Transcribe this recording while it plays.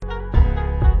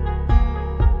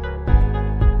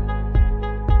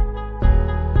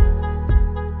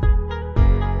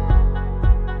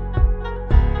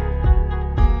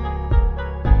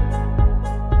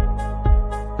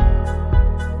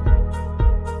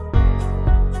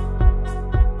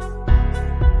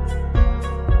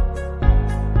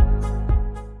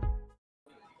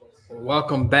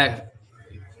welcome back,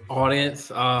 audience.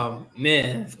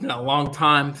 Man, it's been a long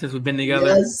time since we've been together.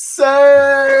 Yes,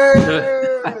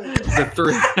 sir. The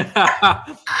three,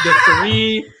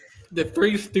 the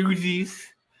three Stooges.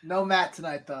 No Matt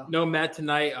tonight, though. No Matt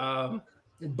tonight.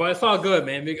 But it's all good,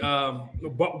 man. Well,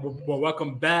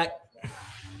 welcome back.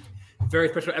 Very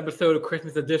special episode of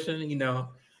Christmas edition.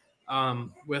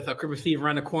 With a Christmas Eve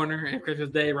around the corner and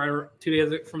Christmas Day right 2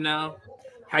 days from now.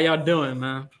 How y'all doing,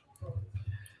 man?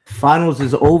 Finals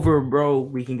is over, bro.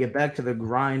 We can get back to the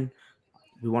grind.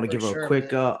 We want to give a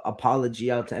quick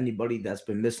apology out to anybody that's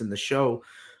been missing the show.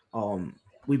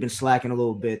 We've been slacking a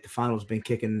little bit. The finals been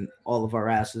kicking all of our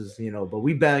asses, but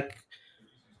we back,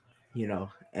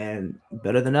 and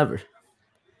better than ever.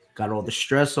 Got all the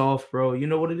stress off, bro. You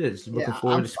know what it is. Looking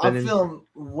forward to spending. I'm feeling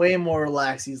way more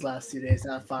relaxed these last 2 days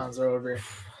now. The finals are over.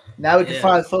 Now we can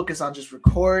finally focus on just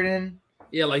recording.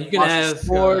 Yeah, like you can have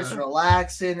sports,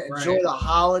 relaxing, enjoy the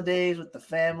holidays with the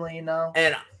family,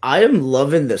 And I am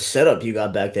loving the setup you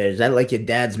got back there. Is that like your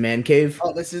dad's man cave?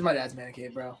 Oh, this is my dad's man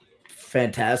cave, bro.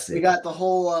 Fantastic. We got the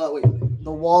whole the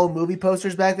wall of movie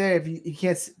posters back there. If you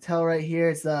can't tell right here,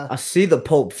 it's I see the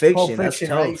Pulp Fiction. Pulp Fiction, that's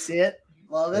tough. right? You see it?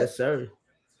 Love it. Yes, sir.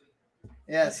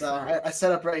 Yeah, so I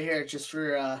set up right here just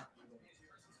for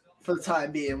the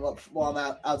time being while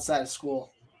I'm outside of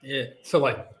school. Yeah, so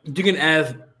like you can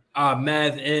ask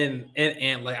Maz and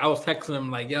Ant, like I was texting him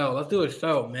like, yo, let's do a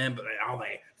show, man. But I was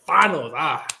like, finals,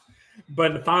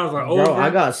 But the finals are over. Bro, I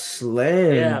got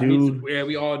slammed, dude. Yeah,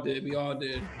 we all did.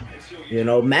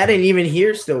 Matt ain't even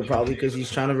here still probably because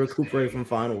he's trying to recuperate from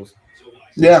finals.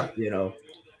 Yeah.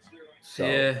 So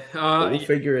yeah. We'll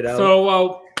figure it out.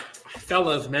 So,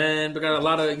 fellas, man, we got a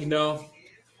lot of, I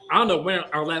don't know when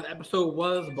our last episode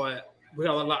was, but we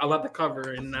got a lot to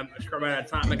cover in that short amount of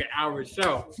time, like an hour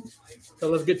show. So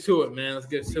let's get to it, man. Let's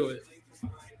get to it.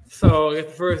 So I guess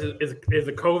the first is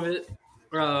the COVID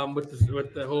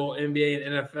with the whole NBA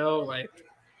and NFL. Like,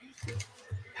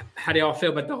 how do y'all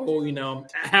feel about the whole,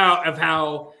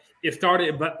 how it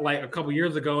started, but like a couple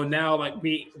years ago, and now like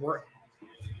we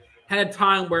had a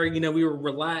time where we were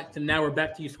relaxed, and now we're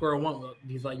back to square one with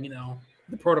these like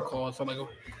the protocols. So like,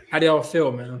 how do y'all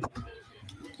feel, man?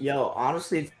 Yo,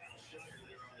 honestly,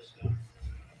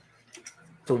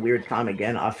 it's a weird time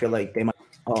again. I feel like they might.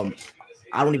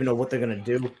 I don't even know what they're gonna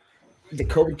do. The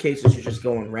COVID cases are just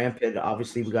going rampant.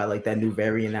 Obviously, we got like that new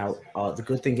variant out. The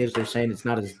good thing is they're saying it's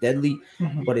not as deadly,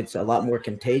 but it's a lot more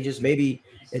contagious. Maybe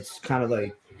it's kind of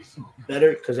like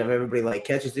better because if everybody like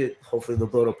catches it, hopefully they'll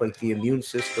build up like the immune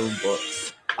system. But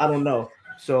I don't know.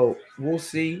 So we'll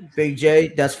see. Big J,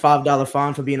 that's $5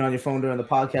 fine for being on your phone during the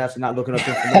podcast and not looking up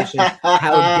information.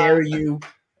 How dare you?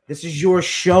 This is your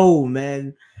show,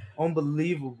 man.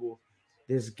 Unbelievable.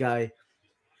 This guy.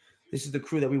 This is the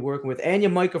crew that we working with. And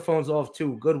your microphone's off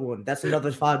too. Good one. That's another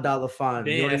 $5 fine.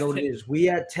 Damn, you already know what it is. We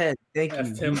at 10. Thank you.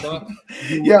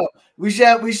 $10. Yo, we should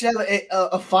have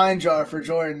a fine jar for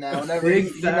Jordan now. Whenever he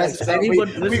messes up, we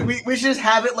should just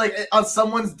have it like on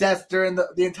someone's desk during the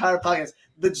entire podcast.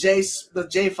 The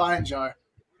J fine jar.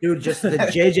 Dude, just the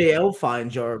JJL fine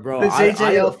jar, bro. The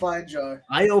JJL fine jar.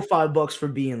 I owe $5 for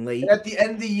being late. And at the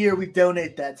end of the year, we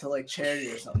donate that to like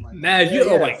charity or something like that.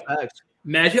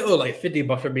 Mad, you owe like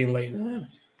 $50 for being late. I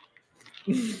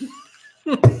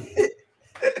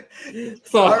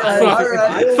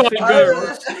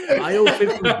owe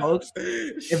 $50.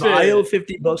 If I owe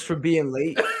 $50 for being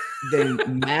late,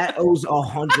 then Matt owes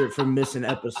 100 for missing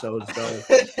episodes, though.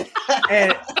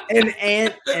 And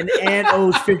Ant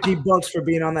owes $50 for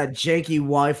being on that janky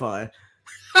Wi-Fi.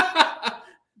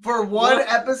 For one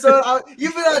episode,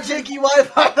 you've been on janky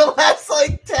Wi-Fi the last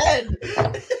like 10.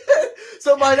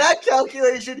 So by that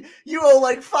calculation, you owe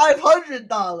like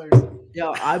 $500.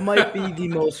 Yeah, I might be the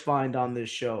most fined on this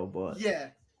show, but yeah,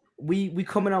 we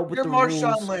coming out with You're the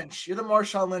Marshawn rules. Lynch. You're the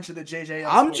Marshawn Lynch of the JJ.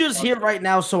 I'm just here right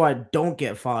now so I don't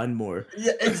get fined more.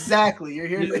 Yeah, exactly. You're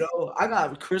here. I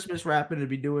got Christmas rapping to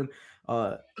be doing.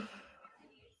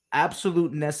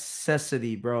 Absolute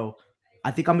necessity, bro. I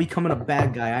think I'm becoming a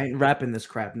bad guy. I ain't rapping this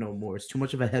crap no more. It's too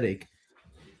much of a headache.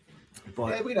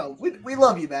 But yeah, we know. We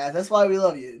love you, man. That's why we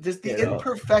love you. Just the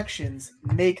imperfections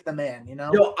make the man,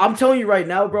 Yo, I'm telling you right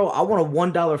now, bro, I want a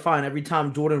 $1 fine every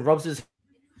time Jordan rubs his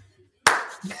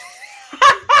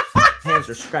hands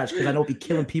are scratched because I know he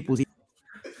killing people's.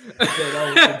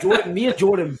 Me and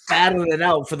Jordan battling it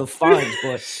out for the fines,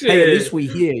 but hey, at least we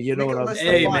here. You know what I'm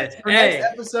saying? Hey, man. For next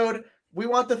episode, we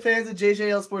want the fans of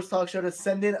JJL Sports Talk Show to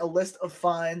send in a list of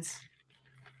fines,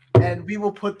 and we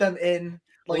will put them in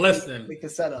like we can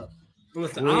set up.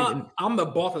 Listen, I'm the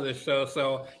boss of this show,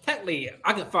 so technically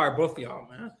I can fire both of y'all,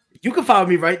 man. You can fire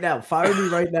me right now. Fire me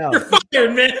right now. You're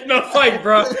fired, man. No fight,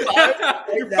 bro.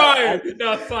 You're fired.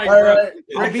 No fight, bro. Right.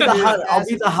 I'll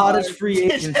be the hottest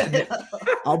free agent.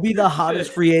 I'll be the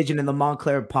hottest free agent in the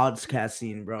Montclair podcast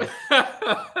scene, bro.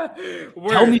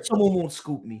 Tell me someone won't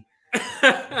scoop me.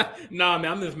 Nah,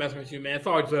 man, I'm just messing with you, man. It's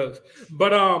all jokes.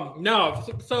 But no.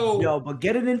 So but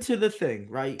getting into the thing,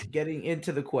 right? Getting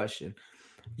into the question.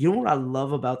 You know what I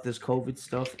love about this COVID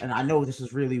stuff, and I know this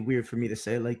is really weird for me to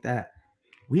say it like that.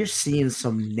 We're seeing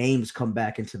some names come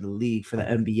back into the league for the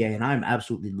NBA, and I'm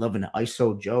absolutely loving it.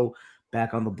 ISO Joe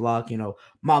back on the block,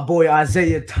 my boy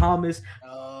Isaiah Thomas.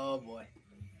 Oh boy,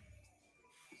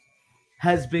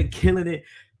 has been killing it.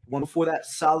 One before that,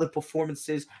 solid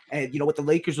performances, and what the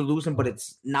Lakers are losing, but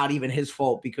it's not even his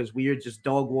fault because we are just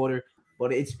dog water.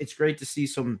 But it's great to see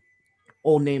some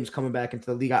old names coming back into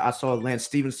the league. I saw Lance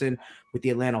Stevenson with the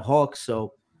Atlanta Hawks,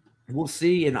 so we'll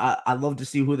see. And I love to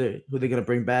see who they're gonna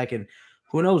bring back, and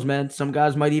who knows, man? Some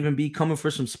guys might even be coming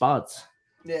for some spots.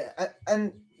 Yeah,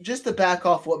 and just to back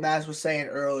off what Maz was saying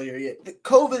earlier,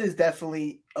 COVID is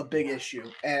definitely a big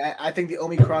issue, and I think the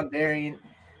Omicron variant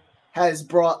has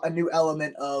brought a new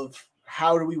element of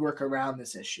how do we work around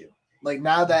this issue. Like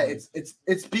now that this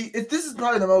is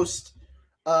probably the most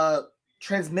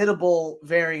transmittable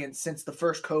variant since the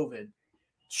first COVID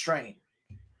strain.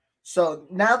 So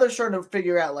now they're starting to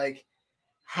figure out like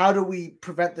how do we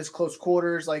prevent this close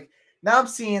quarters. Like now I'm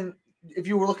seeing, if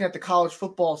you were looking at the college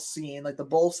football scene, like the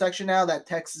bowl section now, that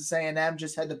Texas A&M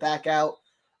just had to back out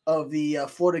of the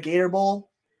Florida Gator Bowl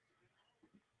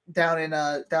down in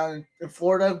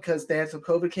Florida because they had some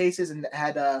COVID cases and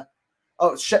had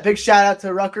big shout out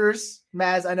to Rutgers.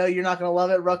 Maz, I know you're not going to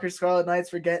love it. Rutgers Scarlet Knights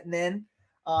for getting in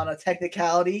on a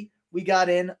technicality. We got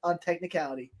in on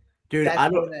technicality. Dude, I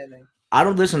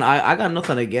don't listen. I got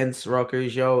nothing against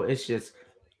Rutgers, yo. It's just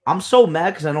I'm so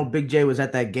mad because I know Big J was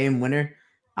at that game winner.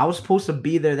 I was supposed to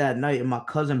be there that night, and my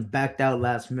cousin backed out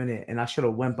last minute, and I should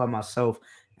have went by myself,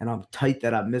 and I'm tight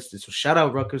that I missed it. So shout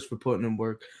out Rutgers for putting in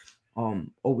work.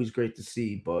 Always great to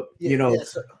see, but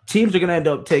teams are going to end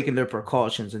up taking their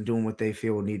precautions and doing what they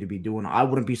feel need to be doing. I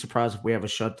wouldn't be surprised if we have a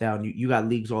shutdown. You got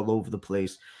leagues all over the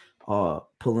place,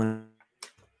 pulling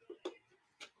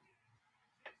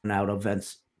out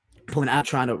events, pulling out,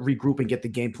 trying to regroup and get the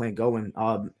game plan going.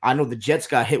 I know the Jets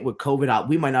got hit with COVID.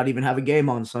 We might not even have a game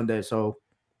on Sunday, so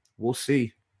we'll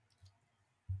see.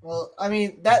 Well, I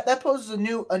mean that poses a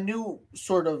new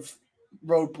sort of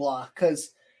roadblock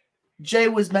because Jay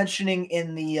was mentioning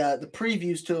in the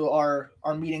previews to our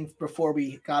meeting before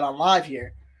we got on live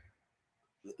here,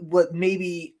 what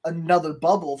maybe another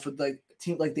bubble for the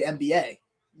team like the NBA.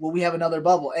 Will we have another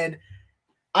bubble? And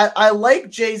I like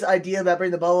Jay's idea about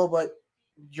bringing the bubble, but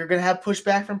you're going to have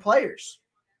pushback from players.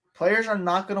 Players are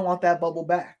not going to want that bubble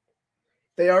back.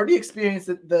 They already experienced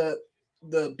the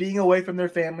being away from their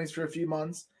families for a few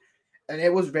months, and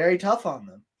it was very tough on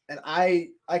them. And I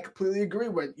completely agree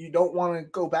with you. Don't want to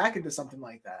go back into something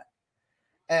like that.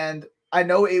 And I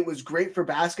know it was great for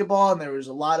basketball, and there was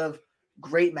a lot of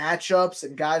great matchups,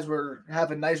 and guys were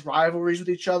having nice rivalries with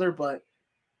each other. But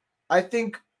I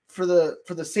think for the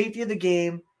safety of the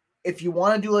game, if you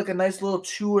want to do like a nice little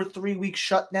 2 or 3 week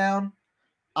shutdown,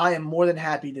 I am more than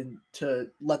happy to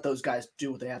let those guys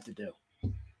do what they have to do.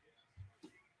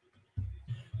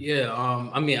 Yeah,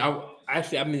 I've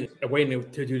been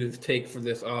waiting to do this take for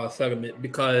this segment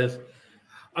because,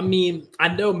 I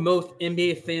know most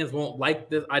NBA fans won't like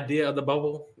this idea of the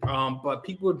bubble, but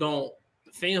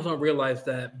fans don't realize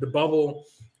that the bubble,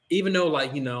 even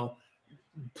though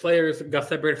players got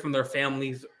separated from their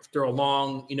families through a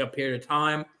long period of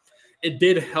time, it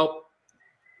did help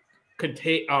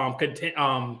contain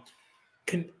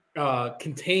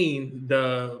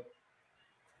the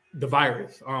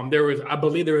virus. I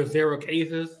believe there was 0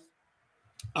 cases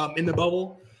in the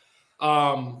bubble.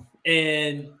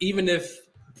 And even if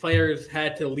players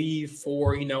had to leave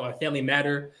for, a family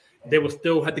matter, they would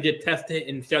still have to get tested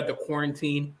and start the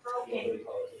quarantine.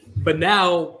 But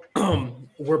now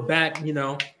we're back,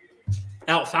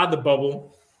 outside the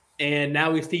bubble. And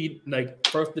now we see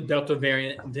first the Delta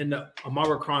variant, then the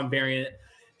Omicron variant.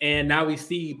 And now we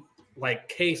see I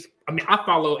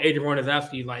follow Adrian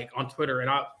Wojnarowski on Twitter,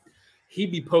 and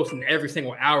he'd be posting every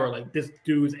single hour, this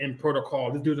dude's in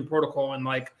protocol, and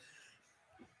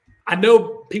I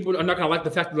know people are not gonna like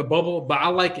the fact of the bubble, but I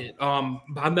like it.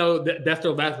 I know that's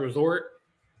their last resort,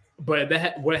 but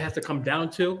what it has to come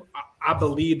down to, I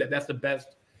believe that's the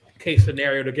best case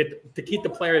scenario to keep the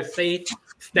players safe,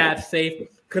 staff safe,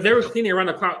 because they were cleaning around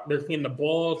the clock. They're cleaning the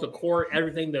balls, the court,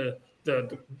 everything, the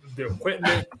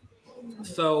equipment.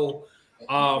 So.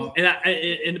 But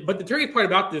the tricky part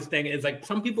about this thing is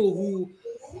some people who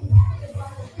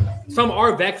some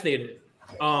are vaccinated,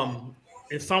 and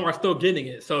some are still getting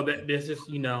it. So that there's just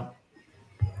a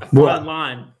fine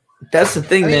line. That's the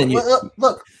thing, man.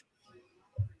 Look.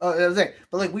 But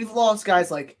like we've lost guys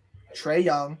like Trae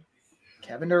Young,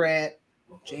 Kevin Durant,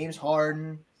 James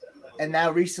Harden, and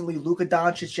now recently Luka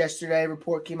Doncic. Yesterday, a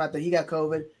report came out that he got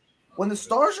COVID. When the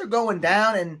stars are going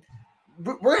down, and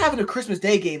we're having a Christmas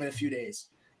Day game in a few days,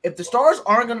 if the stars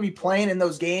aren't going to be playing in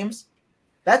those games,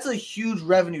 that's a huge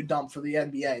revenue dump for the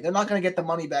NBA. They're not going to get the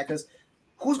money back because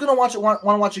who's going to want to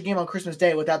watch a game on Christmas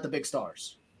Day without the big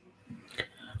stars?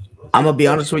 I'm gonna be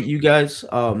honest with you guys.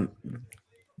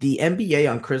 The NBA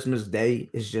on Christmas Day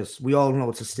is just, we all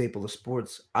know it's a staple of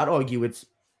sports. I'd argue it's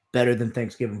better than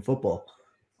Thanksgiving football.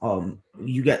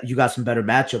 You got some better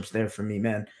matchups there for me,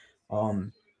 man.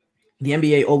 The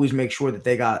NBA always makes sure that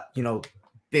they got,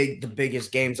 the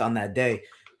biggest games on that day,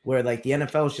 where like the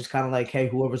NFL is just kind of like, hey,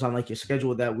 whoever's on like your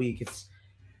schedule that week, it's,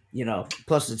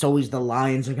 plus it's always the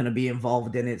Lions are going to be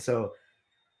involved in it. So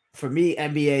for me,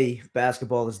 NBA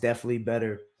basketball is definitely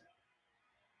better.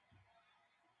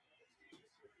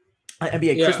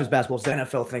 NBA Christmas basketball is the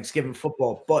NFL Thanksgiving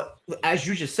football. But as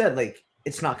you just said, like,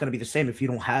 it's not going to be the same if you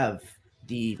don't have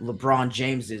the LeBron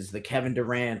Jameses, the Kevin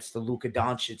Durants, the Luka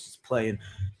Doncic's playing.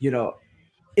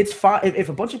 It's fine if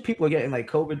a bunch of people are getting like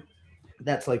COVID.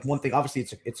 That's like one thing.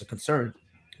 Obviously, it's a concern.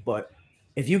 But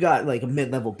if you got like a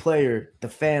mid-level player, the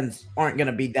fans aren't going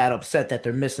to be that upset that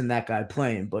they're missing that guy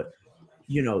playing. But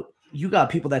you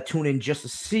got people that tune in just to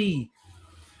see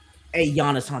a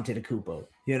Giannis Antetokounmpo,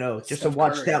 just Steph to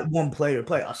watch Curry. That one player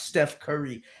play, a Steph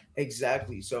Curry.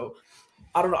 Exactly. So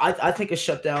I don't know. I think a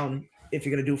shutdown, if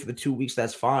you're going to do it for the 2 weeks,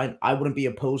 that's fine. I wouldn't be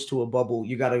opposed to a bubble.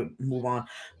 You got to move on.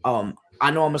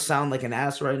 I know I'm going to sound like an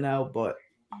ass right now, but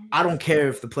I don't care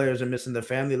if the players are missing their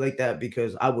family like that,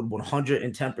 because I would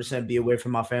 110% be away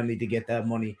from my family to get that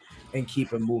money and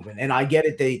keep it moving. And I get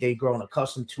it. They grown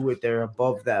accustomed to it. They're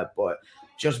above that, but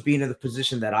just being in the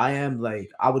position that I am,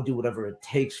 like, I would do whatever it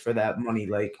takes for that money.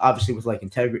 Like, obviously with like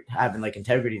integrity, having like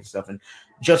integrity and stuff, and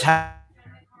just having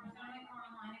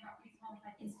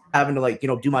to like,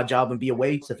 do my job and be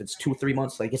away. So if it's 2 or 3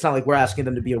 months, like, it's not like we're asking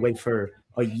them to be away for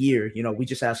a year, we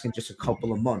just asking just a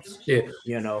couple of months. Yeah.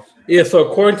 Yeah. So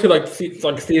according to Steve,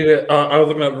 I was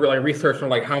looking at like research on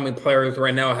like how many players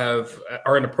right now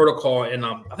are in the protocol, and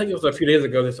I think it was a few days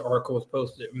ago this article was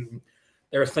posted.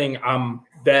 They were saying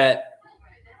that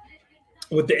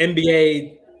with the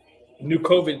NBA new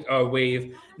COVID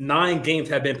wave, 9 games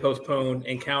have been postponed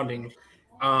and counting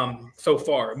so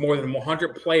far. More than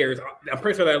 100 players, I'm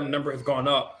pretty sure that number has gone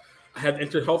up, have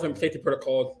entered health and safety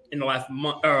protocols in the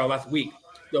last week.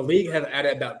 The league has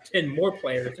added about 10 more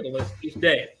players to the list each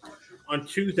day. On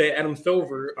Tuesday, Adam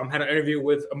Silver had an interview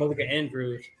with Malika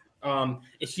Andrews, and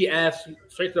she asked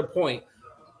straight to the point,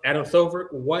 Adam Silver,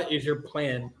 what is your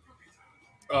plan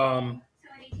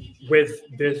with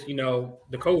this, the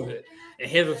COVID?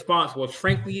 And his response was,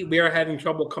 frankly, we are having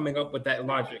trouble coming up with that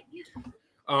logic.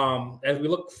 As we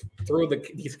look through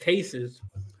these cases,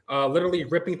 literally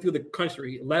ripping through the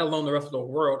country, let alone the rest of the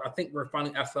world, I think we're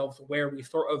finding ourselves where we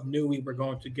sort of knew we were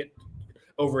going to get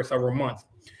over several months.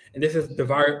 And this is the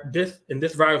virus.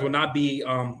 This virus will not be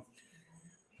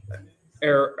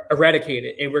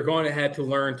eradicated, and we're going to have to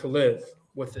learn to live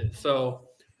with it. So,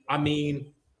 I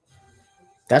mean,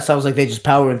 that sounds like they just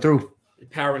powering through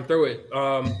it.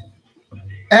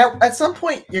 At some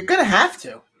point, you're gonna have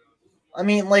to. I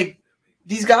mean, like,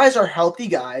 these guys are healthy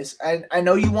guys, and I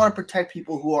know you want to protect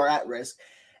people who are at risk.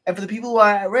 And for the people who are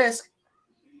at risk,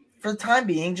 for the time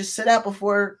being, just sit out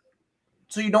so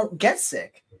you don't get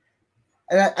sick.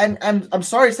 And I'm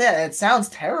sorry to say that, it sounds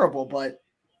terrible, but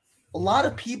a lot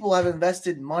of people have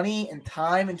invested money and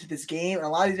time into this game, and a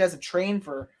lot of these guys have trained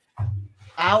for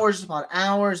hours upon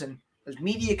hours, and there's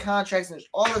media contracts, and there's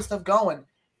all this stuff going,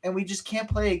 and we just can't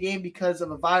play a game because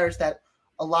of a virus that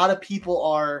a lot of people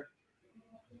are,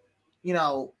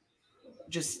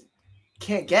 just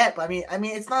can't get. But I mean,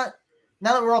 it's not,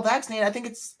 now that we're all vaccinated, I think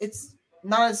it's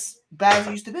not as bad as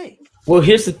it used to be. Well,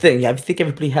 here's the thing. I think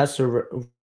everybody has to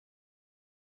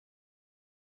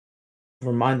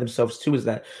remind themselves too, is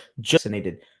that just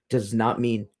vaccinated does not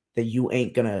mean that you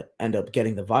ain't gonna end up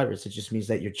getting the virus. It just means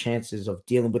that your chances of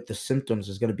dealing with the symptoms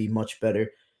is gonna be much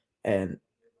better. And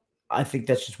I think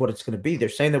that's just what it's gonna be. They're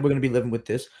saying that we're gonna be living with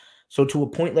this. So to a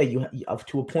point, like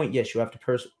yes, you have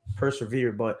to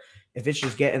persevere. But if it's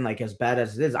just getting like as bad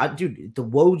as it is, the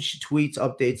Woj tweets,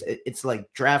 updates, it's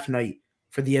like draft night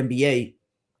for the NBA,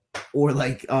 or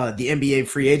like the NBA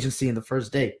free agency in the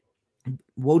first day.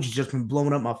 Woj has just been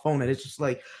blowing up my phone, and it's just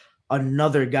like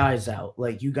another guy's out.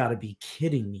 Like, you got to be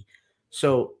kidding me.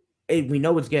 So we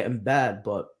know it's getting bad,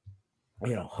 but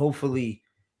hopefully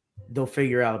they'll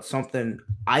figure out something.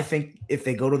 I think if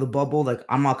they go to the bubble, like,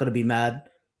 I'm not going to be mad.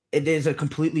 It is a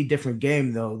completely different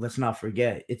game, though. Let's not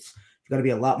forget. It's got to be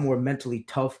a lot more mentally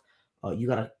tough. You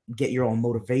got to get your own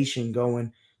motivation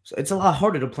going. So it's a lot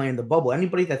harder to play in the bubble.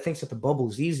 Anybody that thinks that the bubble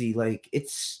is easy, like,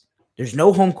 there's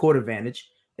no home court advantage.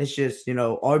 It's just,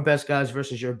 our best guys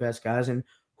versus your best guys, and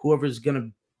whoever's going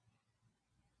to,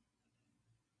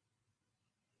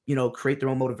 create their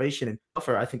own motivation and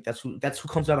tougher. I think that's who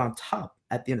comes out on top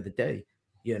at the end of the day.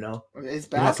 It's basketball. You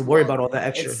don't have to worry about all that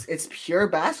extra. It's pure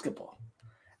basketball.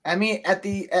 I mean,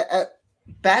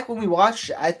 back when we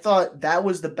watched it, I thought that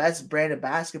was the best brand of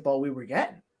basketball we were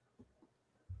getting.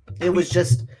 It was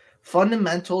just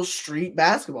fundamental street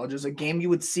basketball, just a game you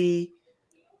would see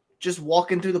just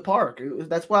walking through the park.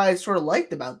 That's what I sort of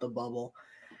liked about the bubble.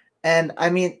 And I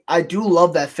mean, I do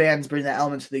love that fans bring that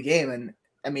element to the game. And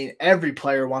I mean, every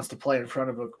player wants to play in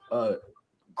front of a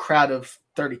crowd of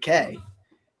 30K.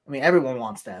 I mean, everyone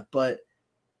wants that, but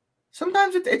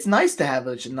sometimes it's nice to have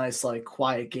a nice, like,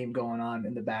 quiet game going on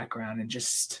in the background, and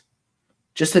just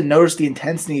to notice the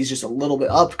intensity is just a little bit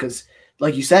up because,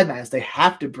 like you said, Matt, they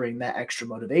have to bring that extra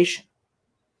motivation.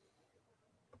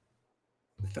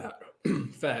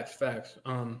 Facts.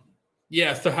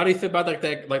 Yeah. So how do you feel about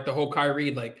that? Like the whole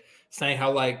Kyrie, like, saying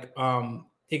how, like,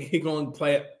 he can only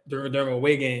play it during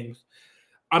away games.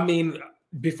 I mean,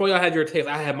 before y'all had your take,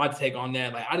 I had my take on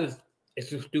that. Like, it's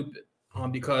just stupid.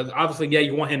 Because obviously, yeah,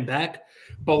 you want him back,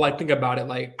 but, like, think about it.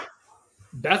 Like,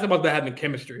 basketball's about having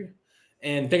chemistry,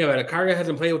 and think about it. Kyrie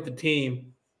hasn't played with the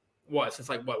team since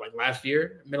last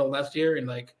year, middle of last year, and,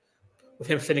 like, with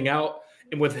him sitting out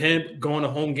and with him going to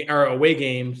home or away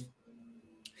games.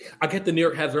 I get the New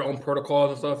York has their own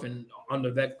protocols and stuff and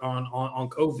on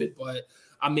COVID, but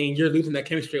I mean, you're losing that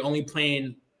chemistry only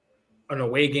playing an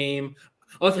away game.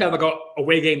 Unless you have like a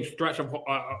away game stretch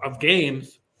of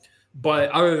games,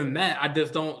 but other than that, I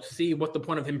just don't see what's the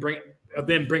point of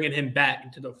them bringing him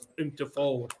back into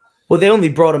fold. Well, they only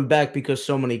brought him back because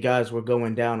so many guys were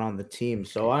going down on the team,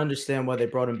 so I understand why they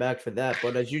brought him back for that.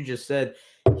 But as you just said,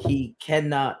 he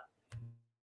cannot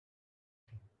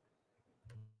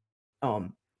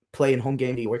play in home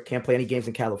game in New York, can't play any games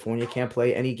in California, can't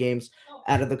play any games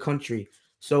out of the country.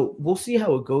 So we'll see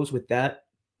how it goes with that.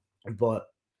 But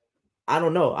I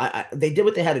don't know. They did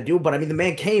what they had to do, but I mean, the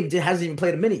man hasn't even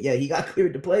played a minute yet. He got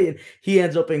cleared to play, and he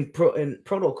ends up in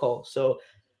protocol. So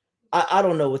I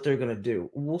don't know what they're gonna do.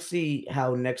 We'll see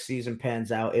how next season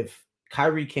pans out. If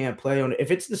Kyrie can't play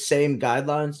if it's the same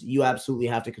guidelines, you absolutely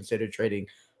have to consider trading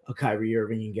a Kyrie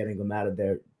Irving and getting him out of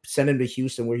there. Send him to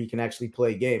Houston where he can actually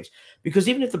play games. Because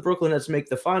even if the Brooklyn Nets make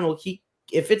the final,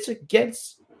 if it's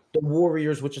against the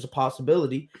Warriors, which is a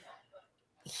possibility,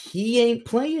 he ain't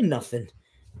playing nothing.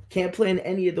 Can't play in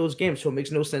any of those games, so it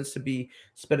makes no sense to be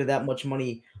spending that much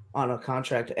money on a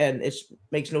contract, and it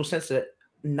makes no sense to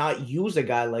not use a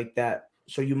guy like that.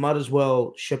 So you might as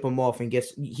well ship him off and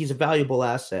he's a valuable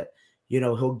asset.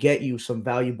 He'll get you some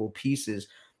valuable pieces,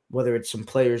 whether it's some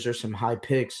players or some high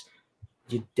picks.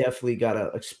 You definitely got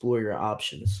to explore your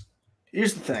options.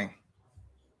 Here's the thing.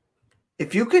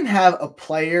 If you can have a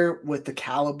player with the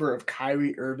caliber of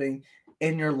Kyrie Irving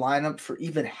in your lineup for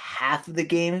even half of the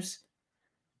games,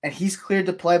 and he's cleared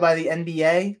to play by the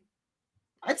NBA,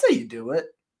 I'd say you do it.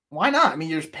 Why not? I mean,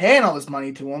 you're just paying all this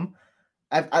money to him.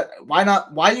 Why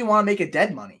not? Why do you want to make it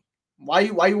dead money? Why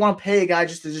you want to pay a guy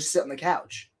just to sit on the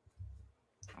couch?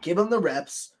 Give him the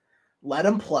reps, let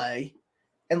him play,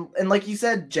 and like you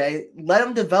said, Jay, let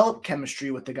him develop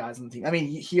chemistry with the guys on the team. I mean,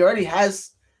 he already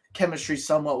has chemistry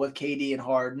somewhat with KD and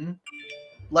Harden.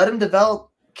 Let him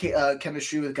develop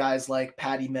chemistry with guys like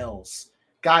Patty Mills,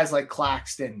 guys like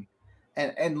Claxton,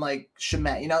 and like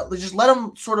Shamet. Just let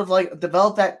him sort of like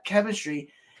develop that chemistry.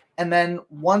 And then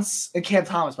and Cam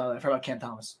Thomas, by the way, I forgot about Cam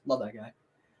Thomas. Love that guy.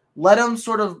 Let him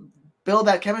sort of build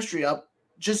that chemistry up,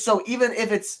 just so even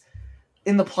if it's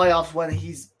in the playoffs when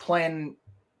he's playing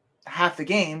half the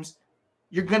games,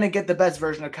 you're going to get the best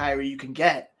version of Kyrie you can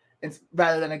get,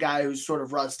 rather than a guy who's sort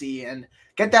of rusty, and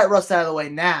get that rust out of the way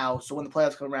now. So when the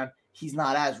playoffs come around, he's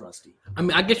not as rusty. I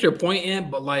mean, I get your point in,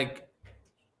 but like,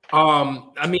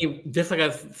 I mean, just like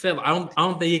I said, I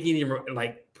don't think he can even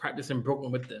like practice in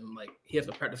Brooklyn with them. Like, he has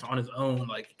to practice on his own.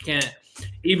 Like, he can't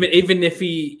even if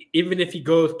he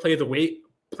goes plays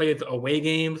away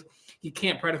games, he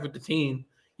can't practice with the team.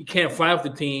 He can't fly with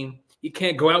the team. He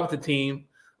can't go out with the team.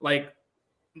 Like,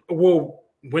 well,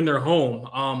 when they're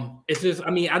home, it's just.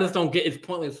 I mean, I just don't get. It's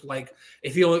pointless. Like,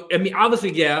 if you, I mean,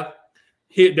 obviously, yeah,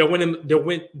 they'll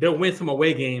win some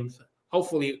away games.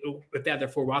 Hopefully, if they have their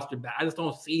full roster back. I just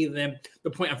don't see the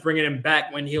point of bringing him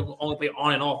back when he'll only play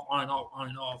on and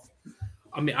off.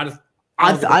 I mean,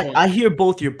 I hear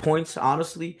both your points,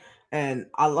 honestly, and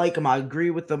I like them. I agree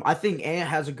with them. I think Ant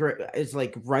has is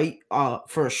like right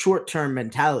for a short term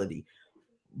mentality,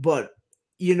 but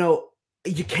you know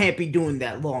you can't be doing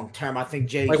that long term. I think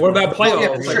Jay. Like what about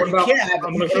playoffs? Sure. What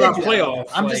about playoffs?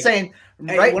 I'm just saying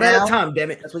right one now. At a time,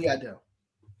 damn it. That's what you gotta do.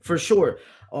 For sure.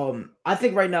 I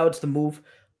think right now it's the move.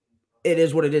 It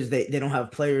is what it is. They don't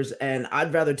have players, and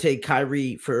I'd rather take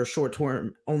Kyrie for a short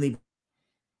term, only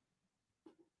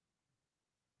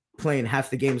playing half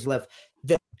the games left.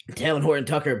 Talen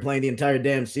Horton-Tucker playing the entire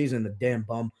damn season, the damn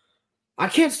bum. I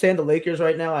can't stand the Lakers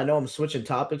right now. I know I'm switching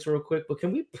topics real quick, but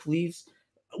can we please?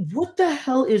 What the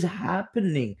hell is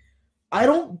happening? I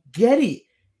don't get it.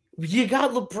 You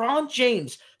got LeBron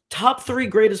James, top 3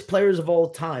 greatest players of all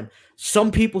time.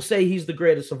 Some people say he's the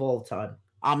greatest of all time.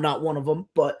 I'm not one of them,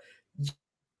 but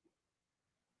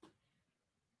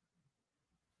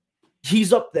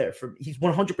he's up there for me. He's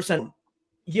 100%.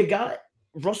 You got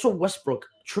Russell Westbrook,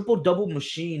 triple-double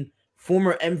machine,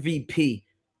 former MVP.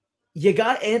 You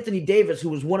got Anthony Davis, who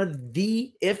was one of,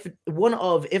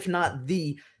 if not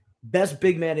the best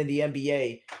big man in the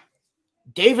NBA.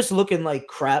 Davis looking like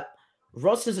crap.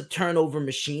 Russ is a turnover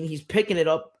machine. He's picking it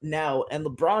up now. And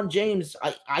LeBron James,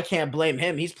 I can't blame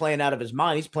him. He's playing out of his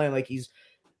mind. He's playing like he's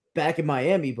back in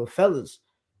Miami. But fellas,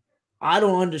 I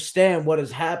don't understand what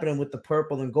is happening with the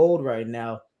purple and gold right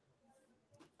now.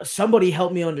 Somebody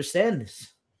help me understand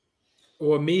this.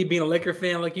 Well, me being a Laker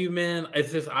fan like you, man,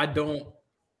 it's just I don't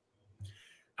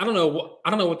know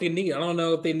what they need. I don't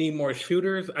know if they need more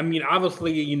shooters. I mean,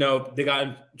 obviously, they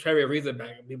got Trevor Ariza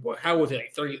back. How was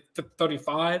it?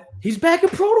 35? He's back in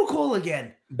protocol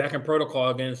again.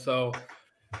 So,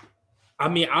 I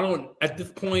mean, at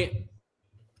this point,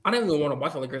 I don't even want to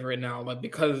watch the Lakers right now.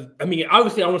 Because, I mean,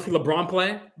 obviously, I want to see LeBron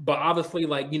play. But obviously,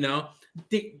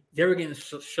 they were getting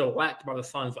shellacked by the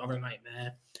Suns the other night,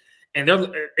 man. And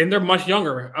they're much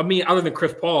younger. I mean, other than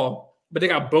Chris Paul. But they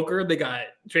got Booker, they got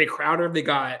Jay Crowder, they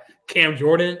got Cam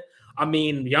Jordan. I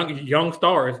mean, young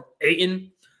stars.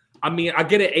 Ayton. I mean, I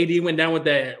get it. AD went down with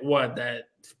that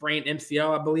sprained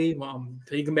MCL, I believe. So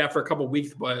he came back for a couple of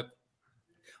weeks, but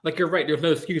you're right. There's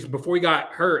no excuse. Before he got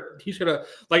hurt, he should have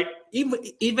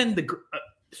even the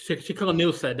Shaquille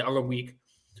O'Neal said the other week,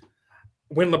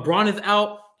 when LeBron is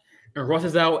out and Russ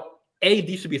is out, AD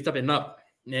should be stepping up.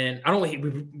 And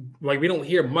we don't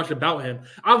hear much about him.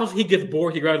 Obviously, he gets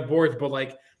bored. He grabs boards,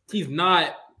 but he's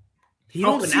not. He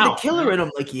don't see the killer in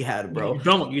him like he had, bro.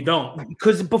 You don't.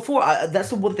 Because before, that's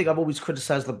the one thing I've always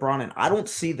criticized LeBron, and I don't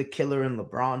see the killer in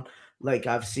LeBron like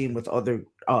I've seen with other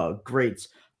greats.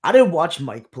 I didn't watch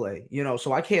Mike play,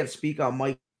 so I can't speak on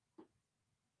Mike.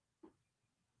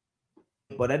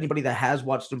 But anybody that has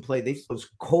watched him play, they was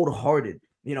cold-hearted.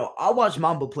 I watched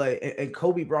Mamba play, and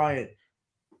Kobe Bryant.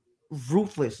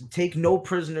 Ruthless, take no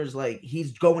prisoners.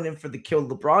 He's going in for the kill.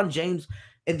 LeBron James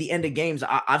in the end of games,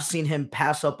 I've seen him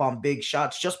pass up on big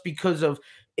shots just because of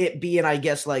it being, I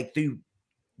guess, the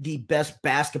best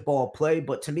basketball play.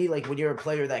 But to me, when you're a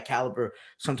player that caliber,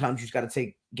 sometimes you just got to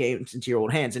take games into your own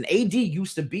hands. And AD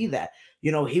used to be that.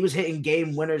 He was hitting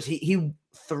game winners. He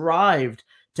thrived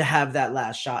to have that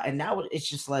last shot. And now it's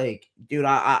just dude,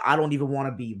 I don't even want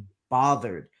to be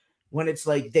bothered. When it's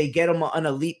they get him an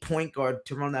elite point guard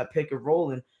to run that pick and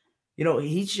roll. And,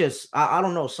 he's just, I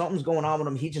don't know, something's going on with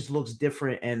him. He just looks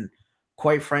different. And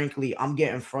quite frankly, I'm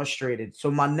getting frustrated.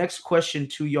 So my next question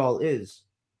to y'all is,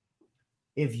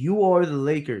 if you are the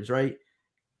Lakers, right,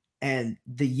 and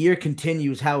the year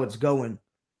continues how it's going,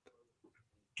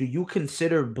 do you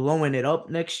consider blowing it up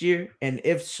next year? And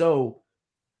if so,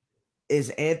 is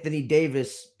Anthony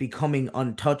Davis becoming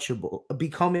untouchable,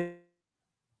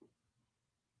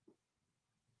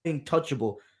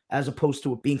 touchable as opposed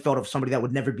to being thought of somebody that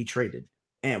would never be traded?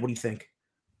 And what do you think?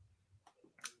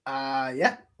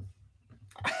 Yeah.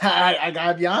 I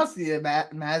gotta be honest with you,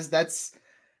 Maz. That's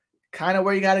kind of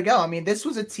where you gotta go. I mean, this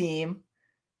was a team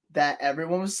that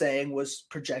everyone was saying was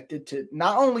projected to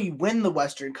not only win the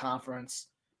Western Conference,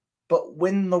 but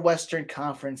win the Western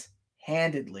Conference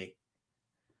handedly.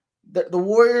 The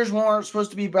Warriors weren't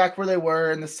supposed to be back where they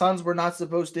were, and the Suns were not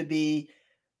supposed to be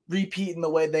repeating the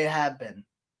way they have been.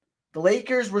 The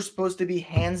Lakers were supposed to be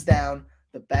hands down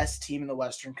the best team in the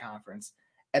Western Conference,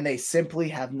 and they simply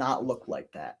have not looked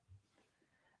like that.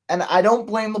 And I don't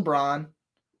blame LeBron.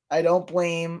 I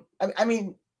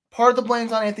mean, part of the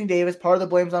blame's on Anthony Davis, part of the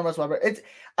blame's on Russ Weber.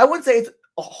 I wouldn't say it's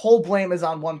a whole blame is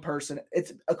on one person.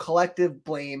 It's a collective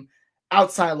blame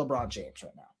outside LeBron James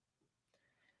right now.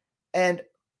 And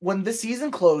when the season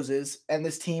closes and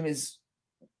this team is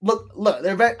look,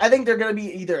 I think they're going to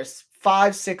be either a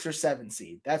 5, 6, or 7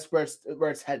 seed. That's where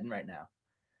it's heading right now.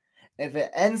 If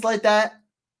it ends like that,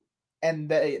 and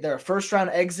they're a first-round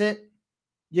exit,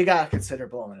 you got to consider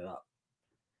blowing it up.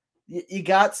 You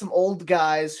got some old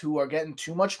guys who are getting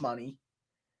too much money.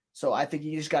 So I think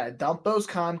you just got to dump those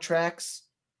contracts,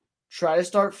 try to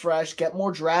start fresh, get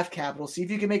more draft capital, see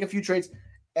if you can make a few trades,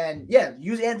 and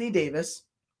use Anthony Davis,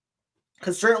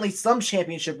 because certainly some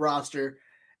championship roster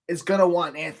is going to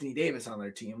want Anthony Davis on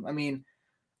their team. I mean,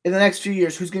 in the next few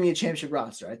years, who's going to be a championship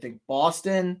roster? I think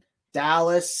Boston,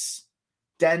 Dallas,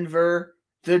 Denver,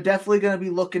 they're definitely going to be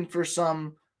looking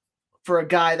for a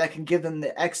guy that can give them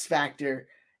the X factor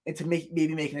into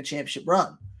maybe making a championship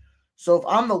run. So if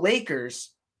I'm the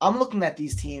Lakers, I'm looking at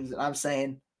these teams and I'm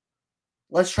saying,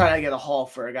 let's try to get a haul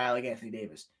for a guy like Anthony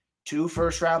Davis. 2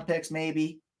 first-round picks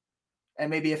maybe, and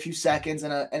maybe a few seconds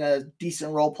and a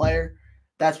decent role player.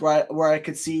 That's where I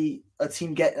could see a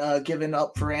team get given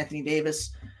up for Anthony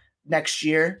Davis next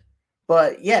year.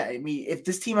 But yeah, I mean, if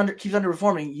this team keeps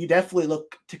underperforming, you definitely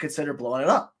look to consider blowing it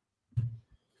up.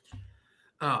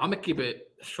 I'm gonna keep it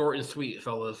short and sweet,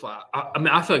 fellas. I mean,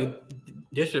 I feel like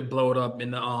they should blow it up in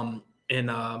the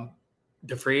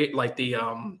free, like the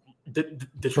trade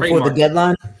before market. The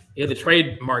deadline. Yeah, the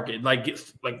trade market.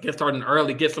 Get starting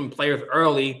early, get some players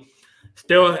early,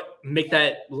 still make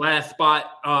that last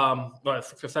spot,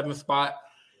 6th or 7th spot.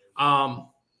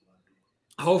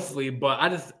 Hopefully, but I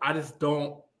just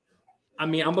don't. I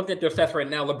mean, I'm looking at their stats right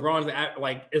now. LeBron's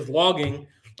is logging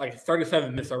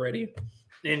 37 minutes already,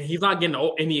 and he's not getting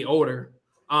any older,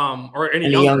 or any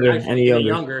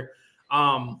younger.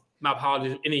 My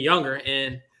apologies, any younger,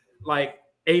 and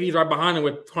 80's right behind him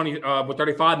with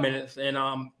 35 minutes, and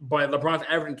but LeBron's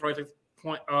averaging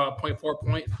 26.4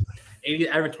 points. 80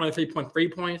 averaging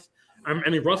 23.3 points. I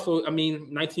mean Russell,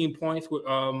 19 points.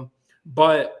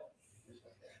 But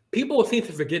people seem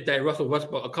to forget that Russell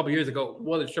Westbrook a couple years ago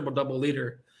was a triple-double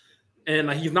leader, and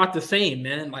he's not the same,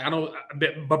 man.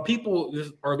 But people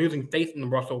just are losing faith in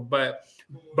Russell, but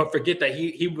forget that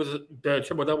he was the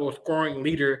triple-double scoring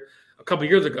leader a couple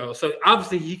years ago. So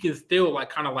obviously he can still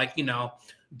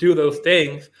do those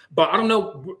things. But I don't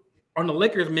know on the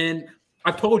Lakers, man.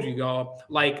 I told you, y'all.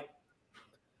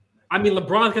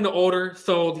 LeBron's getting older,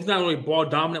 so he's not really ball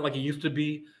dominant like he used to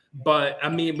be. But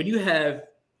when you have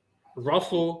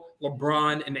Russell,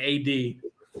 LeBron, and AD,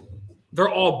 they're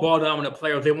all ball dominant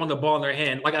players. They want the ball in their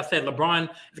hand. Like I said, LeBron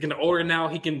is getting older now.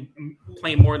 He can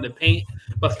play more in the paint,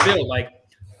 but still,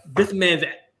 this man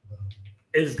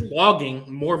is logging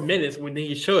more minutes than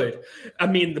he should.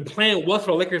 The plan was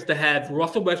for the Lakers to have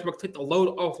Russell Westbrook take the load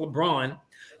off LeBron,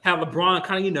 have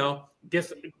LeBron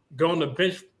just go on the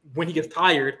bench when he gets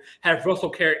tired, have Russell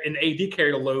carry and AD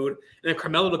carry the load, and then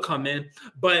Carmelo to come in.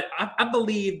 But I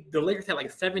believe the Lakers had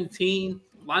 17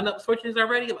 lineup switches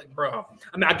already. Bro,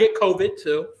 I get COVID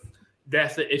too.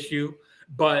 That's the issue.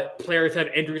 But players had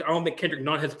injuries. I don't think Kendrick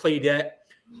Nunn has played yet.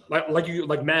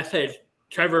 Like Matt said,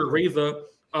 Trevor Ariza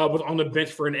was on the bench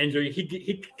for an injury.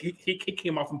 He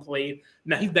came off and played.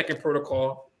 Now he's back in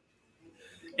protocol.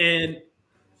 And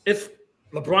it's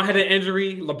LeBron had an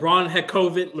injury. LeBron had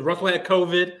COVID. Russell had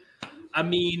COVID.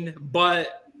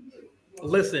 But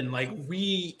listen, I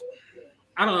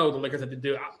don't know what the Lakers have to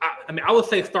do. I would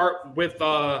say start with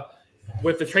the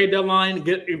trade deadline.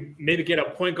 Maybe get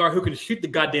a point guard who can shoot the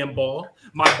goddamn ball.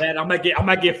 My bad. I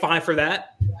might get fined for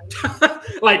that.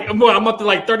 I'm up to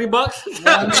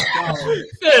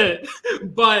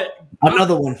 $30. But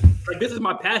another one. This is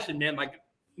my passion, man.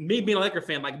 Me being a Laker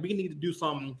fan, we need to do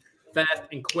something fast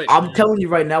and quick. I'm telling you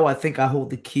right now, I think I hold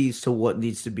the keys to what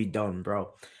needs to be done,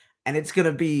 bro. And it's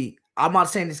gonna be. I'm not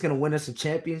saying it's gonna win us a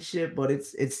championship, but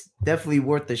it's definitely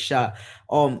worth a shot.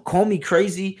 Call me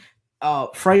crazy,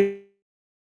 Frank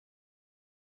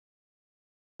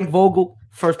Vogel,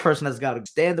 first person that's got to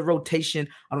stand the rotation.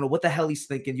 I don't know what the hell he's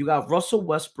thinking. You got Russell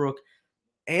Westbrook,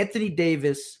 Anthony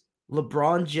Davis,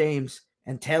 LeBron James,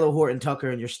 and Taylor Horton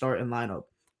Tucker in your starting lineup.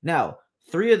 Now,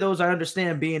 3 of those I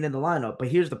understand being in the lineup, but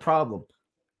here's the problem.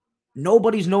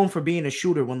 Nobody's known for being a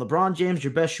shooter. When LeBron James,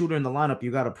 your best shooter in the lineup,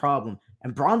 you got a problem.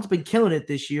 And Bron's been killing it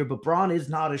this year, but Bron is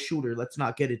not a shooter. Let's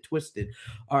not get it twisted.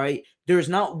 All right. There's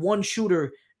not one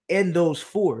shooter in those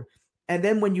 4. And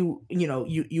then when you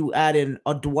add in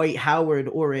a Dwight Howard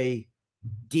or a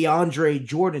DeAndre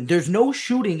Jordan, there's no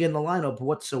shooting in the lineup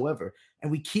whatsoever.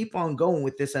 And we keep on going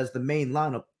with this as the main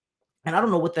lineup. And I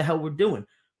don't know what the hell we're doing.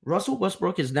 Russell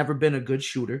Westbrook has never been a good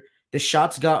shooter. The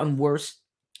shot's gotten worse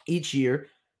each year.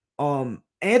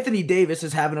 Anthony Davis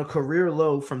is having a career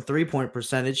low from 3-point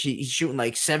percentage. He's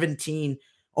shooting 17,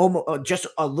 almost just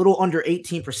a little under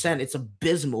 18%. It's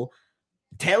abysmal.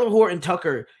 Taylor Horton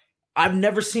Tucker, I've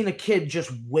never seen a kid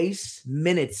just waste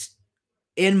minutes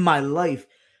in my life.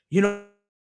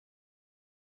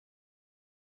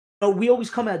 we always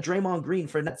come at Draymond Green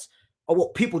for that's. Oh, well,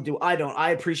 people do. I don't.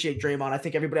 I appreciate Draymond. I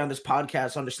think everybody on this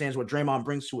podcast understands what Draymond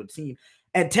brings to a team.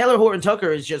 And Taylor Horton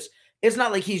Tucker is just. It's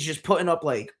not like he's just putting up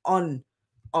like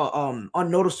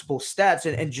unnoticeable stats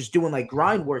and just doing like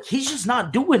grind work. He's just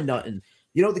not doing nothing.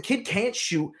 The kid can't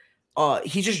shoot.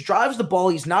 He just drives the ball.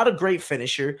 He's not a great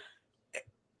finisher.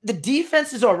 The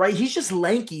defense is all right. He's just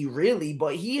lanky, really,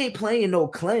 but he ain't playing no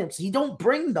clamps. He don't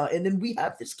bring nothing. And we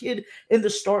have this kid in the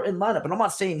starting lineup. And I'm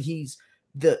not saying he's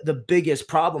the biggest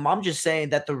problem. I'm just saying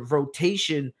that the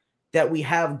rotation that we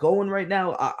have going right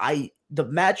now, the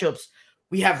matchups,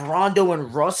 we have Rondo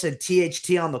and Russ and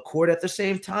THT on the court at the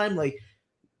same time. Like,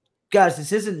 guys,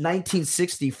 this isn't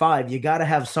 1965. You got to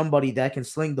have somebody that can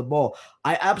sling the ball.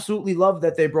 I absolutely love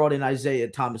that they brought in Isaiah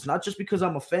Thomas, not just because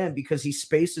I'm a fan, because he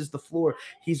spaces the floor.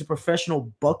 He's a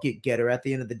professional bucket getter at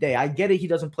the end of the day. I get it. He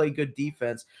doesn't play good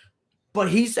defense, but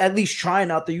he's at least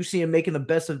trying out there. You see him making the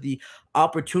best of the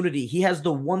opportunity. He has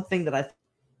the one thing that I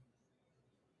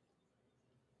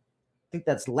think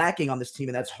that's lacking on this team,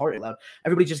 and that's heart allowed.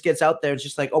 Everybody just gets out there and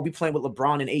just like, oh, we playing with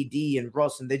LeBron and AD and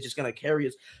Russ, and they're just gonna carry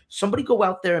us. Somebody go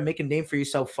out there and make a name for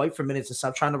yourself, fight for minutes, and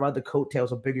stop trying to ride the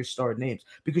coattails of bigger star names,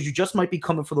 because you just might be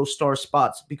coming for those star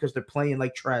spots because they're playing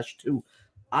like trash too.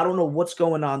 I don't know what's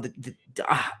going on.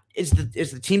 Is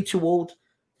the team too old?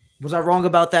 Was I wrong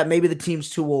about that? Maybe the team's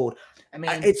too old. I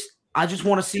mean, I just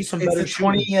want to see some better. The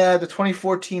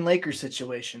 2014 Lakers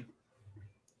situation.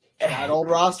 That old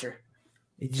roster.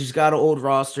 He just got an old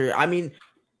roster. I mean,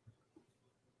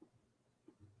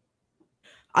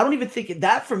 I don't even think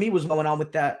that for me was going on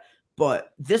with that.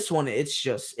 But this one,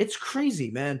 it's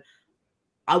crazy, man.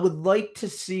 I would like to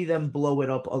see them blow it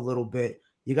up a little bit.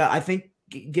 I think,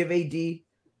 give AD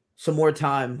some more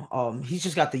time. He's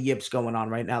just got the yips going on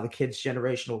right now. The kid's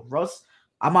generational. Russ,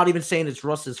 I'm not even saying it's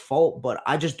Russ's fault, but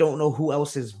I just don't know who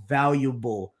else is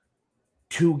valuable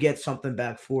to get something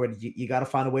back for it. You got to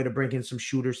find a way to bring in some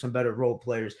shooters, some better role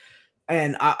players.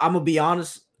 And I'm going to be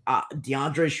honest,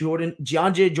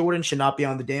 DeAndre Jordan should not be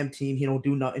on the damn team. He don't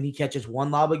do nothing. He catches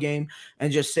one lob a game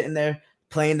and just sitting there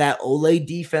playing that Olay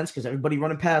defense because everybody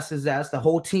running past his ass. The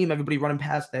whole team, everybody running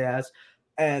past their ass.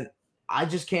 And I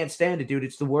just can't stand it, dude.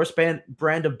 It's the worst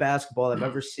brand of basketball I've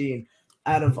ever seen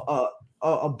out of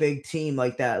a big team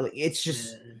like that. Like, it's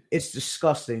just it's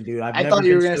disgusting, dude. I thought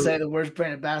you were gonna say the worst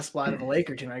brand of basketball out of a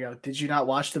Laker team. I go, did you not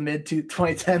watch the mid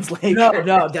 2010s Lakers?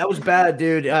 No, that was bad,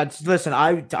 dude. Listen,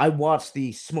 I watched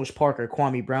the Smush Parker,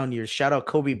 Kwame Brown years. Shout out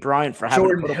Kobe Bryant for having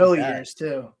Jordan Hill years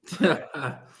too.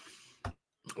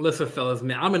 Listen, fellas,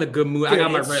 man, I'm in a good mood. Dude, I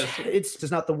got my red. It's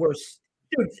just not the worst,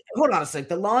 dude. Hold on a sec.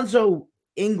 The Lonzo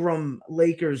Ingram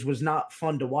Lakers was not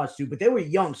fun to watch, dude. But they were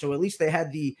young, so at least they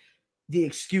had the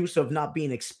excuse of not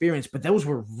being experienced, but those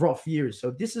were rough years.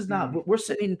 So this is not, we're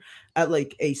sitting at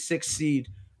like a 6th seed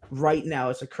right now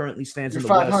as it currently stands in the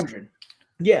 500. West.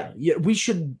 Yeah, we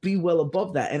should be well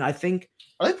above that. And I think,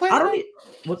 are they playing tonight?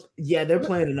 Yeah, they're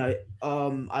playing tonight.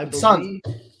 I believe, Suns.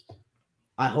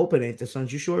 I hope it ain't the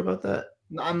Suns. You sure about that?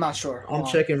 No, I'm not sure. I'm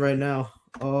checking right now.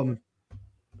 The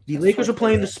Lakers are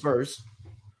playing the Spurs.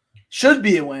 Should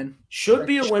be a win.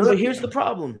 But here's the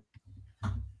problem.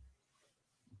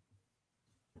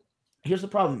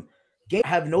 Games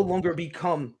have no longer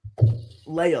become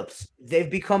layups.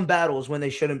 They've become battles when they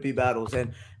shouldn't be battles,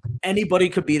 and anybody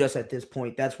could beat us at this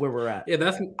point. That's where we're at.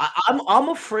 Yeah, I'm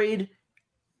afraid.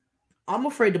 I'm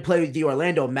afraid to play with the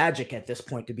Orlando Magic at this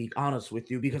point, to be honest with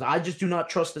you, because I just do not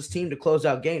trust this team to close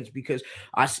out games because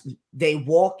they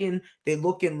walk in, they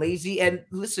looking lazy, and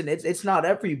listen, it's not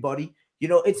everybody.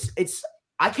 It's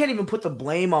I can't even put the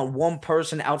blame on one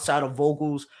person outside of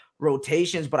Vogel's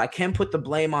rotations, but I can put the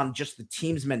blame on just the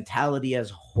team's mentality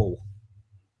as a whole.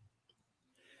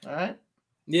 All right.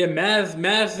 Yeah,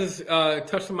 Maz is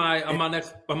touching on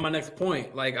my next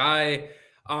point. Like I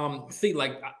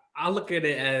look at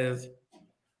it as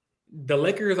the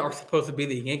Lakers are supposed to be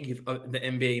the Yankees of the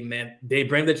NBA, man. They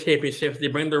bring the championships, they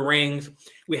bring the rings.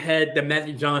 We had the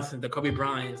Magic Johnson, the Kobe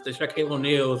Bryants, the Shaquille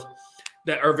O'Neals,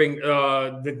 the Irving,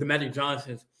 the Magic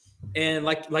Johnsons. And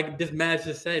like this Maz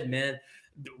just said, man,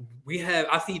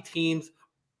 I see teams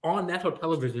on national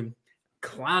television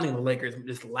clowning the Lakers,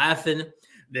 just laughing,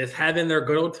 just having their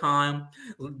good old time.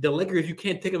 The Lakers, you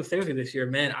can't take them seriously this year,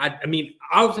 man. I mean,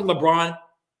 obviously LeBron,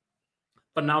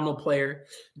 phenomenal player.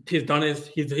 He's done his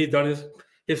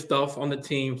stuff on the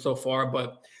team so far,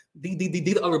 but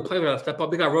these other players gotta step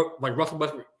up. They got like Russell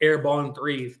Westbrook airballing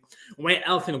threes, Wayne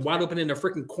Ellington wide open in the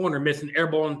freaking corner missing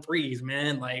airballing threes,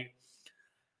 man. Like,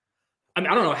 I mean,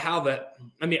 I don't know how that.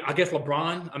 I mean, I guess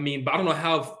LeBron. I mean, but I don't know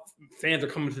how fans are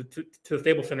coming to the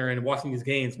Staples Center and watching these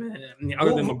games, man. I mean,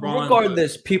 other than LeBron,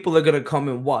 regardless, people are gonna come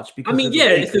and watch because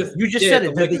it's just, you just said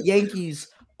it. They're the Yankees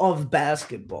of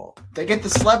basketball. They get the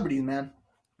celebrities, man,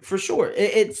 for sure.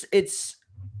 It's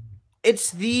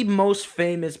the most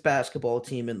famous basketball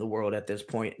team in the world at this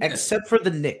point, except for the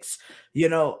Knicks.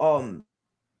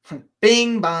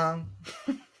 Bing bong.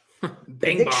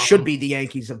 The Knicks should be the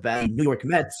Yankees of basketball. New York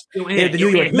Mets. They're the New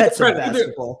York Mets of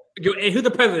basketball. And who's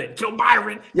the president? Joe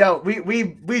Byron. Yo,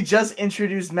 we just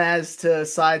introduced Maz to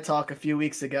Side Talk a few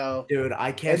weeks ago. Dude,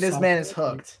 I can't. And this man is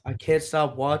hooked. I can't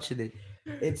stop watching it.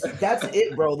 That's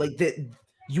it, bro. Like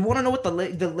you want to know what the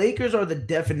Lakers are the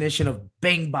definition of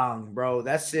bing bong, bro.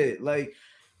 That's it. Like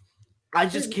I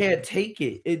just can't take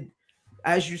it. It,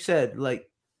 as you said, like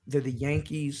they're the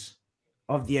Yankees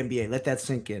of the NBA. Let that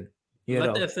sink in.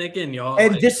 Let that sink in, y'all.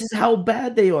 And this is how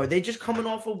bad they are. They just coming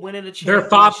off of winning a championship. They're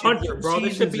 500, bro. They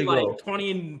should be like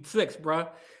 20-6, bro.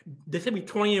 They should be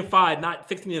 20-5, not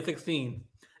 16-16.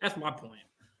 That's my point.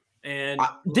 And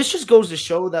this just goes to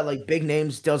show that like big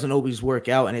names doesn't always work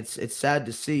out, and it's sad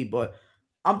to see. But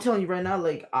I'm telling you right now,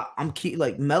 like I'm key,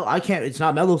 like Mel. I can't. It's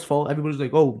not Melo's fault. Everybody's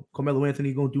like, "Oh, Carmelo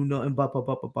Anthony gonna do nothing." Blah, blah,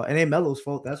 blah, blah, blah. It ain't Melo's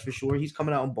fault. That's for sure. He's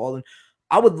coming out and balling.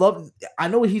 I would love. I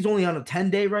know he's only on a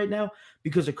 10-day right now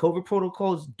because of COVID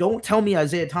protocols. Don't tell me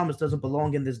Isaiah Thomas doesn't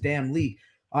belong in this damn league.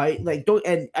 All right, like don't.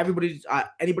 And everybody's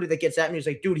anybody that gets at me is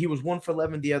like, dude, he was 1 for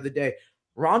 11 the other day.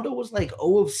 Rondo was like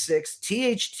 0 of 6.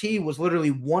 THT was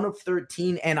literally 1 of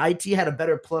 13, and IT had a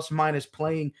better plus minus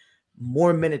playing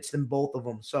more minutes than both of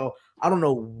them. So I don't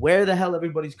know where the hell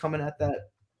everybody's coming at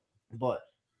that, but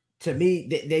to me,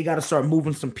 they got to start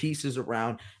moving some pieces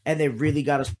around, and they really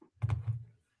got to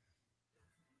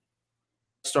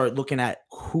start looking at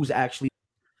who's actually.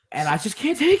 And I just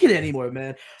can't take it anymore,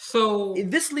 man. So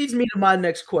this leads me to my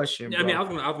next question. I mean, I was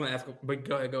gonna ask, but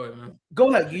go ahead, man. Go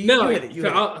ahead. You hit it.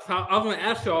 I was gonna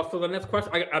ask y'all. So the next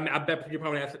question, I bet you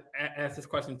probably ask this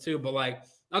question too. But like,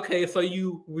 okay, so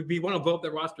you would be want to vote the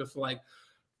roster. So like,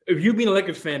 if you being a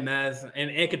Lakers fan, Maz,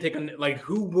 and could take on like,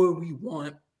 who would we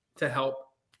want to help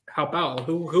out?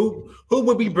 Who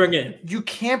would we bring in? You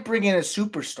can't bring in another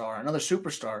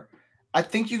superstar. I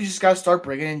think you just got to start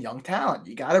bringing in young talent.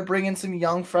 You got to bring in some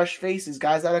young, fresh faces,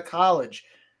 guys out of college,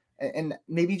 and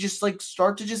maybe just like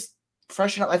start to just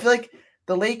freshen up. I feel like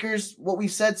the Lakers, what we've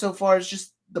said so far is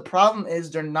just the problem is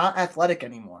they're not athletic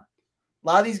anymore. A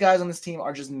lot of these guys on this team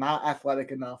are just not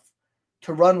athletic enough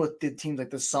to run with the teams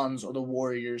like the Suns or the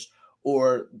Warriors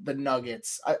or the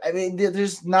Nuggets. I mean, they're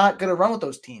just not going to run with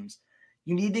those teams.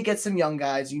 You need to get some young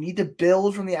guys. You need to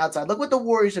build from the outside. Look what the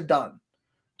Warriors have done.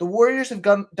 The Warriors have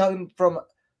done from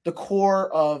the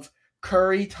core of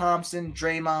Curry, Thompson,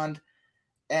 Draymond,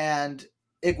 and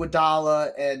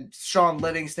Iguodala and Sean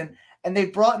Livingston, and they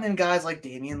brought in guys like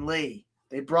Damian Lee.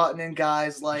 They brought in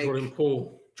guys like Jordan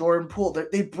Poole.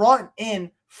 They brought in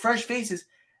fresh faces,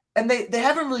 and they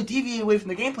haven't really deviated away from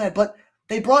the game plan, but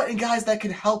they brought in guys that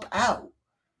could help out.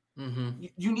 Mm-hmm.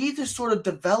 You need to sort of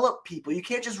develop people. You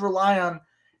can't just rely on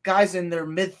guys in their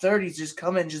mid-30s just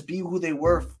come in and just be who they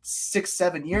were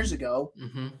 6-7 years ago.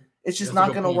 Mm-hmm. It's just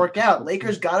not going to work out.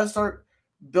 Lakers got to start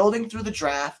building through the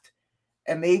draft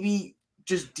and maybe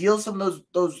just deal some of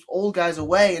those old guys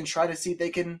away and try to see if they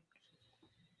can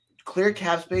clear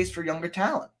cap space for younger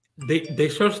talent. They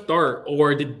should start,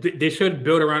 or they should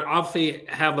build around. Obviously,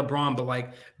 have LeBron, but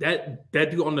like that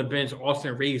dude on the bench,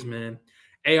 Austin Reeves, man,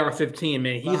 AR-15,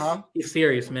 man, he's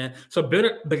serious, man. So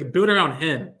build around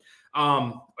him.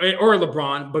 Or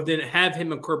LeBron, but then have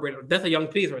him incorporate. That's a young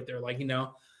piece right there. Like, he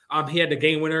had the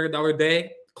game winner the other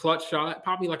day, clutch shot,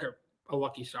 probably like a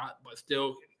lucky shot, but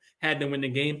still had them win the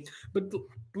game. But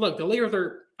look, the Lakers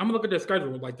are. I'm gonna look at their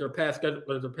schedule, like their past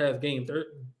games. They're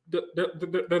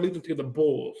losing to the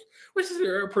Bulls, which is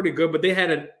pretty good. But they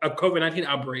had a COVID-19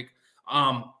 outbreak.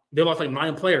 They lost like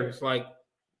 9 players. Like,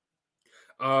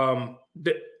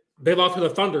 they lost to the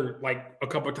Thunder like a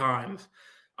couple times.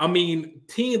 I mean,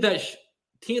 teams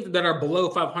that are below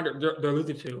 500, they're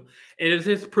losing to, and it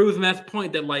just proves Matt's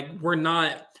point that like we're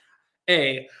not.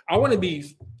 I want to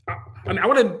be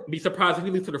surprised if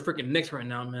we lose to the freaking Knicks right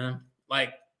now, man.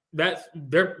 Like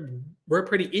we're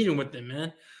pretty even with them,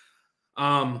 man.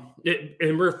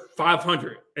 And we're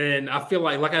 500, and I feel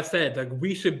like I said, like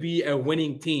we should be a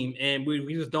winning team, and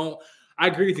we just don't. I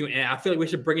agree with you, and I feel like we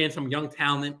should bring in some young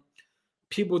talent,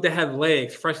 people that have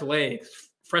fresh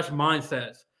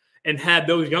mindsets. And had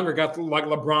those younger guys like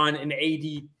LeBron and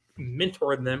AD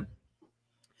mentor them.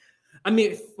 I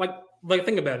mean, like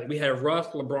think about it. We have Russ,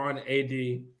 LeBron,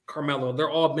 AD, Carmelo.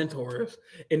 They're all mentors,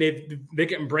 and if they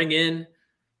can bring in,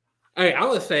 I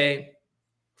would say,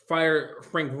 fire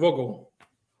Frank Vogel.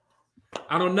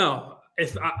 I don't know.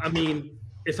 I mean,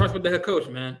 it starts with the head coach,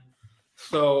 man.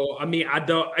 So I mean, I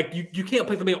don't like you can't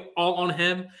play something all on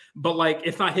him, but like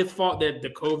it's not his fault that the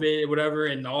COVID, whatever,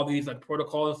 and all these like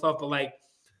protocols and stuff. But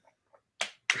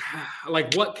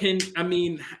like what can I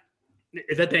mean?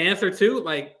 Is that the answer too?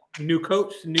 Like new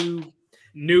coach, new.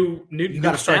 You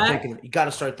got to start thinking it. You got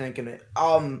to start thinking it.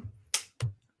 I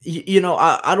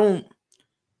don't.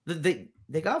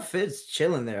 They got Fitz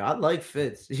chilling there. I like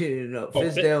Fitz.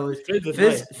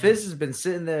 Fitz has been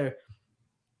sitting there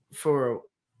for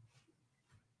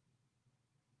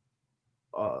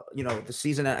the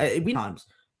season at times.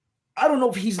 I don't know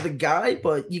if he's the guy,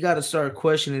 but you got to start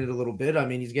questioning it a little bit. I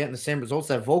mean, he's getting the same results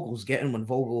that Vogel's getting when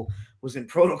Vogel was in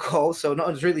protocol, so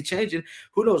nothing's really changing.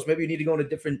 Who knows? Maybe you need to go in a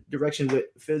different direction with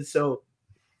Fitz. So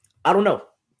I don't know,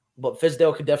 but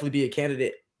Fizdale could definitely be a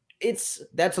candidate.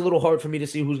 That's a little hard for me to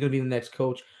see who's going to be the next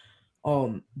coach.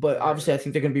 But obviously, I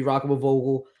think they're going to be rocking with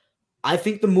Vogel. I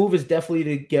think the move is definitely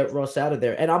to get Russ out of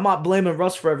there, and I'm not blaming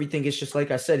Russ for everything. It's just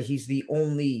like I said, he's the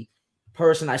only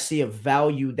person I see of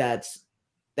value that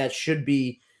should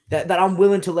be that I'm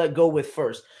willing to let go with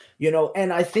first,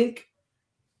 and I think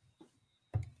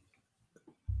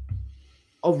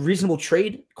a reasonable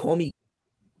trade, call me.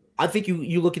 I think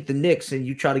you look at the Knicks and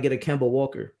you try to get a Kemba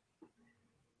Walker.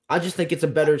 I just think it's a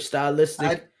better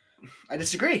stylistic. I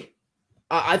disagree.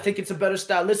 I think it's a better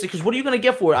stylistic because what are you going to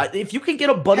get for it? If you can get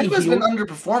a Buddy Hield, Kemba's been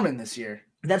underperforming this year.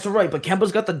 That's right, but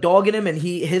Kemba's got the dog in him, and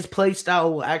his play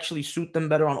style will actually suit them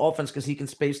better on offense because he can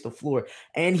space the floor,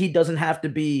 and he doesn't have to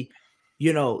be,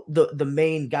 the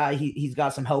main guy. He's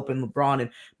got some help in LeBron, and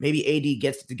maybe AD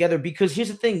gets it together. Because here's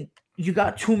the thing: you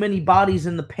got too many bodies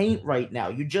in the paint right now.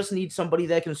 You just need somebody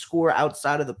that can score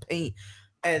outside of the paint,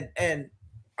 and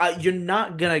you're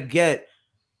not gonna get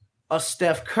a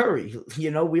Steph Curry.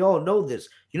 We all know this.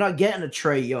 You're not getting a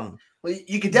Trae Young. Well,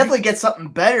 you could definitely get something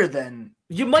better than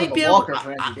you might be Walker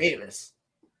for Anthony Davis.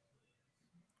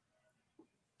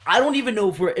 I don't even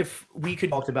know if we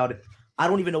could talk about it. I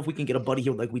don't even know if we can get a Buddy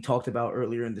Hield like we talked about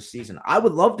earlier in the season. I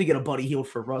would love to get a Buddy Hield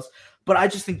for Russ, but I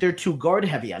just think they're too guard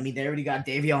heavy. I mean, they already got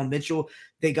Davion Mitchell.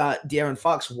 They got De'Aaron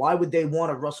Fox. Why would they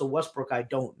want a Russell Westbrook? I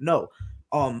don't know.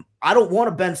 I don't want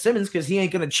a Ben Simmons because he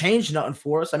ain't going to change nothing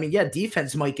for us. I mean, yeah,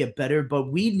 defense might get better, but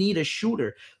we need a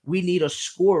shooter. We need a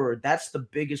scorer. That's the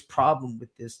biggest problem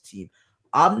with this team.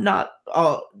 I'm not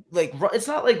it's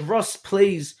not like Russ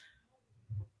plays,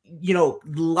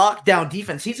 lockdown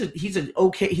defense. He's an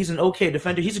okay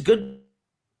defender. He's a good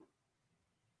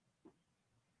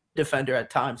defender at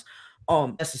times.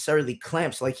 Necessarily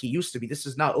clamps like he used to be. This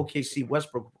is not OKC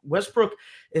Westbrook. Westbrook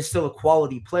is still a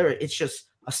quality player. It's just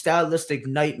a stylistic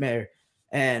nightmare.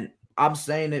 And I'm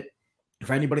saying it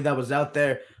for anybody that was out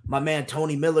there. My man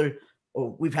Tony Miller,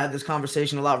 we've had this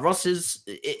conversation a lot. Russ is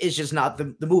just not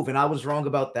the move, and I was wrong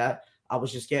about that. I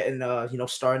was just getting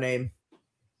star name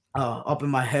up in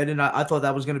my head, and I thought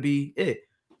that was going to be it.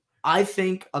 I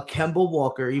think a Kemba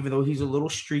Walker, even though he's a little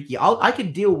streaky, I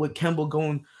could deal with Kemba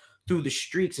going through the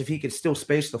streaks if he could still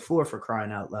space the floor, for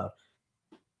crying out loud.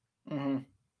 Mm-hmm.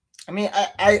 I mean,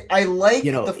 I like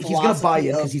the philosophy. He's going to buy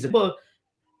in because he's a. Go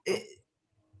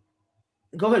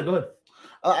ahead.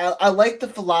 I like the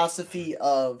philosophy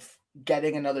of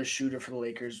getting another shooter for the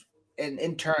Lakers, and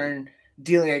in turn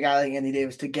dealing a guy like Anthony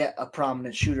Davis to get a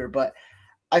prominent shooter. But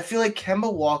I feel like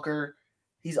Kemba Walker,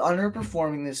 he's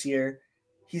underperforming this year.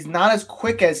 He's not as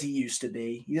quick as he used to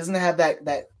be. He doesn't have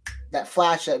that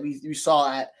flash that we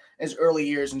saw at his early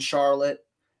years in Charlotte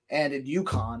and in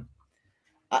UConn.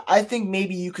 I think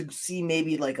maybe you could see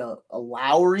maybe like a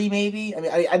Lowry maybe. I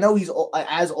mean, I know he's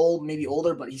as old, maybe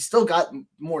older, but he's still got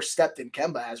more step than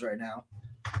Kemba has right now.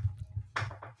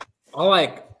 I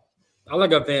like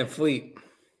a Van Fleet.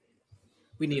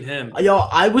 We need him. Yo,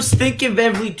 I was thinking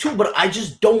Van Vliet too, but I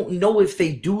just don't know if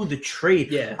they do the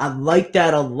trade. Yeah, I like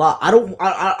that a lot.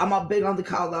 I'm not big on the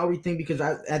Kyle Lowry thing because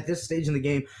at this stage in the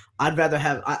game, I'd rather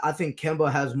have. I think Kemba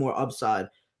has more upside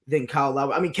than Kyle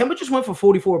Lowry. I mean, Kemba just went for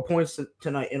 44 points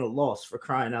tonight in a loss, for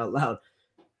crying out loud.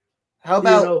 How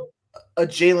about a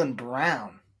Jaylen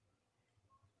Brown?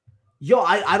 Yo,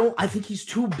 I think he's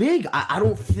too big. I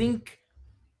don't think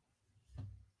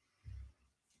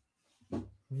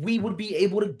we would be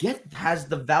able to has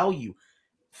the value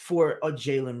for a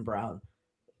Jaylen Brown.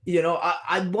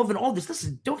 I'm loving all this.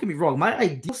 Listen, don't get me wrong. My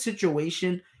ideal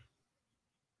situation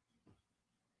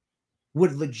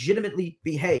would legitimately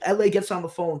be, hey, LA gets on the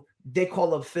phone, they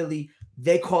call up Philly,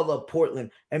 they call up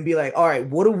Portland, and be like, all right,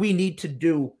 what do we need to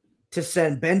do to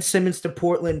send Ben Simmons to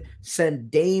Portland, send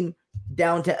Dame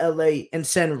down to LA, and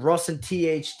send Russ and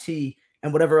THT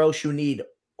and whatever else you need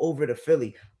over to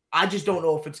Philly? I just don't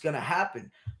know if it's going to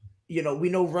happen. we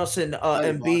know Russ and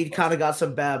Embiid kind of got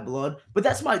some bad blood, but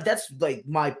that's like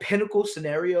my pinnacle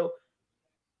scenario.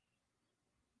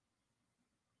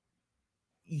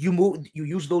 You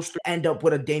use those three, end up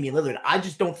with a Damian Lillard. I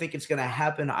just don't think it's gonna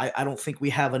happen. I don't think we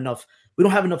have enough. We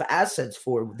don't have enough assets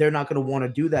for it. They're not gonna want to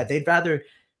do that. They'd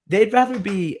rather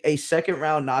be a second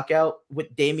round knockout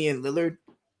with Damian Lillard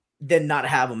than not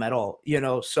have him at all.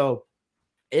 So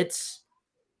it's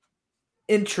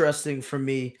interesting for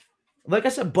me. Like I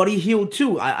said, Buddy Hield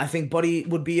too. I think Buddy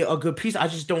would be a good piece. I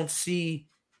just don't see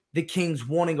the Kings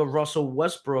wanting a Russell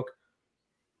Westbrook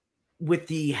with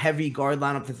the heavy guard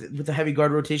lineup, with the heavy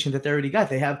guard rotation that they already got.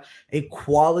 They have a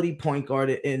quality point guard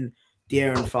in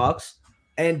De'Aaron Fox,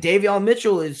 and Davion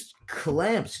Mitchell is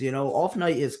clamps. Off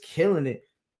night is killing it.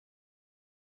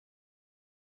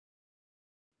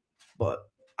 But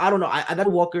I don't know. I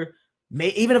got Walker.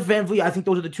 Even if Van Vliet, I think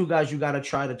those are the two guys you got to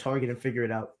try to target and figure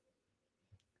it out.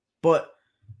 But,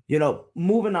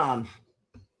 moving on,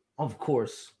 of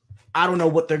course, I don't know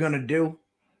what they're going to do.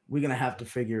 We're going to have to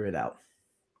figure it out.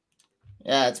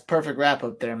 Yeah, it's perfect wrap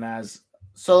up there, Maz.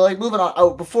 So, moving on.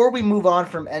 Oh, before we move on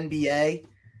from NBA,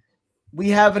 we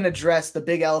haven't addressed the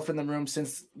big elephant in the room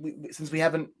since we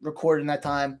haven't recorded in that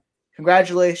time.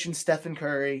 Congratulations, Stephen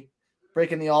Curry,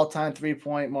 breaking the all-time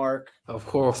 3-point mark. Of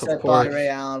course, set by Ray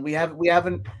Allen. We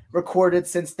haven't recorded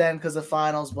since then because of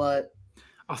finals, but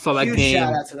I saw that game.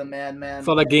 Shout out to the man. I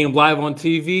saw that game live on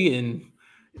TV, and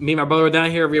me and my brother were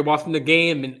down here. We were watching the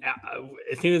game, and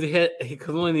as soon as he hit, he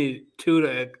could only need two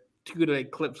to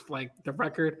eclipse the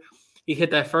record. He hit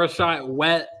that first shot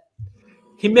wet.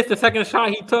 He missed the second shot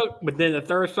he took, but then the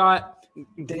third shot,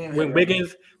 when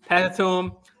Wiggins passed it to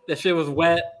him, that shit was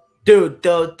wet. Dude,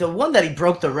 the one that he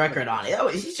broke the record on,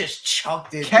 he just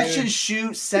chucked it. Catch and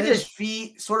shoot, set his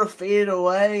feet, sort of faded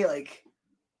away.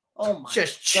 Oh my!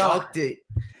 Just chucked it.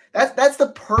 That's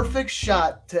the perfect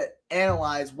shot to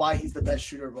analyze why he's the best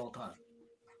shooter of all time.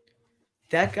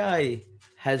 That guy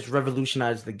has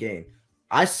revolutionized the game.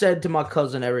 I said to my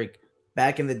cousin Eric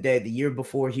back in the day, the year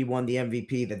before he won the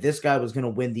MVP, that this guy was going to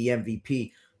win the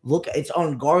MVP. Look, it's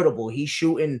unguardable. He's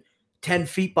shooting 10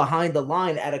 feet behind the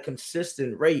line at a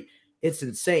consistent rate. It's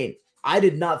insane. I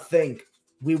did not think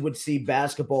we would see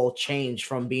basketball change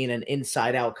from being an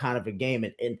inside-out kind of a game.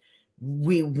 And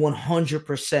we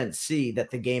 100% see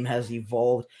that the game has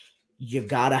evolved. You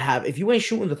got to have – if you ain't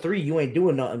shooting the three, you ain't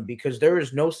doing nothing, because there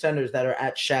is no centers that are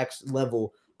at Shaq's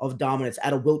level of dominance,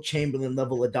 at a Wilt Chamberlain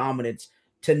level of dominance,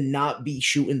 to not be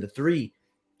shooting the three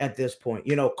at this point.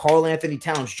 Karl Anthony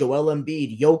Towns, Joel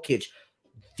Embiid, Jokic,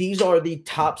 these are the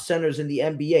top centers in the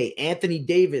NBA. Anthony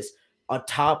Davis, a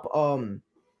top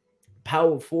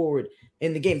power forward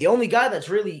in the game. The only guy that's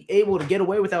really able to get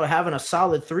away without having a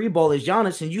solid three ball is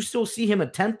Giannis, and you still see him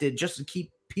attempted just to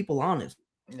keep people honest.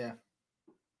 Yeah.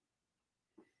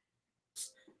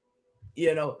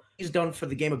 He's done for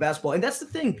the game of basketball. And that's the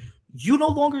thing. You no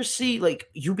longer see,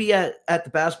 you be at the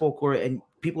basketball court and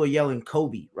people are yelling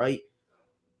Kobe, right?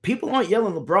 People aren't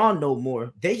yelling LeBron no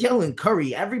more. They're yelling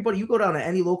Curry. Everybody, you go down to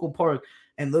any local park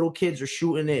and little kids are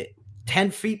shooting it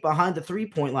 10 feet behind the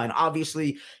three-point line.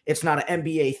 Obviously, it's not an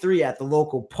NBA three at the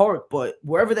local park, but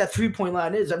wherever that three-point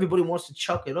line is, everybody wants to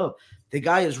chuck it up. The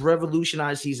guy is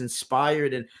revolutionized. He's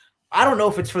inspired, and I don't know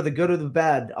if it's for the good or the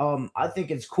bad. I think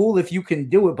it's cool if you can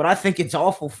do it, but I think it's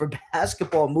awful for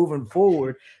basketball moving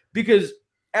forward, because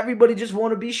everybody just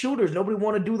want to be shooters. Nobody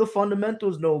want to do the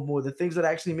fundamentals no more, the things that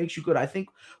actually makes you good. I think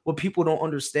what people don't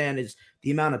understand is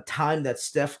the amount of time that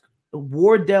Stephen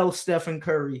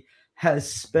Curry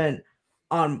has spent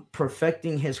on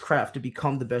perfecting his craft to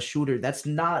become the best shooter. That's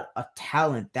not a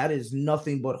talent. That is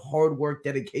nothing but hard work,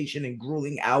 dedication, and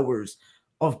grueling hours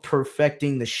of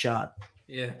perfecting the shot.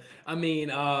 Yeah. I mean,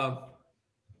 the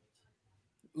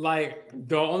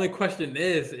only question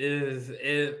is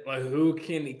who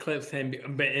can eclipse him?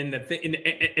 But and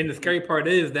the scary part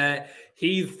is that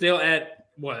he's still at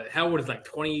how old is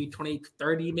 20,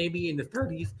 30 maybe, in the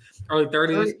 30s, early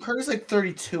 30s. Curry's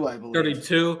 32, I believe.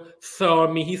 32. So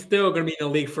I mean, he's still going to be in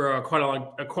the league for quite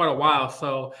a while.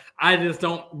 So I just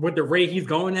don't, with the rate he's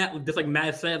going at, just like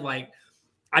Matt said,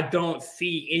 I don't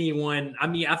see anyone. I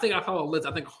mean, I think I saw a list.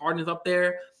 I think Harden's up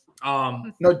there.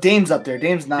 No, Dame's up there.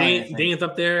 Dame's 9. Dame's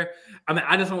up there. I mean,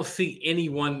 I just don't see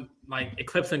anyone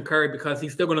eclipsing Curry, because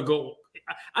he's still going to go.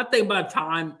 I think by the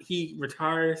time he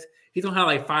retires, he's going to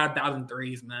have 5,000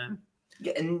 threes, man.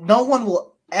 Yeah, and no one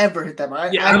will ever hit that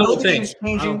mark. Yeah, I don't think so.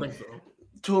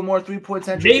 To a more 3-point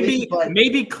century.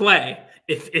 Maybe Clay,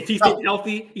 if he's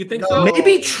healthy. You think so?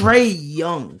 Maybe Trae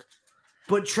Young.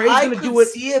 But Trey's going to do it.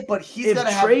 See it, but he's going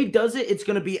to have. If Trae does it, it's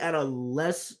going to be at a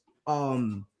less.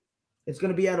 It's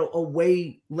going to be at a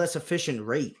way less efficient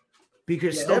rate.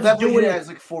 because Steph's doing it as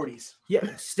like 40s.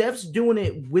 Yeah, Steph's doing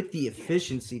it with the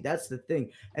efficiency. That's the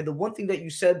thing. And the one thing that you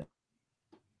said,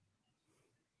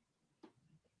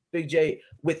 Big J,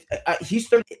 with he's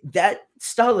 30, that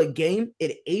style of game,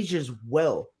 it ages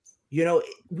well. You know,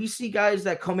 we see guys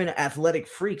that come in athletic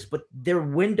freaks, but their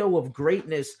window of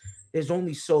greatness is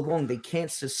only so long. They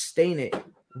can't sustain it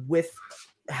with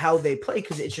how they play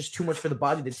because it's just too much for the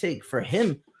body to take. For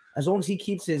him, as long as he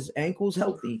keeps his ankles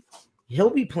healthy, he'll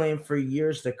be playing for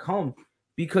years to come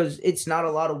because it's not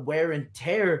a lot of wear and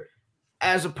tear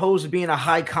as opposed to being a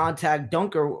high contact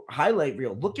dunker highlight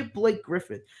reel. Look at Blake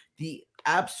Griffin, the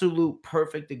absolute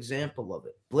perfect example of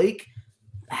it. Blake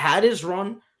had his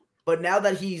run, but now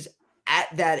that he's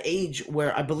at that age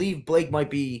where I believe Blake might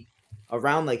be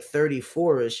around like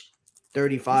 34-ish,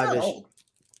 35-ish.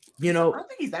 You know, I don't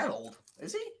think he's that old.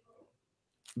 Is he?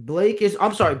 Blake is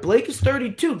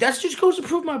 32. That just goes to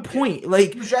prove my point.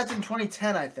 Like, he was drafted in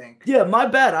 2010, I think. Yeah, my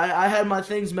bad. I had my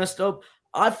things messed up.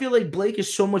 I feel like Blake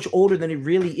is so much older than he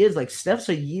really is. Like, Steph's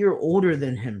a year older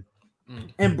than him.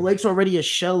 And Blake's already a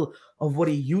shell of what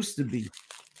he used to be.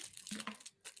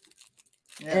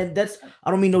 Yeah. And I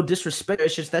don't mean no disrespect.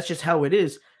 That's just how it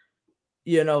is.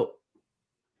 You know,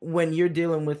 when you're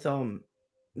dealing with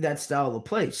that style of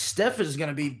play, Steph is going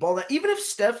to be balling. Even if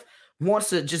Steph wants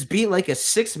to just be like a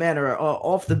 6-man or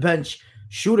off the bench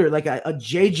shooter, like a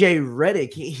JJ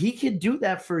Redick, he could do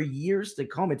that for years to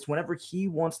come. It's whenever he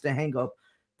wants to hang up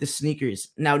the sneakers.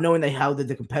 Now, knowing how the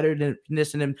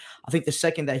competitiveness in him, I think the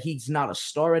second that he's not a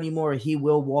star anymore, he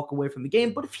will walk away from the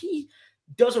game. But if he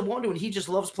doesn't want to and he just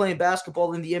loves playing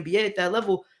basketball in the NBA at that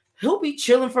level, he'll be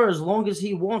chilling for as long as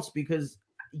he wants because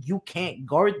you can't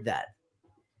guard that.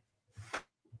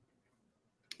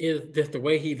 Is just the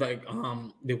way he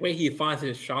the way he finds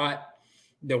his shot,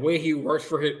 the way he works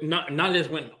for his not just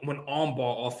when on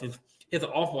ball offense, his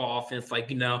off ball offense,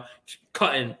 like, you know,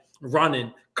 cutting,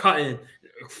 running, cutting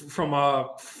from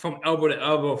elbow to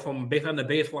elbow, from behind the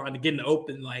baseline to getting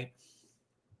open. Like,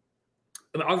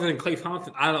 other than Klay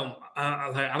Thompson, I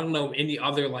don't know any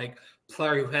other like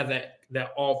player who has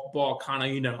that off ball kind of,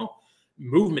 you know,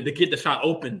 movement to get the shot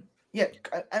open. Yeah,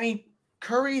 I mean,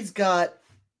 Curry's got.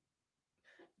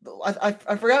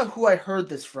 I forgot who I heard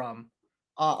this from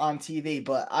on TV,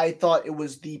 but I thought it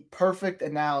was the perfect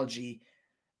analogy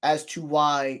as to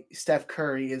why Steph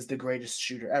Curry is the greatest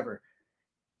shooter ever.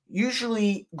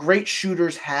 Usually, great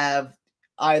shooters have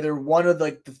either one of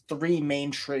the 3 main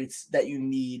traits that you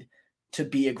need to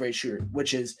be a great shooter,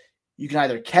 which is you can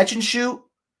either catch and shoot,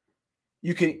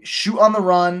 you can shoot on the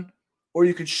run, or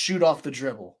you could shoot off the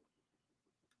dribble.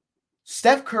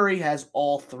 Steph Curry has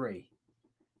all 3.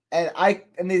 And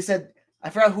they said, I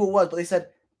forgot who it was, but they said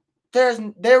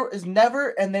there is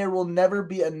never and there will never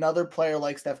be another player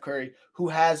like Steph Curry who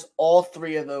has all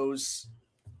 3 of those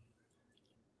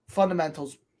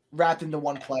fundamentals wrapped into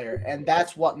one player, and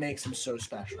that's what makes him so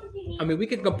special. I mean, we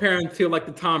can compare him to like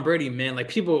the Tom Brady, man. Like,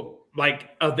 people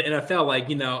like of the NFL, like,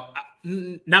 you know,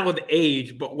 not with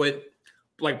age, but with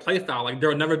like play style. Like, there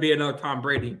will never be another Tom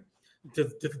Brady.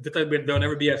 There'll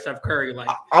never be a Steph Curry. Like,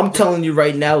 I'm telling you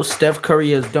right now, Steph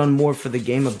Curry has done more for the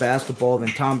game of basketball than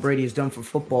Tom Brady has done for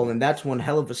football, and that's one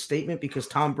hell of a statement because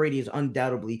Tom Brady is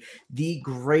undoubtedly the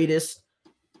greatest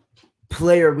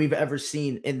player we've ever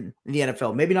seen in the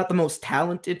NFL. Maybe not the most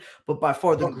talented, but by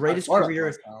far the greatest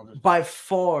career. By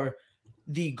far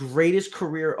the greatest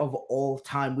career of all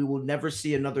time. We will never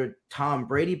see another Tom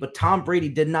Brady, but Tom Brady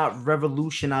did not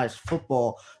revolutionize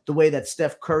football the way that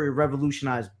Steph Curry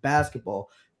revolutionized basketball.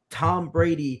 Tom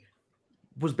Brady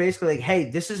was basically like, hey,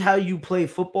 this is how you play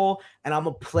football, and I'm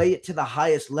going to play it to the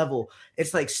highest level.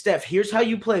 It's like, Steph, here's how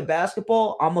you play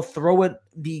basketball. I'm going to throw it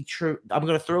I'm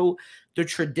going to throw the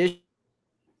tradition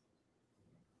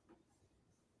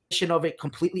of it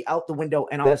completely out the window,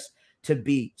 and I'm to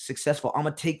be successful. I'm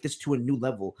going to take this to a new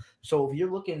level. So if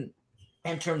you're looking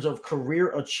in terms of career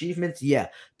achievements, yeah,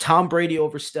 Tom Brady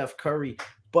over Steph Curry.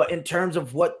 But in terms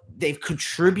of what they've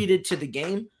contributed to the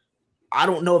game, I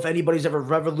don't know if anybody's ever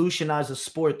revolutionized a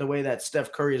sport the way that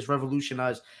Steph Curry has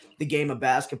revolutionized the game of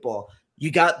basketball.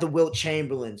 You got the Wilt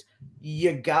Chamberlains,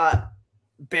 you got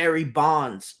Barry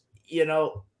Bonds, you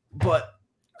know, but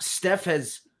Steph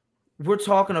we're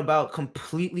talking about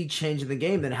completely changing the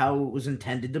game than how it was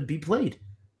intended to be played.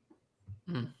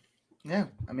 Yeah,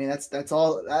 I mean that's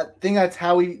all. I think that's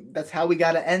how we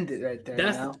got to end it right there.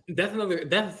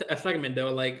 That's a segment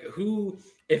though. Like, who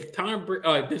if Tom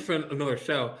Brady? This for another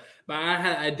show. But I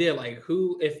had an idea, like,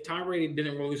 who if Tom Brady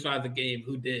didn't revolutionize the game,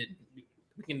 who did?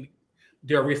 We can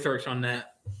do a research on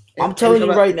that. I'm telling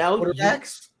you right now,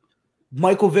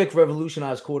 Michael Vick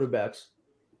revolutionized quarterbacks.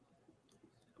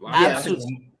 Wow.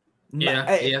 Absolutely.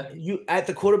 Yeah. You at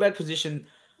the quarterback position,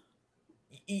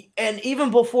 and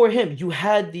even before him, you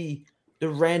had the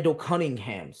Randall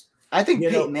Cunninghams. I think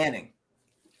Peyton Manning.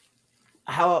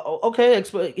 How? Okay, hit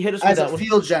us with that one. As a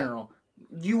field general,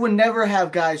 you would never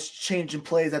have guys changing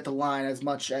plays at the line as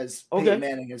much as Peyton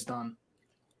Manning has done.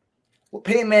 Well,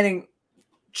 Peyton Manning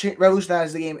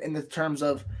revolutionized the game in the terms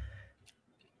of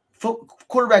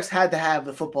quarterbacks had to have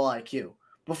the football IQ.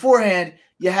 Beforehand,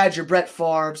 you had your Brett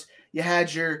Favres, you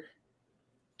had your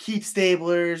Keith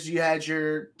Stablers, you had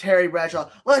your Terry Bradshaw.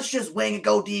 Let's just wing and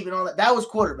go deep and all that. That was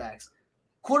quarterbacks.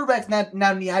 Quarterbacks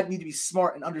now need to be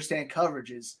smart and understand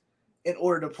coverages in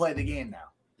order to play the game now.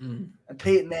 And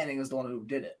Peyton Manning is the one who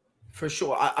did it. For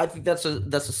sure. I think that's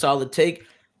a solid take.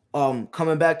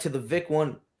 Coming back to the Vic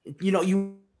one,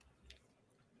 you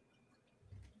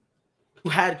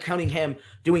had Cunningham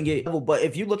doing it, but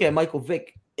if you look at Michael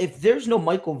Vick, if there's no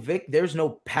Michael Vick, there's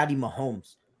no Patty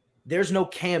Mahomes. There's no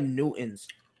Cam Newtons.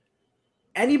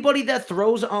 Anybody that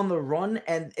throws on the run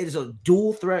and is a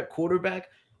dual threat quarterback,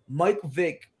 Mike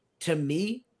Vick, to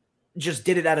me, just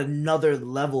did it at another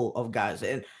level of guys.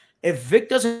 And if Vic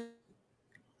doesn't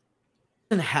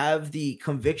have the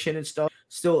conviction and stuff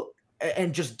still,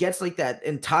 and just gets like that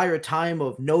entire time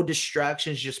of no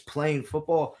distractions, just playing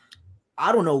football,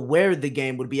 I don't know where the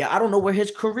game would be at. I don't know where his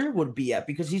career would be at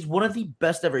because he's one of the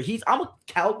best ever. I'm a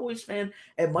Cowboys fan,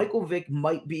 and Michael Vick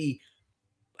might be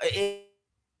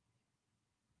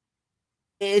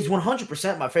is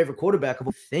 100% my favorite quarterback of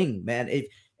a thing, man.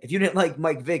 If you didn't like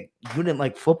Mike Vick, you didn't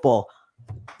like football,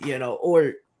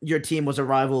 or your team was a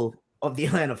rival of the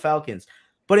Atlanta Falcons.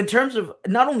 But in terms of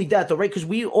not only that, though, right? Because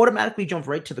we automatically jump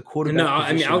right to the quarterback. No,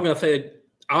 I mean, I was gonna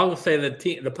say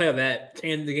the player that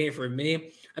changed the game for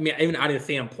me. I mean, even I didn't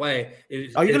see him play.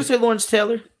 Are you gonna say Lawrence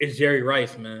Taylor? It's Jerry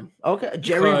Rice, man. Okay,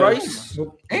 Jerry Rice.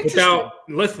 I know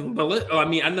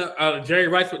Jerry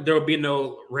Rice. There would be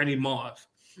no Randy Moss.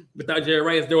 Without Jerry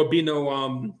Rice, there would be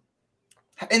no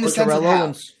in the sense of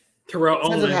how? Terrell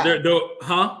Owens.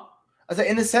 I said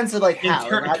in the sense of like how.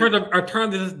 In terms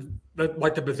of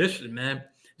the position, man.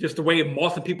 Just the way of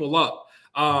mossing people up.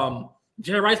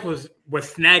 Jerry Rice was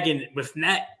snagging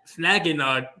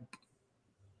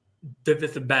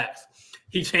defensive backs.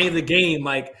 He changed the game.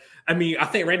 I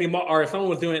think Randy Moss or someone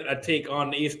was doing a take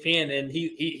on ESPN, and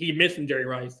he mentioned Jerry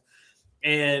Rice.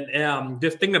 And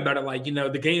just thinking about it,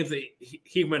 the games that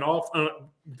he went off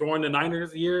during the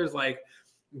Niners years,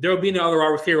 there will be no other wide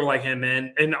receiver like him,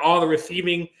 man. And all the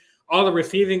receiving,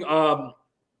 if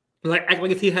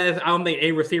he has, I don't think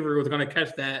a receiver was going to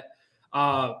catch that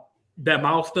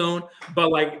milestone.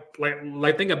 But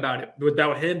think about it.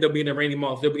 Without him, there'll be no Randy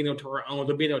Moss, there'll be no Terrell Owens,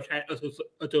 there'll be no Chad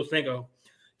Ochocinco.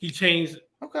 He changed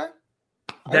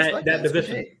that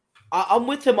position. I'm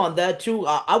with him on that too.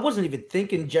 I wasn't even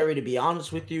thinking Jerry, to be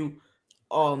honest with you.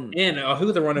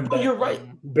 Who's the running back? You're right.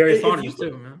 Barry Sanders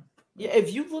too, man. Yeah,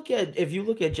 if you look at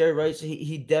Jerry Rice,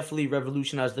 he definitely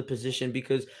revolutionized the position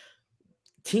because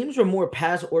teams are more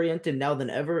pass oriented now than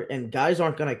ever, and guys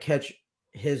aren't gonna catch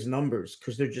his numbers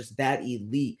because they're just that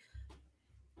elite.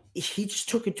 He just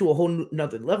took it to a whole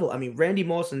nother level. I mean, Randy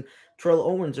Moss and Terrell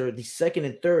Owens are the second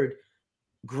and third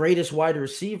greatest wide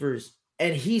receivers,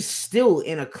 and he's still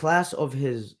in a class of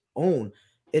his own.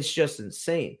 It's just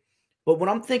insane. But when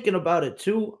I'm thinking about it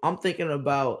too, I'm thinking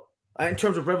about, in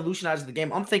terms of revolutionizing the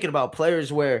game, I'm thinking about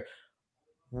players where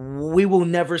we will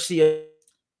never see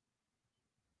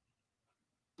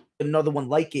another one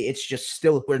like it. It's just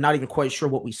still, we're not even quite sure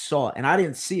what we saw. And I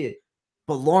didn't see it.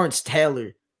 But Lawrence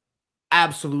Taylor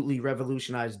absolutely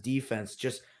revolutionized defense.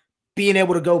 Just being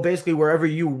able to go basically wherever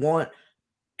you want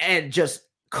and just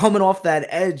coming off that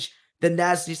edge, the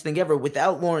nastiest thing ever.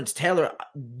 Without Lawrence Taylor,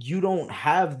 you don't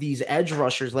have these edge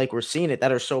rushers like we're seeing it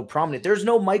that are so prominent. There's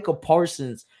no Micah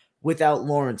Parsons without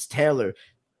Lawrence Taylor.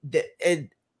 And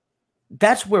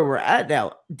that's where we're at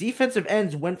now. Defensive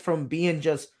ends went from being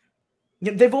just,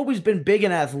 they've always been big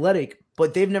and athletic,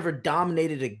 but they've never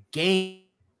dominated a game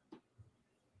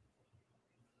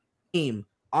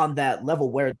on that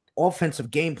level where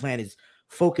offensive game plan is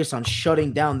focused on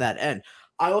shutting down that end.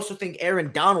 I also think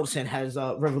Aaron Donaldson has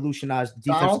revolutionized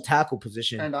the defensive tackle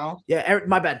position. Yeah, Aaron,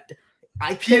 my bad.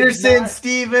 Peterson,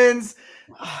 Stevens.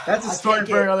 That's a story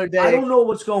for another day. I don't know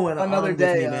what's going on. Another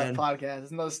day, man. Podcast.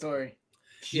 It's another story.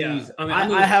 Jeez. Yeah,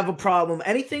 I have a problem.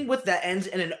 Anything with that ends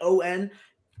in an ON,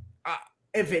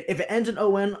 if it ends in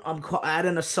ON, I'm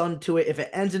adding a son to it. If it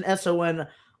ends in SON,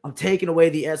 I'm taking away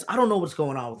the S. I don't know what's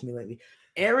going on with me lately.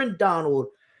 Aaron Donald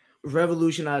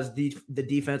revolutionized the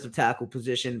defensive tackle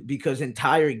position because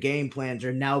entire game plans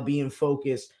are now being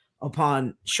focused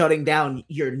upon shutting down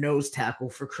your nose tackle,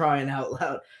 for crying out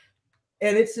loud.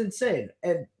 And it's insane.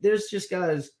 And there's just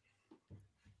guys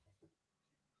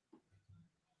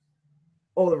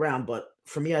all around. But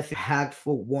for me, I think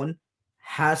impactful one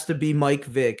has to be Mike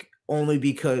Vick, only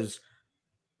because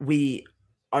we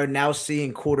are now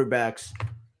seeing quarterbacks.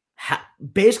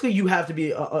 Basically, you have to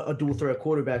be a dual threat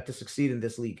quarterback to succeed in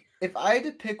this league. If I had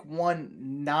to pick one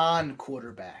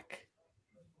non-quarterback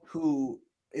who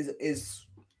is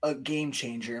a game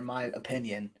changer, in my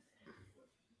opinion,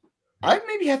 I'd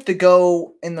maybe have to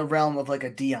go in the realm of like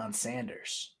a Deion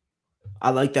Sanders.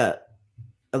 I like that.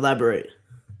 Elaborate.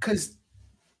 Because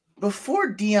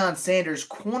before Deion Sanders,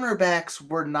 cornerbacks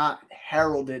were not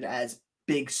heralded as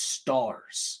big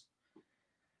stars.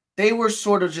 They were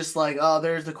sort of just like, oh,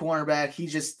 there's the cornerback. He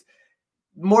just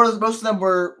most of them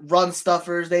were run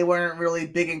stuffers. They weren't really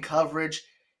big in coverage.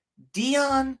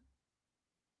 Deion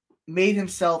made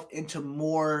himself into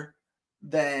more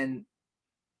than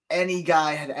any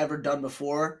guy had ever done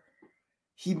before.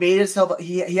 He made himself.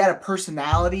 He had a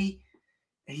personality.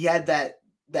 He had that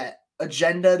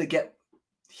agenda to get.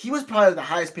 He was probably the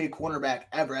highest paid cornerback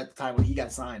ever at the time when he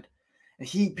got signed, and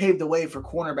he paved the way for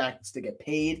cornerbacks to get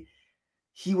paid.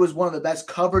 He was one of the best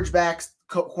cornerbacks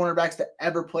to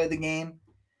ever play the game.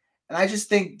 And I just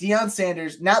think Deion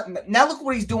Sanders, now look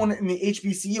what he's doing in the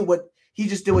HBCU, what he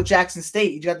just did with Jackson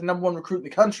State. He got the #1 recruit in the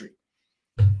country.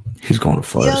 He's going to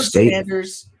Florida State.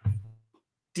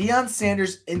 Deion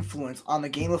Sanders' influence on the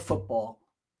game of football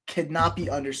cannot be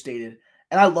understated.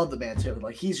 And I love the man too.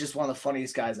 Like, he's just one of the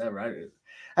funniest guys ever.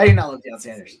 I do not love Deion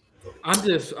Sanders. I'm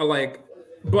just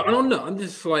but I don't know. I'm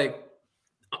just like,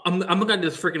 I'm looking at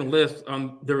this freaking list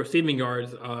on the receiving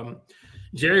yards.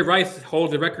 Jerry Rice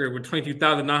holds the record with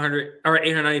 22,900 or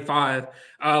 895.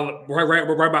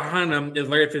 Right behind him is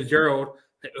Larry Fitzgerald,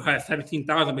 who has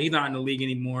 17,000, but he's not in the league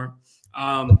anymore.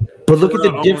 But look at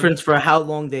the difference for how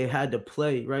long they had to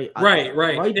play, right? Right.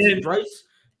 Rice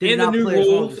did not play as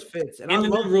long as Fitz. And I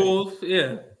love the rules,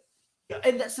 yeah.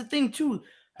 And that's the thing too.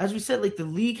 As we said, like, the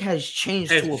league has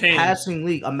changed to a passing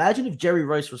league. Imagine if Jerry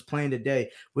Rice was playing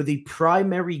today where the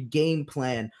primary game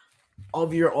plan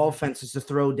of your offense is to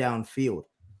throw downfield.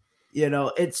 You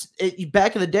know,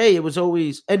 back in the day, it was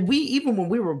always, and even when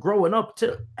we were growing up,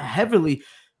 to heavily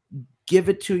give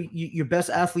it to your best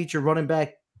athlete, your running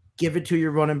back, give it to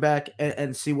your running back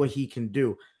and see what he can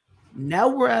do. Now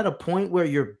we're at a point where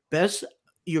your best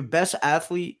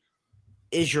athlete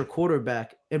is your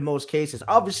quarterback in most cases.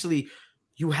 Obviously,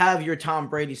 you have your Tom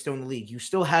Brady still in the league. You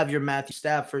still have your Matthew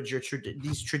Stafford,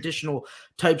 these traditional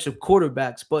types of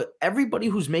quarterbacks. But everybody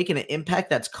who's making an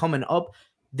impact that's coming up,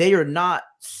 they are not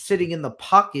sitting in the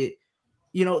pocket.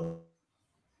 You know,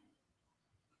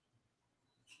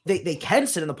 they can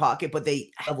sit in the pocket, but they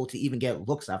are able to even get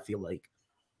looks, I feel like.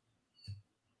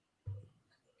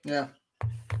 Yeah.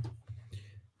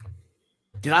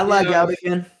 Did I lag out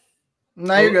again?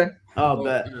 No, you're good. Oh,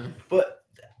 but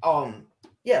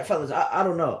yeah, fellas, I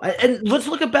don't know. And let's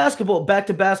look at basketball, back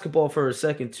to basketball for a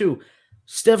second, too.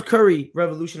 Steph Curry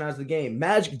revolutionized the game.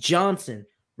 Magic Johnson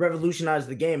revolutionized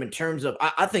the game in terms of,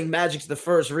 I think Magic's the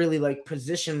first really, like,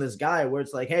 positionless guy where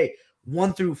it's like, hey,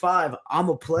 1 through 5, I'm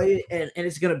going to play it, and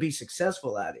it's going to be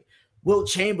successful at it. Wilt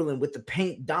Chamberlain with the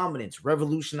paint dominance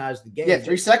revolutionized the game. Yeah,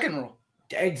 3-second rule.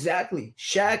 Exactly.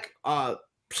 Shaq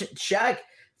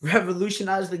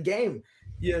revolutionized the game,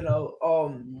 you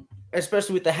know,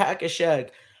 especially with the hack of Shaq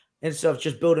and stuff,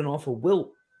 just building off of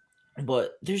Wilt.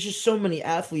 But there's just so many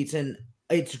athletes, and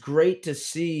it's great to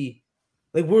see.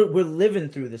 Like, we're living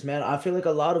through this, man. I feel like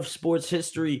a lot of sports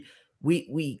history,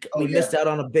 we missed out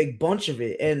on a big bunch of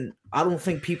it, and I don't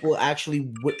think people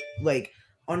actually would like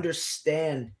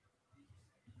understand.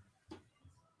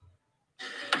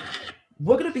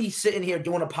 We're gonna be sitting here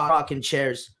doing a rocking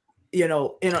chairs, you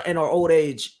know, in our old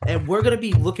age, and we're gonna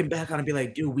be looking back on it and be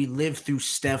like, dude, we lived through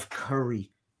Steph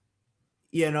Curry.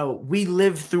 You know, we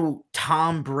lived through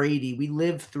Tom Brady. We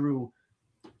lived through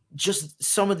just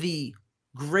some of the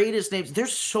greatest names.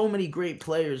 There's so many great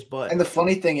players, but and the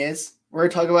funny thing is, we're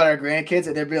talking about our grandkids,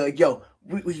 and they'd be like, "Yo,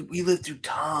 we lived through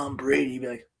Tom Brady." You'd be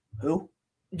like, "Who?"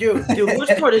 Dude,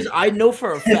 which part is, I know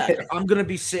for a fact I'm gonna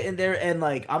be sitting there and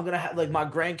like I'm gonna have like my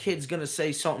grandkids gonna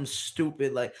say something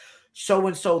stupid like so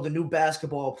and so, the new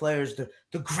basketball players, the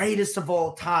greatest of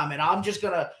all time, and I'm just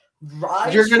gonna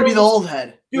rise. You're gonna be the old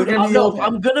head. Dude, I'm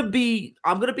gonna be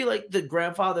like the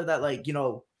grandfather that, like, you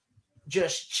know,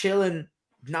 just chilling,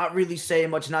 not really saying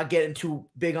much, not getting too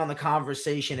big on the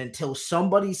conversation until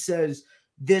somebody says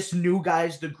this new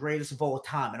guy's the greatest of all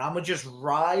time, and I'm gonna just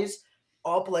rise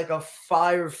up like a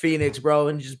fire phoenix, bro,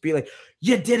 and just be like,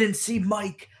 you didn't see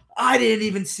Mike. I didn't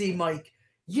even see Mike.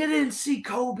 You didn't see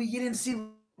Kobe. You didn't see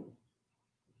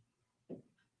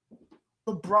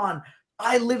LeBron.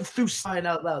 I lived through sign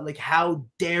out loud. Like, how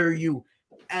dare you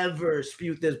ever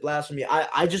spewed this blasphemy.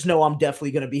 I just know I'm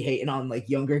definitely gonna be hating on like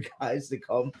younger guys to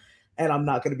come, and I'm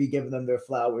not gonna be giving them their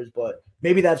flowers. But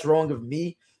maybe that's wrong of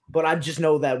me. But I just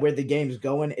know that where the game's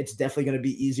going, it's definitely gonna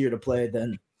be easier to play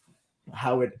than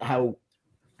how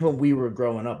when we were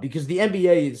growing up, because the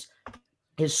NBA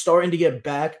is starting to get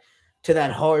back to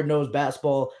that hard-nosed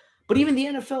basketball. But even the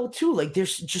NFL too, like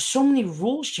there's just so many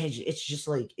rules changing. It's just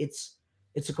like it's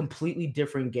a completely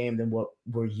different game than what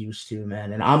we're used to,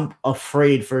 man. And I'm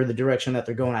afraid for the direction that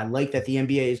they're going. I like that the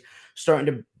NBA is starting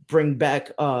to bring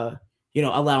back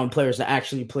allowing players to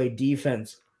actually play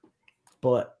defense.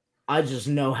 But I just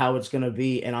know how it's gonna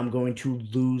be, and I'm going to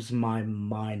lose my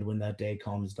mind when that day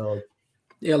comes, dog.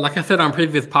 Yeah, like I said on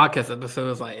previous podcast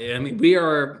episodes, like I mean, we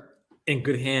are in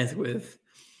good hands with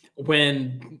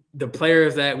when the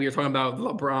players that we were talking about, the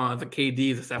LeBrons, the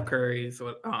KDs, the Steph Currys,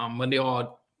 when they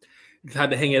all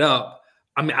had to hang it up.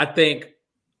 I mean, I think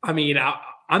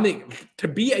to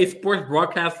be a sports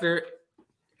broadcaster,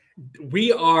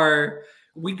 we are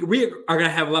gonna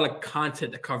have a lot of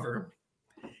content to cover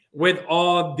with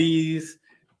all these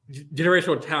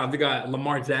generational talent. We got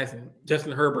Lamar Jackson,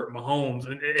 Justin Herbert, Mahomes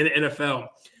in the NFL.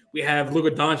 We have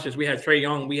Luka Doncic. We have Trae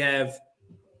Young. We have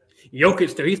Jokic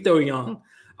still. He's still young.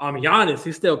 Giannis,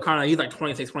 he's still he's like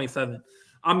 26, 27.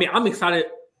 I mean, I'm excited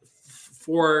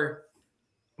for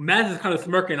Matt is kind of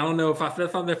smirking. I don't know if I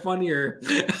said something funny or.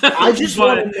 I just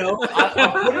want to know.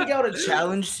 I'm putting out a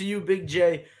challenge to you, Big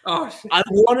J. Oh, shit. I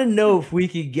want to know if we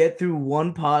could get through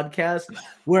one podcast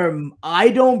where I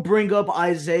don't bring up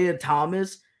Isaiah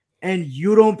Thomas and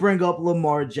you don't bring up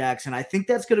Lamar Jackson. I think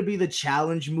that's going to be the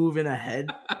challenge moving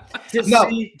ahead.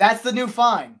 That's the new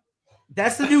fine.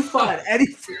 That's the new fine.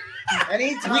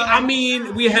 Anytime.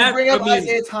 We have bring up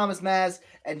Isaiah Thomas, Maz,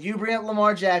 and you bring up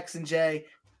Lamar Jackson, Jay.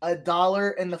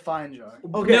 $1 in the fine jar.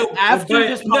 Okay, after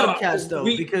this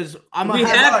podcast, because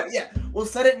we'll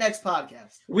set it next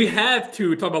podcast. We have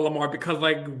to talk about Lamar because,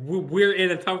 like, we're in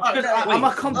a tough. I'm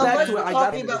gonna come back to it. I'm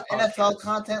talking about NFL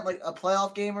content, like a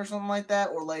playoff game or something like that,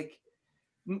 or like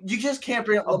you just can't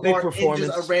bring up Lamar in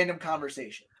just a random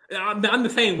conversation. I'm the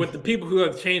same with the people who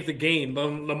have changed the game. But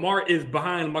Lamar is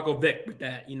behind Michael Vick with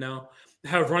that,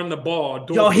 have run the ball.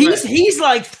 He's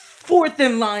like fourth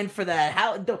in line for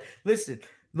that. Listen.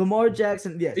 Lamar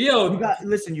Jackson, yes. You got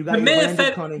the man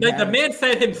said, like the man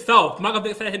said himself. Michael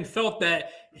Vick said himself that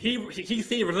he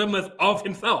sees resemblance of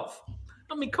himself.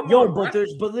 I mean, come on.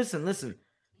 But listen.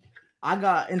 I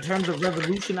got, in terms of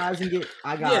revolutionizing it,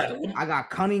 I got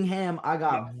Cunningham, I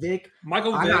got Vic, I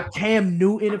got Cam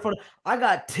Newton in front of, I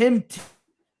got Tim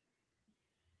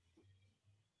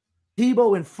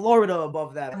Tebow in Florida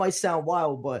above that. It might sound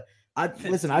wild, but I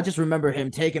just remember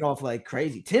him taking off like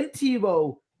crazy. Tim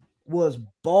Tebow was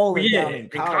balling down in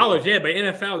college. But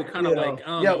NFL, we kind of like, I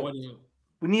don't know what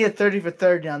we need a 30 for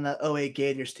 30 on the 08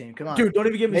 Gators team. Come on. Dude, don't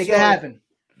even get me started. Make it happen.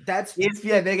 Make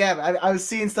it happen. I was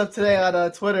seeing stuff today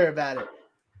on Twitter about it.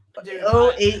 Dude,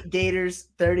 08 Gators,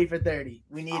 30 for 30.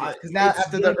 We need it. Because now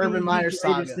after the Urban Meyer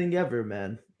saga. Greatest thing ever,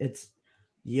 man.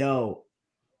 You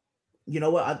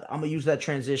know what? I'm going to use that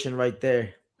transition right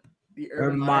there. The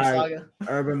Urban Meyer saga.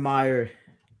 Urban Meyer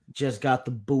just got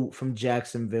the boot from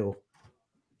Jacksonville.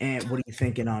 And what are you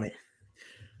thinking on it?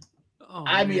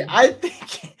 I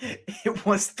think it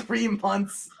was 3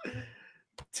 months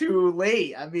too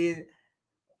late. I mean,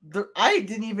 I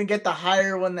didn't even get the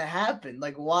hire when that happened.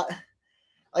 Like, what?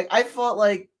 Like, I felt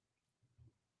like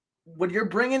when you're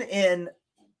bringing in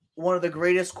one of the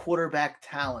greatest quarterback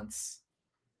talents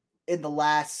in the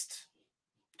last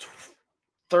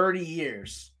 30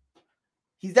 years,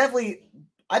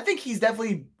 I think he's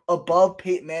definitely above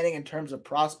Peyton Manning in terms of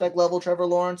prospect level, Trevor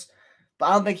Lawrence, but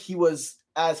I don't think he was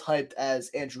as hyped as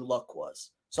Andrew Luck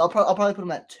was. So I'll probably put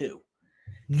him at 2.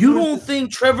 You don't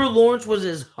think Trevor Lawrence was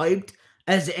as hyped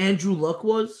as Andrew Luck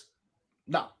was?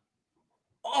 No.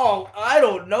 Oh, I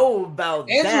don't know about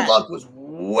that. Andrew Luck was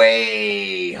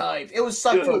way hyped. It was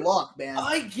sucked for Luck, man.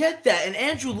 I get that, and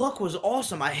Andrew Luck was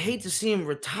awesome. I hate to see him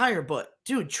retire, but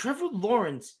dude, Trevor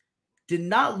Lawrence did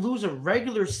not lose a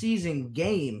regular season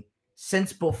game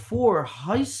since before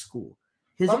high school.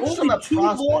 His only 2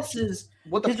 losses.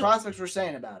 What the prospects were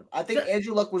saying about him. I think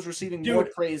Andrew Luck was receiving more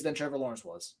praise than Trevor Lawrence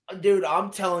was. Dude, I'm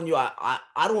telling you, I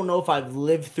don't know if I've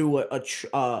lived through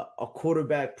a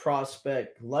quarterback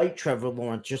prospect like Trevor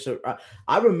Lawrence.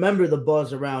 I remember the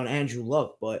buzz around Andrew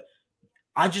Luck, but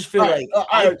I just feel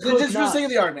just for the sake of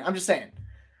the argument, I'm just saying.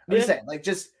 Like,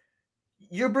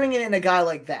 you're bringing in a guy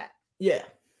like that. Yeah.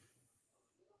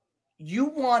 You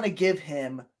want to give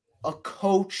him a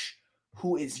coach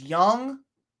who is young,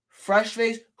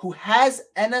 fresh-faced, who has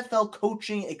NFL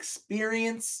coaching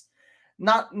experience,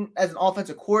 not as an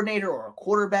offensive coordinator or a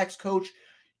quarterback's coach.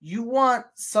 You want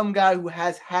some guy who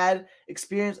has had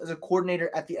experience as a coordinator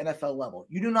at the NFL level.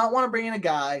 You do not want to bring in a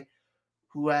guy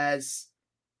who has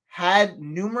had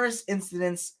numerous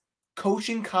incidents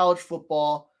coaching college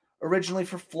football, originally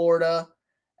for Florida,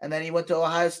 and then he went to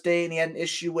Ohio State and he had an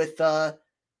issue with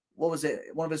what was it?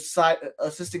 One of his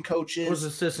assistant coaches. His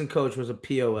assistant coach was a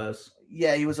POS.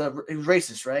 Yeah, he was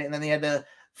racist, right? And then he had to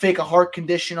fake a heart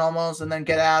condition almost and then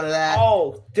get out of that.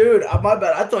 Oh, dude, my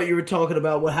bad. I thought you were talking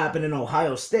about what happened in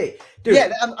Ohio State. Dude,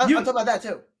 yeah, I'm talking about that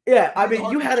too. Yeah, I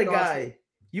mean, you had a guy.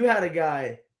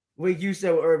 Like you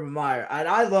said with Urban Meyer, and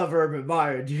I love Urban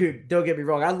Meyer, dude. Don't get me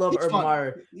wrong. I love Urban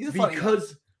Meyer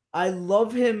because I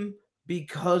love him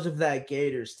because of that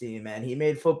Gators team, man. He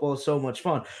made football so much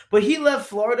fun. But he left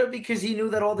Florida because he knew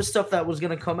that all the stuff that was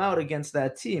going to come out against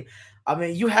that team. I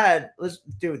mean, you had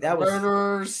that was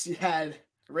murderers, you had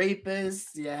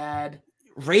rapists, you had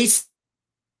racists.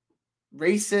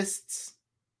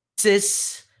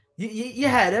 You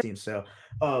had everything. So,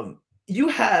 you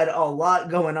had a lot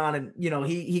going on, and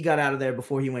he got out of there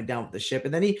before he went down with the ship,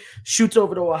 and then he shoots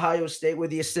over to Ohio State where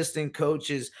the assistant coach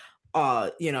is,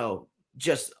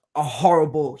 just a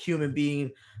horrible human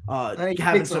being. And he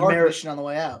faked the heart condition on the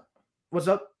way out. What's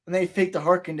up? And they faked the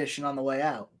heart condition on the way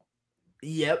out.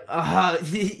 Yep.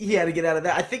 He had to get out of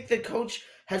that. I think the coach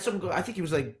had I think he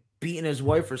was like beating his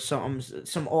wife or something,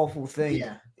 some awful thing.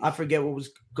 Yeah. I forget what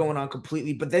was going on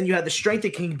completely. But then you had the strength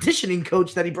and conditioning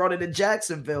coach that he brought into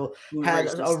Jacksonville had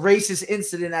a racist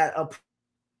incident at a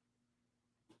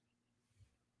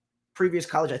previous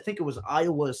college. I think it was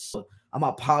Iowa. I'm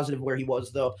not positive where he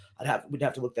was though. We'd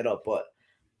have to look that up. But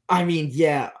I mean,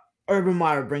 yeah, Urban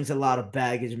Meyer brings a lot of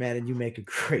baggage, man, and you make a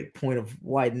great point of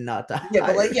why not to. Yeah,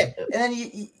 but and then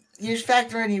you just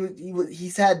factor in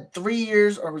he's had 3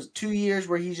 years or was 2 years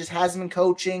where he just hasn't been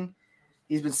coaching.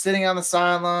 He's been sitting on the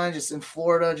sideline, just in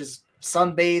Florida, just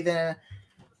sunbathing.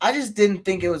 I just didn't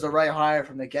think it was the right hire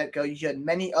from the get-go. You had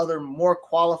many other more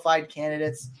qualified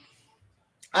candidates.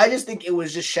 I just think it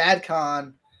was just Shad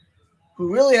Khan,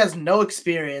 who really has no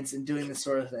experience in doing this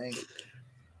sort of thing.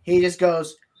 He just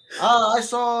goes, I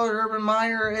saw Urban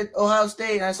Meyer at Ohio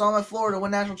State, and I saw him at Florida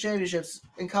win national championships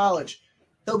in college.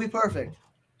 He'll be perfect.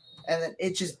 And then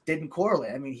it just didn't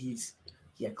correlate. I mean, he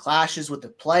had clashes with the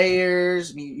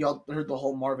players. I mean, y'all heard the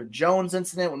whole Marvin Jones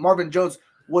incident when Marvin Jones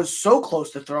was so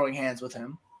close to throwing hands with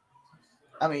him.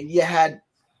 I mean, you had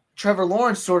Trevor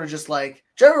Lawrence sort of just like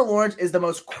 – Trevor Lawrence is the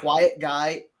most quiet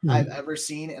guy I've ever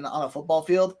seen on a football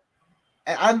field.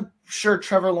 And I'm sure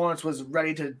Trevor Lawrence was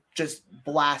ready to just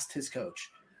blast his coach.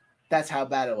 That's how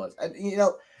bad it was. And,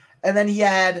 and then he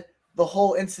had the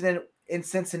whole incident in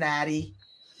Cincinnati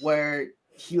where –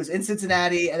 he was in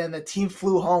Cincinnati, and then the team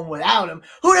flew home without him.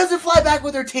 Who doesn't fly back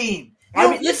with their team?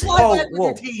 Fly back with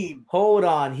your team. Hold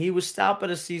on. He was stopping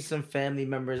to see some family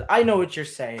members. I know what you're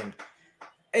saying.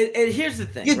 And here's the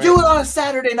thing. You do it on a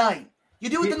Saturday night.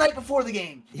 You do it the night before the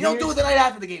game. You don't do it the night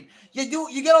after the game.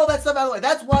 You get all that stuff out of the way.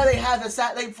 That's why they have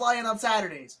they fly in on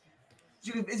Saturdays.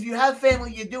 If you have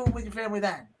family, you do it with your family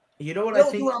then. You know what I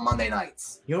think? Do it on Monday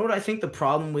nights. You know what I think the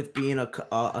problem with being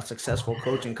a successful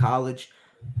coach in college,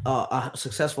 a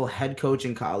successful head coach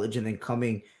in college, and then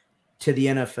coming to the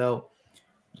NFL.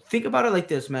 Think about it like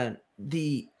this, man.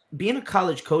 Being a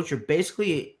college coach, you're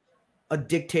basically a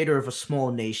dictator of a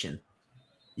small nation.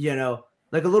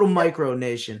 Like a little micro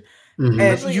nation,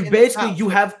 and you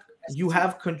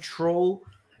have control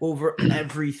over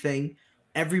everything.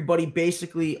 Everybody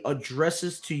basically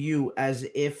addresses to you as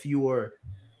if you're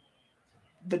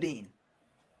the dean,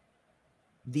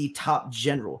 the top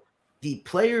general. The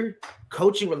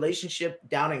player-coaching relationship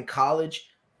down in college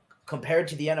compared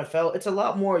to the NFL, it's a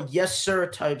lot more yes, sir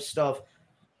type stuff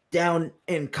down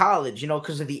in college,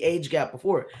 because of the age gap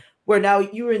before. Where now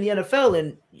you were in the NFL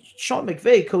and Sean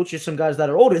McVay coaches some guys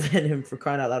that are older than him, for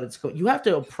crying out loud. You have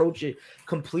to approach it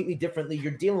completely differently.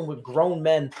 You're dealing with grown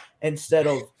men instead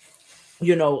of,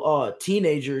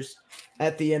 teenagers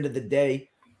at the end of the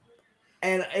day.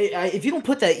 And if you don't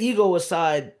put that ego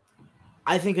aside,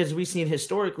 I think as we've seen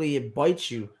historically, it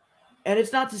bites you. And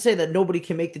it's not to say that nobody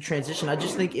can make the transition. I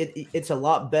just think it's a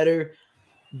lot better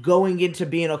going into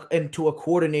being into a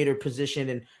coordinator position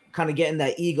and kind of getting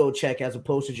that ego check as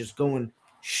opposed to just going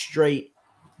straight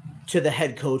to the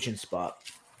head coaching spot.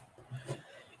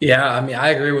 Yeah, I mean, I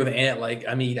agree with Ant.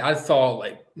 I saw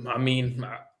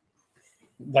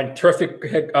terrific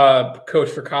head coach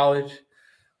for college.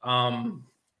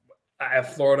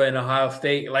 At Florida and Ohio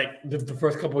State, the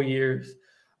first couple of years,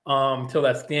 till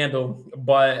that scandal.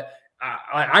 But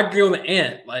I agree with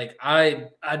Ant.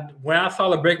 When I saw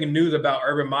the breaking news about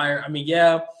Urban Meyer,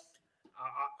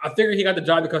 I figured he got the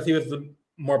job because he was the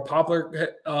more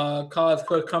popular college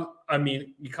coach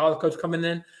coming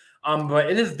in. But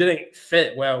it just didn't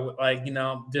fit well. Like,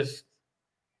 just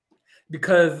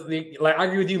because like I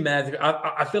agree with you, Matt.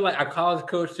 I feel like a college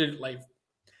coach should like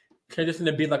transition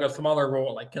to be like a smaller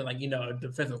role, like a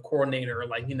defensive coordinator,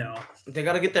 like they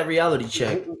got to get that reality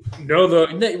check. Know the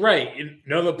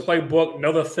playbook,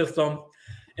 know the system,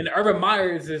 and Urban Meyer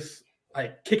is just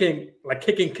like kicking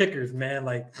kickers, man.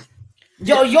 Like,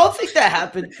 y'all think that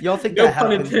happened? Y'all think that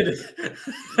happened?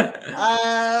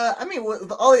 I mean, with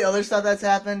all the other stuff that's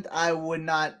happened, I would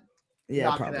not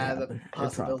knock it out of the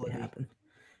possibility.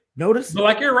 Notice, but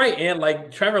like you're right, and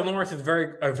like Trevor Lawrence is a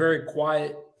very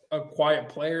quiet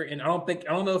player, and I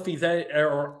don't know if he said it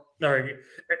or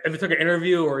if he took an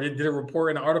interview or did a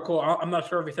report in an article. I'm not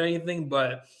sure if he said anything,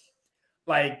 but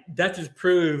like that just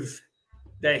proves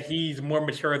that he's more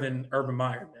mature than Urban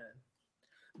Meyer, man.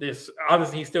 This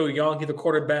obviously he's still young, he's a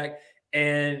quarterback,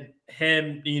 and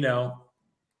him,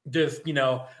 just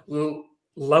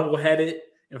level-headed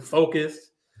and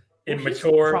focused and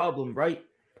mature. Problem, right?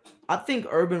 I think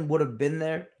Urban would have been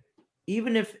there,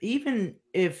 even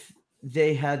if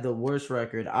they had the worst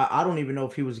record. I don't even know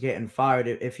if he was getting fired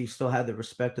if he still had the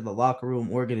respect of the locker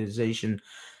room organization.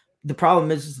 The problem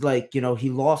is like, he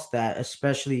lost that,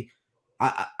 especially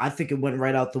I think it went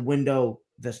right out the window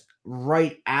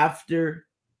right after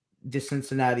the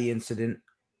Cincinnati incident.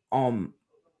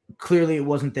 Clearly it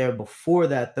wasn't there before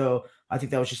that though. I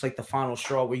think that was just like the final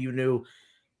straw where you knew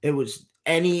it was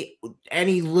any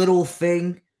little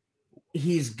thing,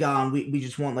 he's gone. We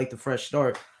just want like the fresh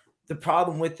start. The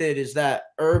problem with it is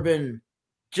that Urban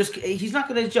he's not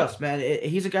going to adjust, man.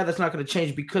 He's a guy that's not going to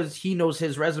change because he knows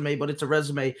his resume, but it's a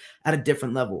resume at a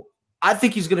different level. I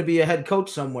think he's going to be a head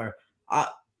coach somewhere.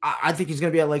 I think he's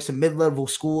going to be at like some mid-level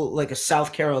school, like a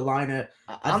South Carolina.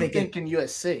 I'm thinking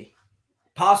USC.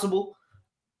 Possible.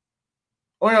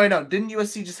 Oh, no. Didn't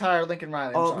USC just hire Lincoln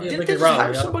Riley? Didn't they just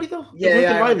hire somebody, though? Yeah,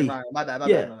 Lincoln Riley. My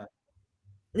bad.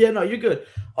 Yeah, no, you're good.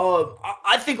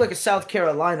 I think like a South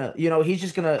Carolina, he's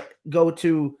just going to go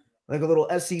to like a little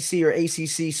SEC or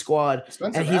ACC squad,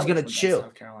 and he's going to chill.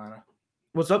 South Carolina.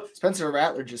 What's up? Spencer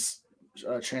Rattler just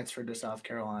transferred to South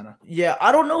Carolina. Yeah,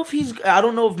 I don't know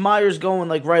if Meyer's going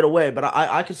like right away, but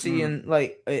I could see in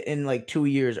 2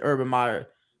 years Urban Meyer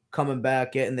coming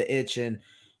back, getting the itch, and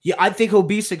yeah, I think he'll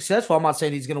be successful. I'm not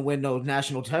saying he's going to win no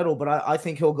national title, but I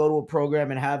think he'll go to a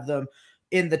program and have them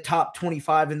in the top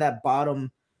 25 in that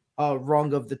bottom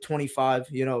rung of the 25,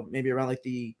 maybe around like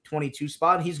the 22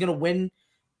 spot. He's going to win,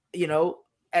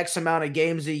 X amount of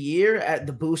games a year.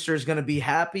 The booster is going to be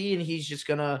happy, and he's just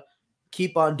going to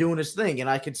keep on doing his thing. And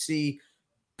I could see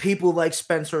people like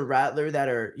Spencer Rattler that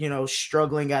are,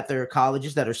 struggling at their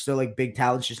colleges that are still like big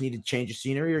talents, just need to change the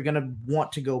scenery, are going to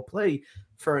want to go play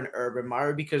for an Urban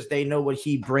Meyer because they know what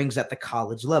he brings at the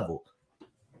college level.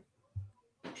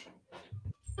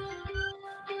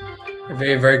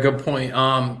 Very, very good point.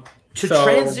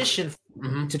 Transition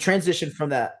from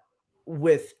that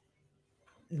with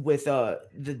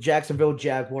the Jacksonville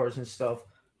Jaguars and stuff.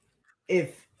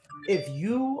 If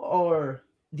you are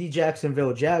the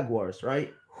Jacksonville Jaguars,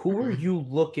 right? Who are you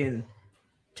looking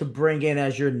to bring in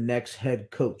as your next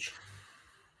head coach?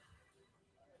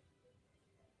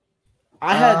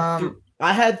 I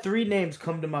had three names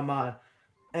come to my mind,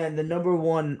 and the number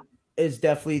one is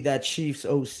definitely that Chiefs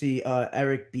OC,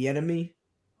 Eric Bieniemy.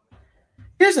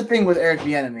 Here's the thing with Eric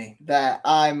Bieniemy that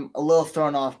I'm a little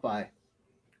thrown off by.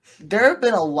 There have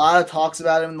been a lot of talks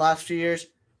about him in the last few years.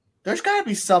 There's got to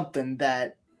be something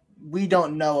that we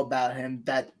don't know about him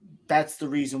that's the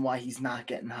reason why he's not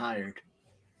getting hired.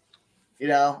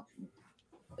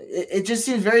 It just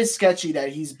seems very sketchy that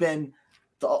he's been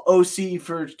the OC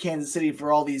for Kansas City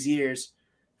for all these years,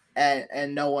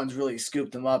 and no one's really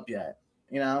scooped him up yet.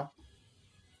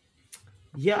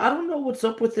 Yeah, I don't know what's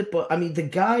up with it, but I mean, the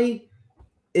guy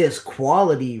is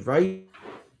quality, right?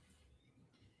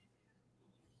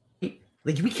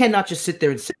 Like, we cannot just sit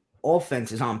there and say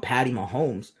offense is on Patty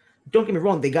Mahomes. Don't get me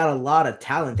wrong, they got a lot of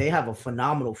talent. They have a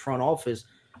phenomenal front office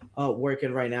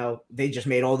working right now. They just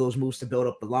made all those moves to build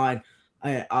up the line.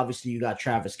 Obviously, you got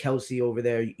Travis Kelce over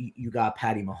there. You got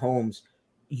Patty Mahomes.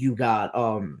 You got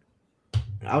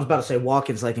I was about to say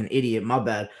Watkins like an idiot. My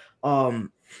bad.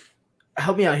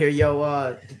 Help me out here,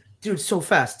 yo. Dude, so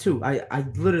fast too. I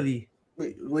literally.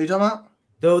 Wait, what are you talking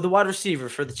about? The wide receiver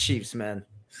for the Chiefs, man.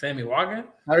 Sammy Watkins?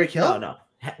 Tyreek Hill? No.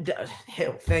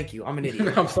 Hell, thank you. I'm an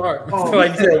idiot. I'm sorry.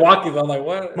 Like you said Watkins, I'm like,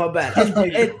 what? My bad.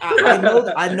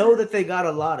 I know that they got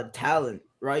a lot of talent,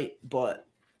 right? But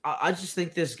I just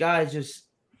think this guy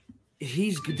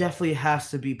he's definitely has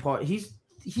to be part. He's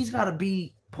got to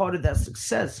be part of that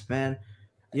success, man.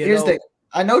 Here's the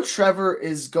I know Trevor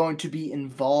is going to be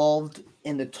involved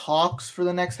in the talks for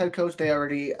the next head coach. They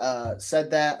already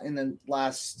said that in the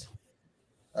last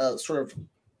sort of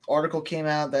article came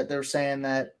out that they're saying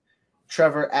that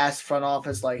Trevor asked front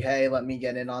office, like, hey, let me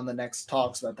get in on the next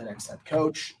talks about the next head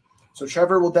coach. So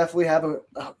Trevor will definitely have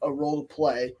a role to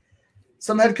play.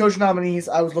 Some head coach nominees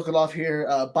I was looking off here.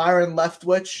 Byron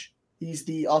Leftwich. He's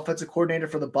the offensive coordinator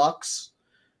for the Bucs.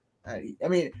 I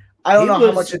mean, I don't know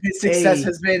how much of his success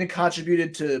has been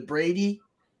contributed to Brady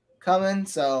coming.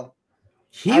 So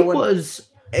he was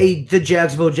the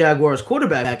Jacksonville Jaguars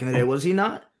quarterback back in the day, was he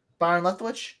not? Byron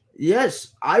Leftwich?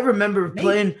 Yes, I remember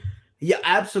playing. Yeah,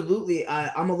 absolutely.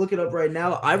 I'm gonna look it up right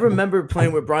now. I remember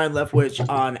playing with Byron Leftwich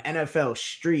on NFL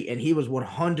Street, and he was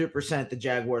 100% the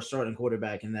Jaguars starting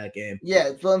quarterback in that game. Yeah,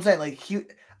 that's what I'm saying. Like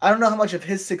I don't know how much of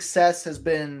his success has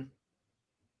been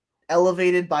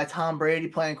elevated by Tom Brady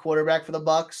playing quarterback for the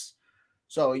Bucs.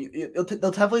 So they'll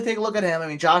definitely take a look at him. I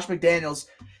mean, Josh McDaniels,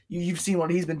 you've seen what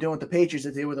he's been doing with the Patriots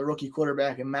that they with a rookie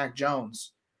quarterback and Mac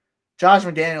Jones. Josh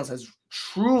McDaniels has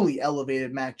truly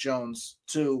elevated Mac Jones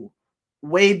to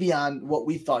way beyond what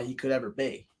we thought he could ever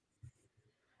be.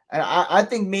 And I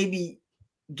think maybe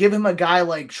give him a guy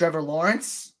like Trevor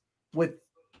Lawrence with,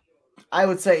 I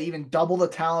would say, even double the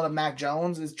talent of Mac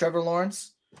Jones is Trevor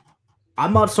Lawrence.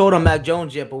 I'm not sold on Mac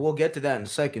Jones yet, but we'll get to that in a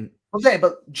second. Okay,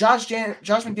 but Josh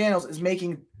McDaniels is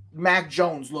making Mac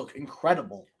Jones look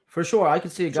incredible. For sure, I can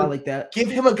see a guy like that. Give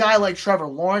him a guy like Trevor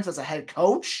Lawrence as a head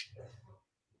coach.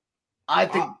 I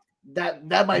think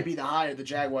that might be the hire the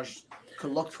Jaguars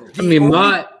could look for. I mean,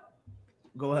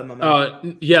 go ahead, my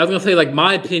man. Yeah, I was gonna say, like,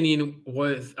 my opinion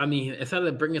was, I mean, instead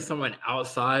of bringing someone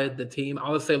outside the team, I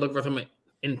would say look for someone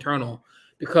internal,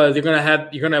 because you're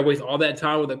gonna waste all that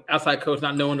time with an outside coach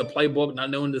not knowing the playbook, not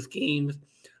knowing the schemes.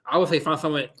 I would say find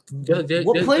someone. What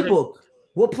playbook?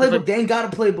 What playbook? They ain't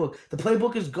got a playbook. The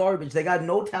playbook is garbage. They got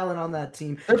no talent on that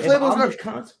team. Their playbook's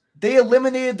garbage. They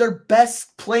eliminated their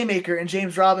best playmaker in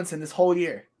James Robinson this whole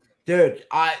year. Dude,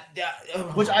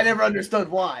 which I never understood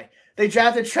why. They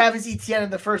drafted Travis Etienne in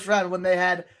the first round when they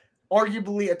had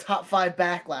arguably a top 5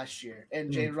 back last year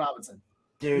in James Robinson.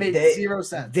 Dude, made 0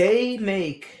 sense. They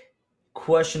make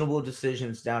questionable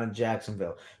decisions down in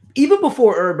Jacksonville. Even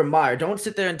before Urban Meyer. Don't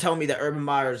sit there and tell me that Urban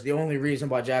Meyer is the only reason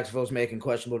why Jacksonville's making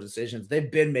questionable decisions.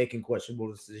 They've been making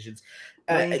questionable decisions.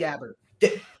 Blaine Gabbert.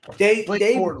 Blake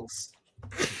Bortles.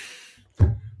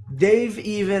 They've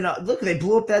even look. They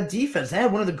blew up that defense. They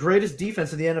had one of the greatest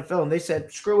defense in the NFL, and they said,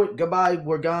 "Screw it, goodbye.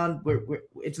 We're gone.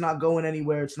 It's not going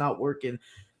anywhere. It's not working."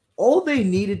 All they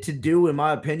needed to do, in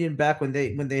my opinion, back when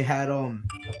they had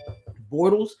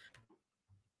Bortles,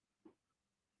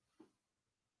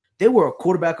 they were a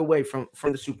quarterback away from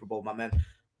the Super Bowl, my man.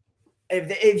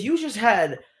 If you just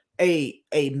had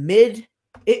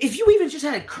if you even just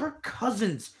had Kirk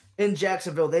Cousins in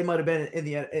Jacksonville, they might have been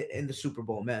in the Super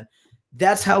Bowl, man.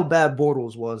 That's how bad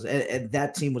Bortles was, and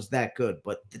that team was that good.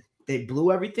 But they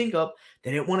blew everything up.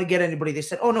 They didn't want to get anybody. They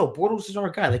said, "Oh no, Bortles is our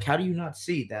guy." Like, how do you not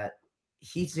see that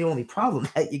he's the only problem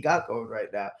that you got going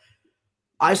right now?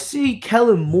 I see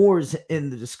Kellen Moore's in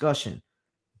the discussion,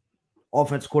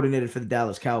 offense coordinator for the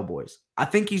Dallas Cowboys. I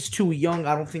think he's too young.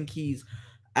 I don't think he's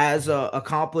as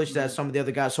accomplished as some of the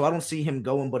other guys, so I don't see him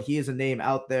going. But he is a name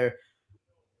out there.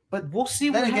 But we'll see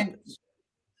what happens.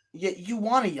 Yeah, you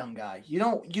want a young guy. You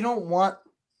don't want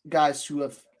guys who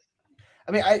have.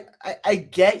 I mean, I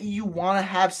get you want to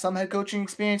have some head coaching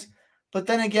experience, but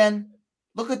then again,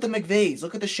 look at the McVays,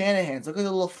 look at the Shanahans, look at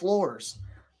the LaFleurs.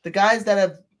 The guys that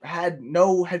have had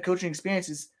no head coaching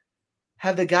experiences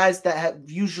have the guys that have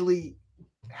usually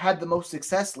had the most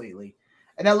success lately.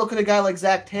 And now look at a guy like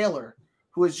Zach Taylor,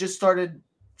 who has just started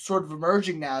sort of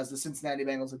emerging now as the Cincinnati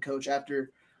Bengals head coach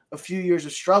after a few years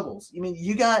of struggles. I mean,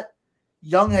 you got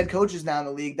young head coaches now in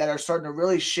the league that are starting to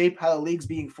really shape how the league's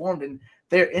being formed, and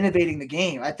they're innovating the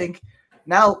game. I think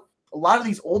now a lot of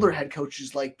these older head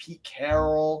coaches like Pete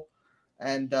Carroll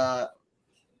and I'm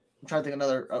trying to think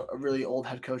another a really old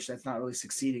head coach that's not really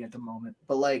succeeding at the moment.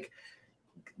 But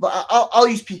I'll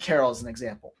use Pete Carroll as an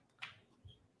example.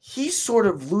 He's sort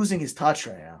of losing his touch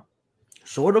right now.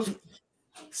 Sort of?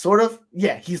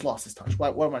 Yeah, he's lost his touch.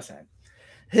 What am I saying?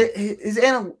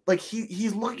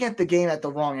 He's looking at the game at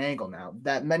the wrong angle now,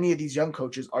 that many of these young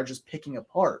coaches are just picking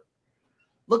apart.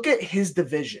 Look at his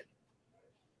division.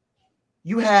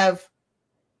 You have,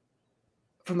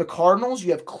 from the Cardinals,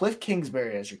 you have Cliff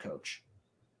Kingsbury as your coach.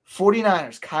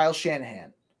 49ers, Kyle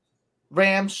Shanahan.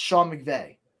 Rams, Sean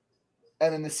McVay.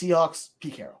 And then the Seahawks,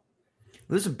 Pete Carroll.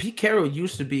 Listen, Pete Carroll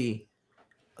used to be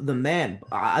the man.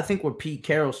 I think where Pete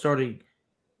Carroll started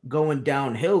going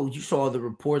downhill, you saw the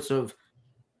reports of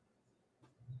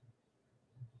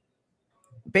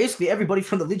basically everybody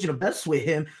from the Legion of Best with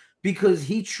him because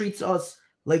he treats us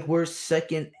like we're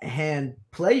second-hand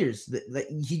players. That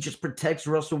he just protects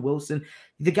Russell Wilson.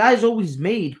 The guy's always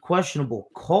made questionable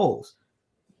calls.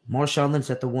 Marshawn Lynch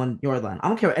at the 1-yard line. I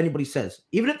don't care what anybody says.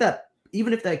 Even if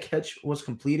that catch was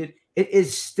completed, it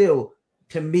is still,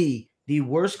 to me, the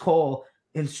worst call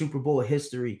in Super Bowl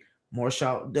history.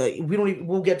 Marshawn,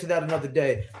 we'll get to that another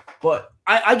day. But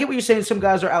I get what you're saying. Some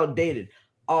guys are outdated.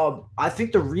 I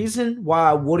think the reason why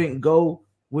I wouldn't go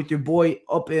with your boy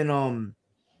up in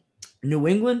New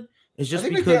England is just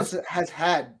because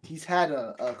he's had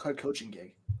a head coaching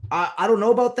gig. I don't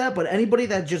know about that, but anybody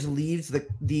that just leaves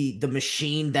the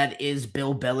machine that is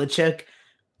Bill Belichick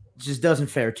just doesn't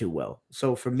fare too well.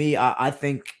 So for me, I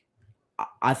think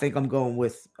I'm going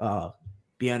with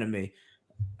Bieniemy,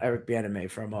 Eric Bieniemy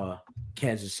from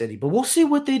Kansas City. But we'll see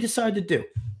what they decide to do.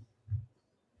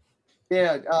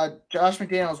 Yeah, Josh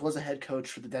McDaniels was a head coach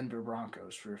for the Denver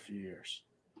Broncos for a few years.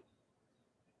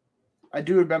 I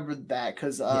do remember that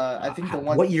because I think the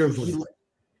one. What year was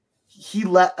he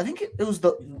left? I think it was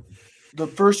the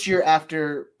first year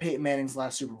after Peyton Manning's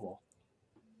last Super Bowl.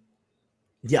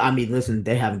 Yeah, I mean, listen,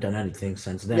 they haven't done anything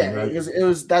since then. Yeah, right?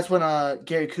 That's when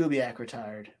Gary Kubiak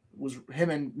retired. Was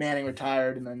him and Manning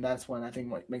retired, and then that's when I think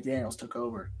McDaniels took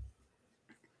over.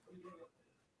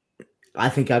 I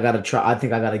think I gotta try. I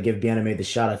think I gotta give Bieniemy the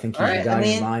shot. I think he's the guy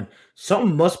in line.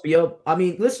 Something must be up. I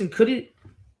mean, listen, could it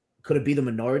be the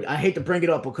minority? I hate to bring it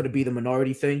up, but could it be the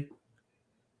minority thing?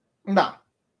 No,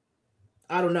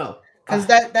 I don't know because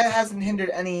that hasn't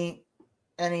hindered any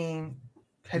head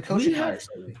coaching hires.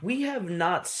 We have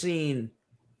not seen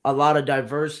a lot of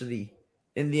diversity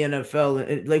in the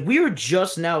NFL. Like we are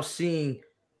just now seeing,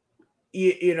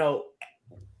 you know.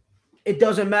 It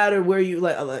doesn't matter where you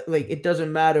like. It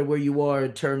doesn't matter where you are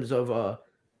in terms of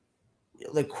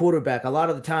like quarterback. A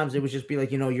lot of the times it would just be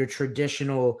like your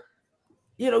traditional.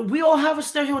 We all have a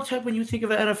stereotype when you think of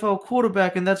an NFL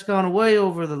quarterback, and that's gone away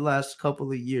over the last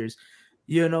couple of years.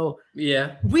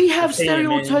 Yeah, we have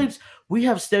stereotypes. We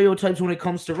have stereotypes when it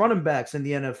comes to running backs in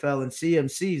the NFL, and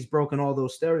CMC's broken all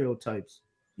those stereotypes.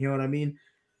 You know what I mean?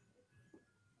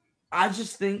 I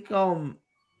just think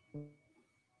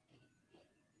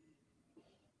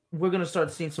we're going to start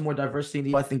seeing some more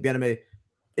diversity. I think Bieniemy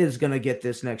is going to get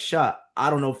this next shot. I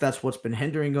don't know if that's what's been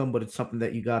hindering him, but it's something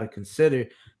that you got to consider.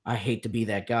 I hate to be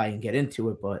that guy and get into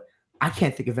it, but I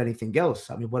can't think of anything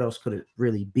else. I mean, what else could it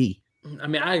really be? I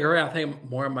mean, I agree. I think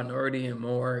more minority and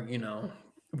more,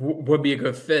 would be a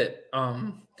good fit.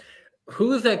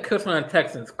 Who is that coach on the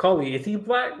Texans? Culley, is he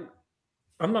black?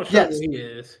 I'm not sure who he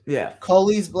is. Yeah.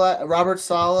 Culley's black. Robert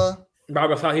Saleh,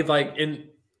 he's like in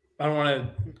 – I don't want to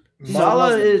 – he's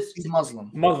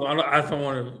Muslim. I don't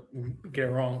want to get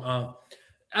it wrong.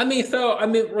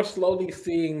 We're slowly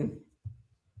seeing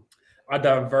a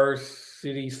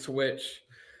diversity switch.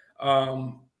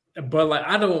 But like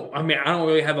I don't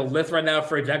really have a list right now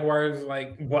for Jaguars.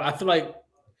 Like, well, I feel like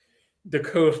the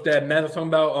coach that Matt was talking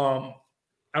about.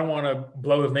 I don't want to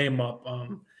blow his name up.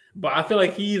 But I feel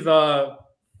like he's the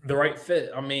right fit.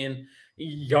 I mean,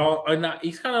 y'all are not.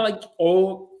 He's kind of like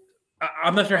old.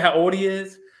 I'm not sure how old he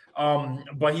is.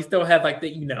 But he still has like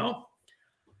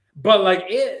but like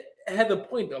it had the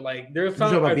point though. Like there's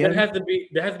some there has to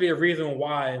be a reason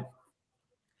why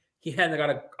he hadn't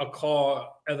got a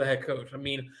call as a head coach. I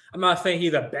mean, I'm not saying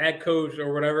he's a bad coach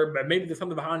or whatever, but maybe there's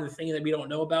something behind the scenes that we don't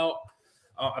know about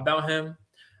him.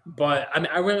 But I mean,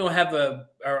 I really don't have a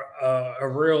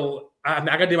real. I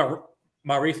gotta do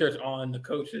my research on the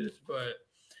coaches, but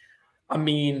I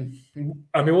mean,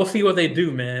 we'll see what they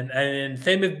do, man. And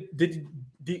same as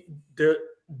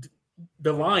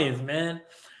the Lions, man,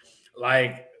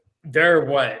 like they're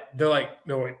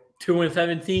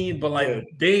 2-17, but like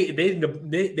they need to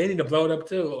blow it up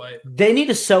too. Like they need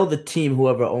to sell the team,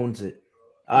 whoever owns it.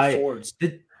 They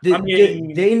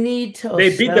need to.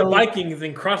 They beat the Vikings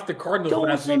and crossed the Cardinals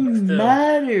last week. Doesn't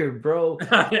matter, bro.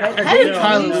 How did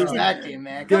Kyler lose that game,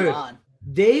 man? Come on.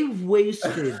 They've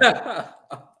wasted.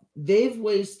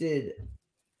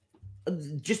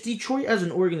 Just Detroit as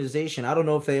an organization. I don't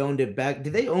know if they owned it back.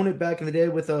 Did they own it back in the day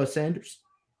with Sanders?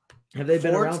 Have they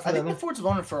been around for I think the Fords have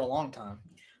owned it for a long time.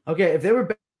 Okay, if they were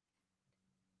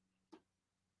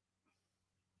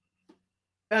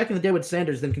back in the day with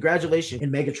Sanders, then congratulations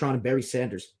in Megatron and Barry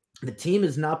Sanders. The team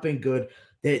has not been good.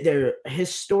 They're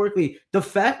historically the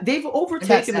fact they've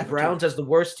overtaken the Browns as the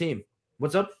worst team.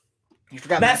 What's up? You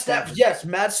forgot Matt Stafford. Yes,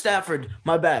 Matt Stafford.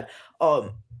 My bad.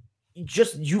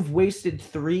 You've wasted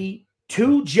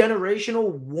two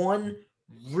generational, one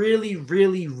really,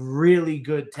 really, really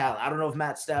good talent. I don't know if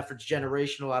Matt Stafford's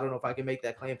generational. I don't know if I can make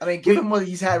that claim. I mean, given what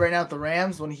he's had right now at the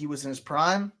Rams when he was in his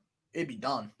prime. it'd be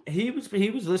done. He was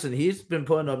listen, he's been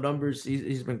putting up numbers,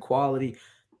 he's been quality,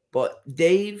 but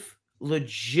they've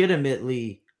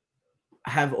legitimately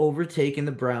have overtaken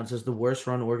the Browns as the worst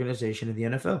run organization in the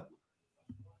NFL.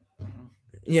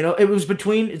 You know,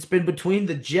 it's been between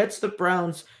the Jets, the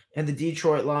Browns, and the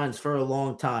Detroit Lions for a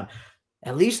long time.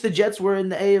 At least the Jets were in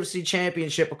the AFC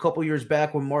Championship a couple years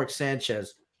back with Mark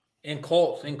Sanchez. And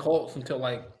Colts until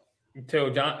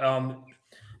John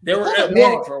they were at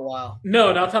Manning for a while. No,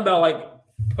 I'm talking about like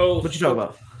post. What you talking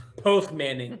about? Post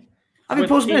Manning. I mean,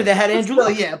 post Manning they had Andrew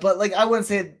Luck. Yeah, but like I wouldn't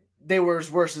say they were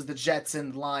as worse as the Jets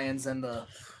and Lions and the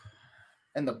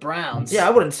Browns. Yeah, I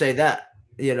wouldn't say that.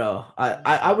 You know,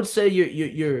 I would say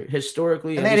you're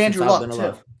historically. And they had Andrew Luck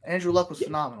too. Andrew Luck was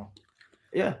phenomenal.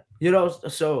 Yeah, you know,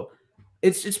 so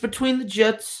it's between the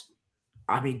Jets.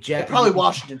 I mean, probably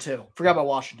Washington too. Forgot about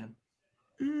Washington.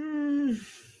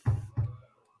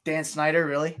 Dan Snyder,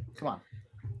 really? Come on.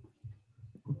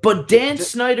 But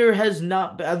Snyder has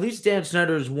not. At least Dan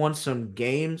Snyder has won some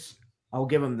games. I'll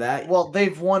give him that. Well,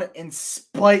 they've won in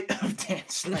spite of Dan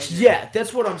Snyder. Yeah,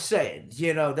 that's what I'm saying.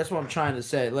 You know, that's what I'm trying to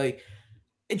say. Like,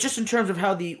 just in terms of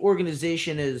how the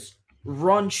organization is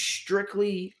run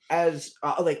strictly as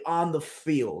like on the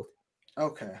field.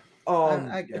 Okay.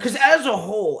 Because as a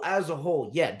whole,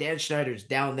 yeah, Dan Snyder's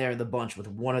down there in the bunch with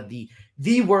one of the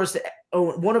worst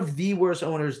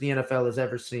owners the NFL has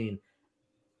ever seen,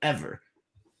 ever.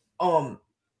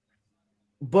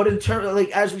 But in terms of,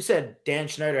 like, as we said, Dan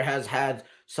Snyder has had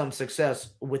some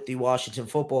success with the Washington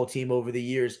football team over the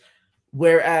years,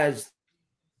 whereas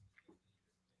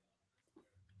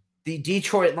the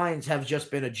Detroit Lions have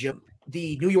just been a joke.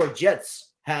 The New York Jets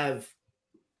have,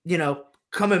 you know,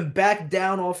 coming back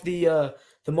down off the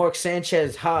Mark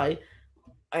Sanchez high,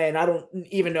 and I don't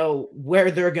even know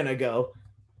where they're gonna go,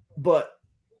 but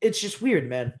it's just weird,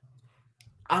 man.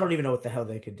 I don't even know what the hell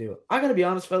they could do. I gotta be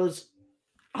honest, fellas.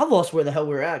 I lost where the hell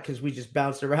we're at because we just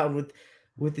bounced around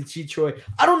with the Detroit.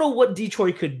 I don't know what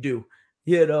Detroit could do,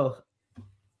 you know,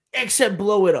 except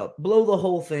blow it up, blow the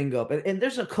whole thing up. And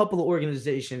there's a couple of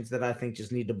organizations that I think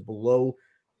just need to blow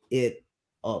it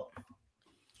up.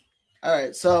 All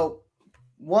right, so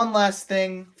one last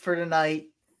thing for tonight.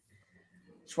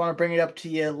 Just want to bring it up to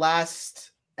you.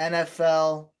 Last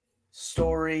NFL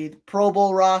story. The Pro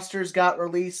Bowl rosters got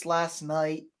released last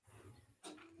night.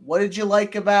 What did you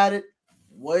like about it?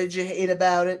 What did you hate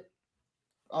about it?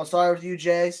 I'll start with you,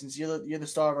 Jay, since you're the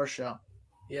star of our show.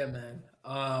 Yeah, man.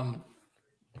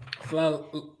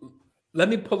 So let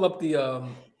me pull up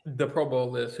the Pro Bowl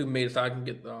list. Who made it so I can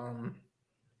get the.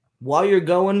 While you're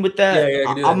going with that, yeah,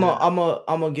 I'm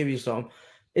gonna give you some.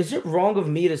 Is it wrong of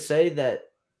me to say that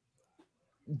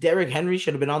Derrick Henry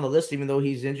should have been on the list even though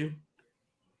he's injured?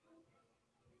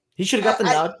 He should have got the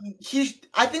nod.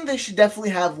 I think they should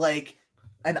definitely have like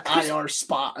an IR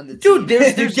spot on the team.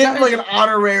 Dude, there's getting like an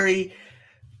honorary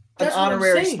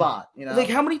spot. You know, like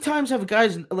how many times have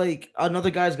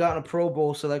another guy's gotten a Pro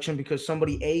Bowl selection because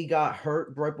somebody A got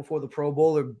hurt right before the Pro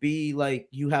Bowl, or B, like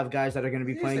you have guys that are going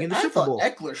to be playing in the Super Bowl.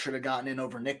 Eckler should have gotten in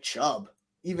over Nick Chubb,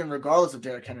 even regardless of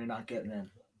Derrick Henry not getting in.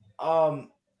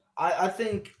 I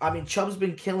think Chubb's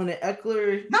been killing it.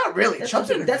 Eckler, not really. Chubb's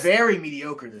been very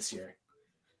mediocre this year.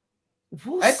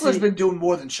 Eckler's been doing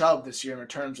more than Chubb this year in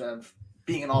terms of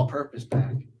being an all-purpose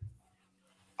back.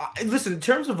 Listen, in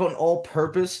terms of an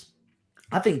all-purpose,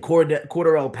 I think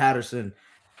Cordarrelle Patterson.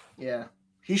 Yeah,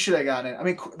 he should have gotten it. I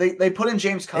mean, they put in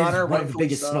James Conner. One of the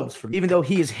biggest snubs for me. Even though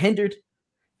he is hindered.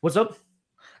 What's up?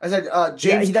 I said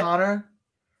James Conner.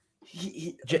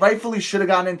 He rightfully should have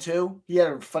gotten in too. He had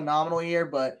a phenomenal year,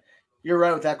 but you're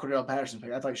right with that Cordarrelle Patterson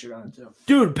pick. I thought he should have gotten in too.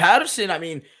 Dude, Patterson, I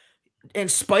mean, in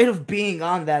spite of being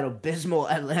on that abysmal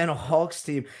Atlanta Hawks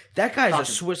team, that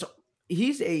guy's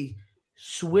he's a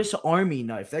Swiss Army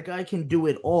knife. That guy can do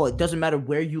it all. It doesn't matter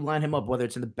where you line him up, whether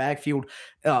it's in the backfield,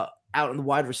 out in the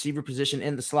wide receiver position,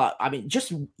 in the slot. I mean,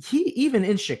 even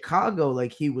in Chicago,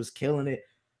 like he was killing it.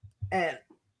 And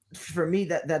for me,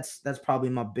 that's probably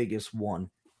my biggest one.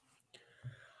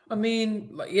 I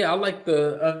mean,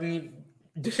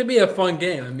 this should be a fun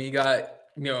game. I mean, you got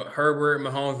Herbert,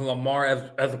 Mahomes, and Lamar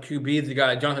as the QBs. You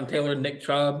got Jonathan Taylor, Nick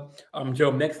Chubb,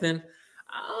 Joe Mixon.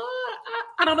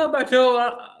 I don't know about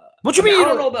Joe. What you mean you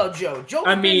don't know about Joe? Joe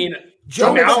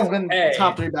Mixon's been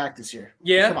top 3 back this year.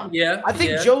 Yeah. I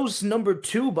think Joe's number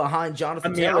 2 behind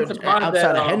Jonathan Taylor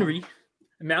outside of Henry.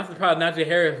 I mean, I'm surprised Najee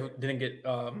Harris didn't get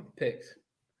picked.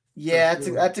 Yeah,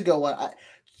 that's a good one.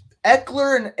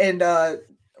 Eckler and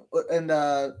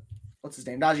what's his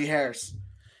name? Najee Harris.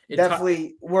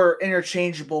 Definitely were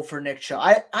interchangeable for Nick Chubb.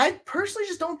 I personally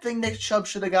just don't think Nick Chubb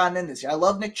should have gotten in this year. I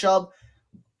love Nick Chubb.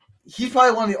 He's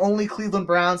probably one of the only Cleveland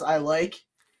Browns I like.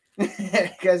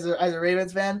 as a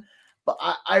Ravens fan. But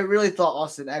I really thought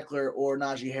Austin Eckler or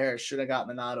Najee Harris should have got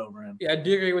the nod over him. Yeah, I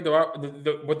do agree with the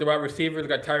wide receivers.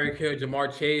 Got Tyreek Hill,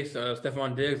 Jamar Chase,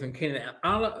 Stephon Diggs, and Keenan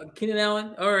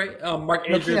Allen. All right, Mark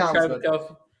Andrews, Travis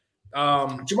Kelce.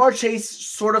 Jamar Chase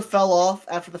sort of fell off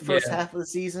after the first half of the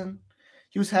season.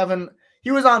 He was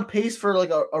on pace for like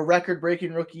a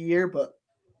record-breaking rookie year, but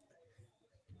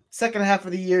second half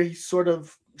of the year he sort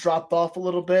of dropped off a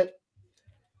little bit.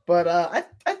 But I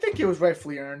think it was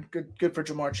rightfully earned. Good for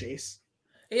Jamar Chase.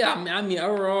 Yeah, I mean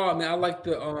overall, I like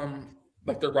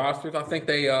the rosters. I think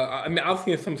they. I've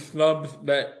seen some snubs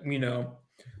that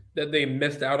that they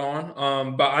missed out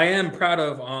on. But I am proud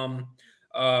of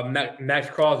Max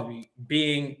Crosby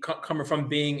coming from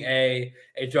being a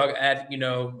drug addict,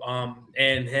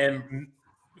 and him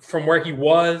from where he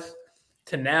was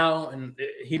to now, and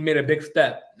he made a big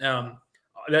step. On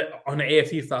the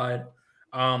AFC side.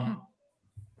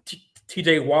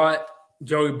 TJ Watt,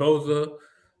 Joey Bosa.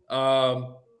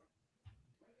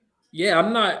 Yeah,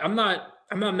 I'm not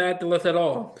mad at the list at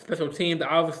all. Special teams,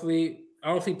 obviously. I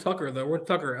don't see Tucker though. Where's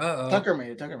Tucker? Tucker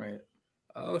made it.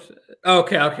 Oh shit.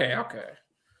 Okay.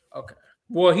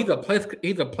 Well, he's a place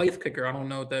kicker. I don't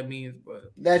know what that means,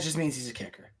 but that just means he's a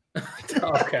kicker.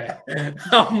 Okay.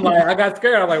 I'm like, I got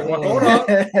scared. I'm like, well, hold on.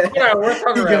 Yeah, we're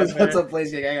talking about what's up,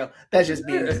 place kicker? I go, that just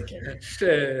means he's a kicker.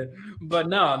 Shit. But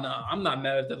no, I'm not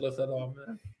mad at that list at all,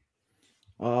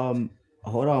 man.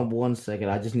 Hold on 1 second.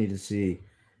 I just need to see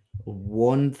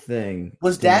one thing.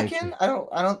 Was Dak in? I don't.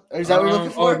 Is that what you're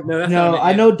looking for? No,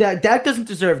 I know Dak doesn't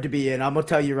deserve to be in. I'm gonna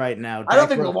tell you right now. I don't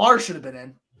think Lamar should have been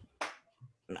in.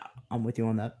 No, I'm with you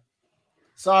on that.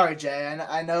 Sorry, Jay.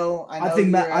 I know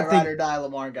you're a ride or die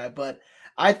Lamar guy, but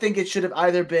I think it should have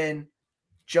either been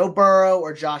Joe Burrow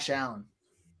or Josh Allen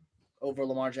over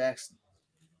Lamar Jackson.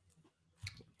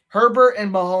 Herbert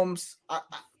and Mahomes.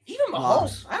 Even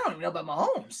Mahomes. I don't even know about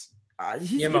Mahomes.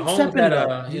 Mahomes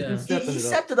had he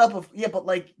stepped it up. But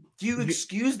like, do you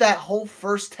excuse that whole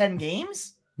first 10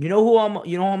 games? You know who I'm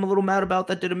a little mad about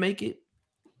that didn't make it?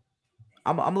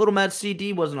 I'm a little mad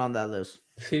CD wasn't on that list.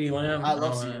 CeeDee Lamb. I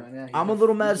love CeeDee Lamb. Yeah, I'm a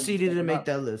little mad CD didn't make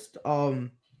that list.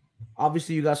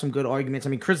 Obviously you got some good arguments. I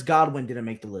mean, Chris Godwin didn't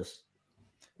make the list.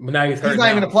 But now he's not even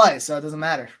gonna play, so it doesn't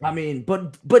matter. I mean,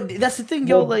 but that's the thing,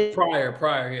 yo. Like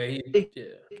prior,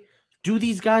 do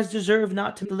these guys deserve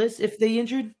not to be list if they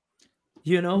injured?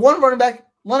 One running back,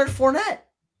 Leonard Fournette.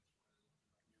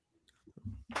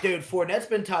 Dude, Fournette's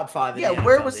been top 5. Yeah,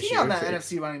 where was he on that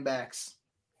NFC running backs?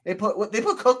 They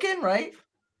put Cook in, right?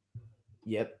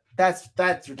 Yep.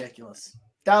 That's ridiculous.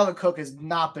 Dalvin Cook has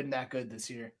not been that good this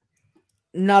year.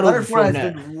 Not Leonard over Fournette.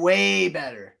 Fournette's been way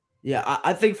better. Yeah,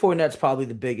 I think Fournette's probably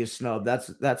the biggest snub. That's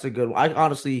a good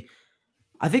one.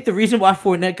 I think the reason why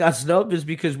Fournette got snubbed is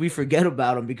because we forget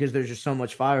about him because there's just so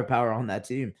much firepower on that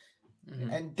team. Mm-hmm.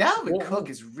 And Dalvin Cook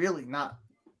is really not.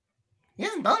 He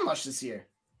hasn't done much this year.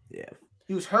 Yeah,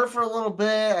 he was hurt for a little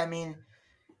bit. I mean,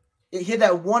 he had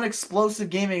that one explosive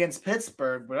game against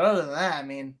Pittsburgh, but other than that, I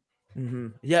mean,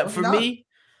 yeah.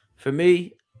 For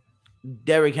me,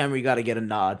 Derrick Henry got to get a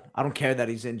nod. I don't care that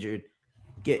he's injured.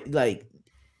 Dude,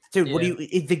 what do you?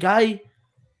 If the guy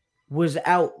was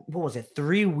out, what was it,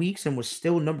 3 weeks and was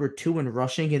still number 2 in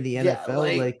rushing in the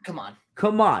NFL? Yeah, like,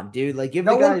 come on, dude. Like, give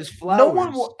the guy his flowers. No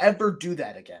one will ever do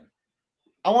that again.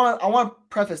 I want to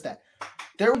preface that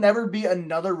there will never be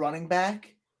another running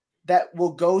back that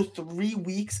will go 3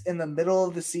 weeks in the middle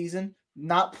of the season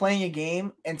not playing a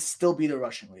game and still be the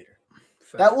rushing leader.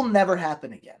 That will never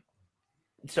happen again.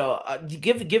 So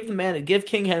give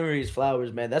King Henry his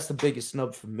flowers, man. That's the biggest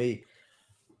snub for me.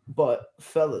 But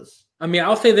fellas, I mean,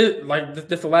 I'll say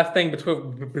this the last thing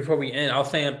before we end. I'll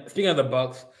say, speaking of the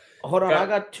Bucks, hold on, I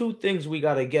got 2 things we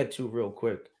gotta get to real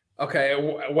quick. Okay,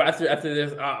 well, after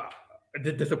this,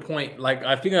 disappoint. Like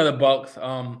speaking of the Bucks,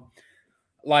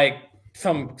 like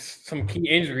some key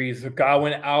injuries.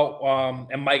 Godwin out,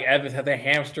 and Mike Evans has a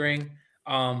hamstring.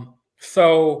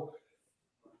 So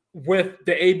with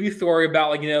the AB story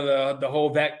about the whole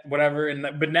vet whatever,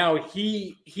 but now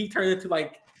he turned into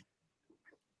like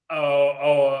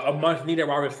a much needed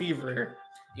wide receiver,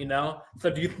 So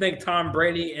do you think Tom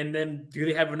Brady and then do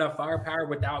they have enough firepower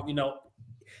without without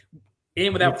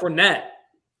Fournette?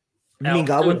 You mean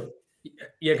Godwin?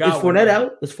 Yeah, Godwin. Is Fournette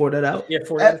out? Is Fournette out? Yeah,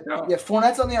 Fournette's out. Yeah,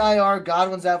 Fournette's on the IR.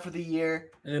 Godwin's out for the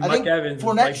year. And then Mike Evans.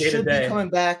 Fournette should be coming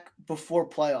back before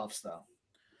playoffs, though.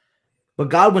 But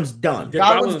Godwin's done.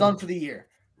 Godwin's done for the year.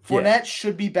 Fournette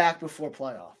should be back before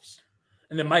playoffs.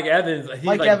 And then Mike Evans, he's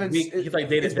like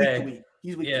day to day.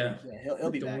 He's week to week. Yeah,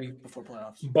 he'll be back before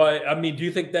playoffs. But I mean, do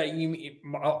you think that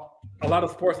a lot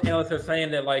of sports analysts are saying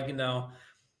that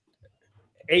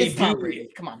It's Tom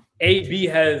Brady. Come on. AB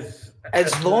has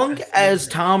as long as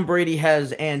Tom Brady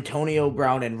has Antonio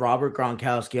Brown and Robert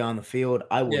Gronkowski on the field,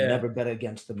 I will never bet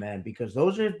against the man because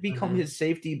those have become his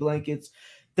safety blankets.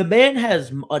 The man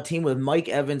has a team with Mike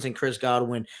Evans and Chris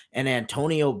Godwin, and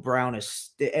Antonio Brown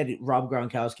and Rob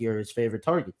Gronkowski are his favorite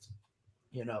targets.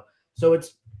 So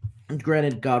it's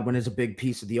granted Godwin is a big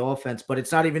piece of the offense, but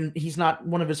he's not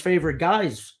one of his favorite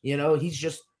guys. He's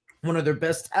just one of their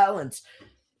best talents.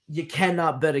 You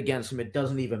cannot bet against him. It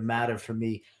doesn't even matter for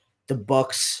me. The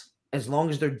Bucs, as long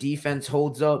as their defense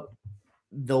holds up,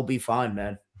 they'll be fine,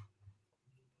 man.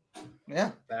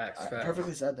 Yeah, facts.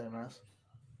 Perfectly said there, Maz.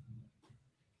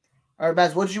 All right,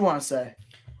 Maz, what did you want to say?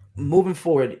 Moving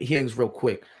forward, hearings real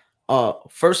quick.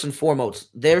 First and foremost,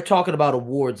 they're talking about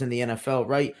awards in the NFL,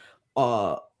 right?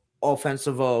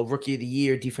 Offensive Rookie of the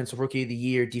Year, Defensive Rookie of the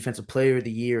Year, Defensive Player of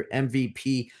the Year,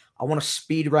 MVP. I want to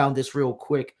speed around this real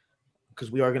quick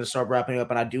because we are going to start wrapping up,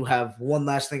 and I do have one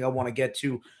last thing I want to get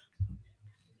to.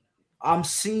 I'm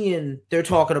seeing they're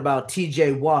talking about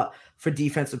TJ Watt for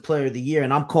Defensive Player of the Year,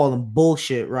 and I'm calling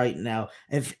bullshit right now.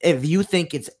 If you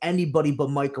think it's anybody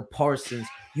but Micah Parsons,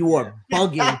 you are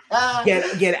bugging.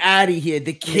 Get out of here.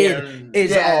 The kid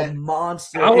is a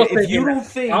monster. I was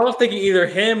thinking either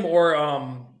him or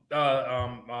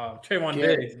Trayvon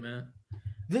Diggs, man.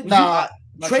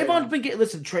 Trayvon's been getting.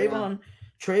 Listen, Trayvon.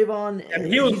 And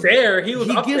he was there. He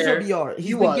gives up yards.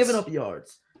 He's been giving up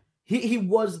yards. He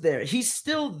was there. He's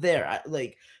still there.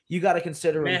 You got to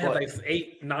consider. Man had like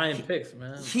 8-9 picks,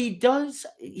 man. He does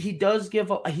give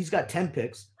up. He's got 10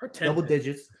 picks, or 10 double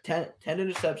digits, 10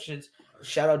 interceptions.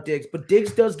 Shout out Diggs, but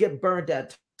Diggs does get burned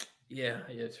at. Yeah,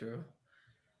 true.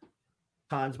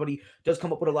 Times, but he does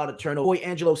come up with a lot of turnover. Boy,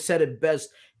 Angelo said it best.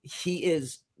 He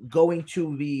is going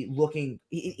to be looking.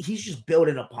 He's just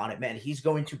building upon it, man. He's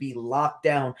going to be locked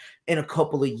down in a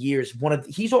couple of years.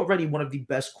 He's already one of the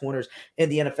best corners in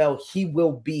the NFL. He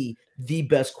will be the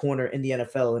best corner in the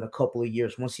NFL in a couple of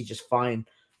years once he just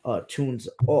tunes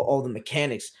all the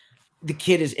mechanics. The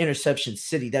kid is interception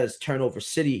city. That is turnover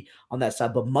city on that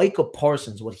side. But Micah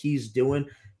Parsons, what he's doing,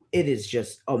 it is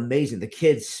just amazing. The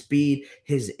kid's speed,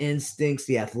 his instincts,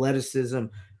 the athleticism.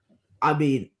 I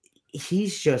mean,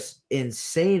 he's just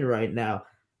insane right now.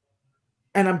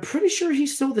 And I'm pretty sure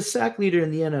he's still the sack leader in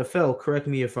the NFL. Correct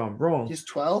me if I'm wrong. He's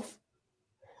 12?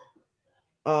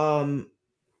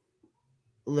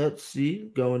 Let's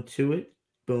see. Going to it.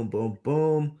 Boom, boom,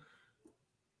 boom.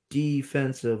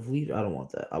 Defensive lead. I don't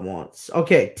want that.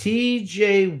 Okay.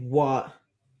 TJ Watt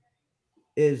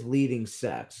is leading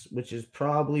sacks, which is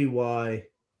probably why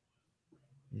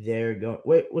they're going.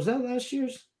 Wait, was that last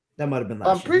year's? That might have been last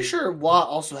year. I'm pretty sure Watt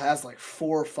also has like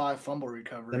 4 or 5 fumble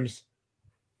recoveries.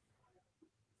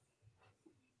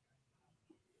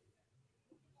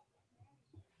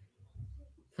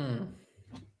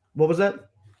 What was that?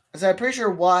 I said, I'm pretty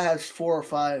sure Watt has 4 or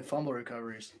 5 fumble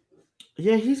recoveries.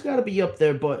 Yeah, he's got to be up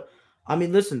there. But, I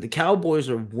mean, listen, the Cowboys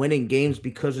are winning games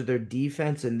because of their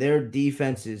defense, and their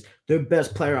defense is – their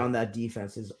best player on that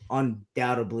defense is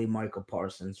undoubtedly Micah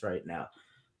Parsons right now.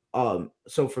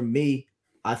 So, for me,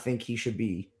 I think he should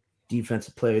be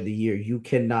Defensive Player of the Year. You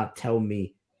cannot tell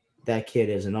me that kid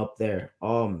isn't up there.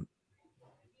 But,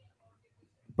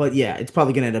 yeah, it's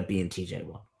probably going to end up being TJ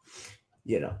Watt.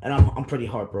 And I'm pretty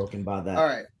heartbroken by that. All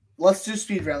right. Let's do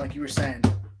speed round like you were saying.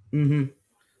 Mm-hmm.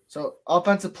 So,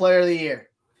 Offensive Player of the Year,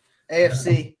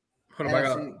 AFC. Hold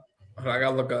on, I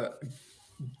gotta look up.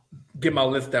 Get my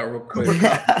list out real quick.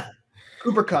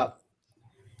 Cooper Kupp.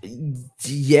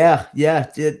 Yeah.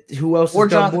 Who else? Or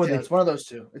Jonathan Taylor. It's one of those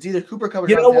two. It's either Cooper Kupp or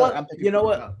Jonathan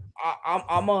Taylor.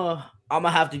 I'm gonna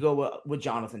have to go with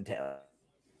Jonathan Taylor.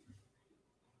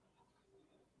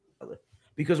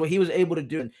 Because what he was able to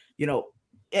do,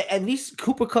 at least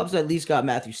Cooper Kupp's at least got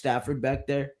Matthew Stafford back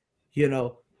there,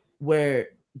 where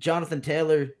Jonathan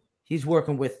Taylor, he's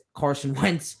working with Carson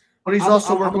Wentz. But he's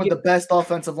also working with the best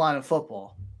offensive line in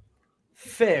football.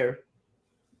 Fair.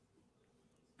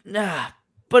 Nah,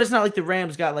 but it's not like the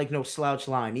Rams got no slouch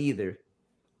line either.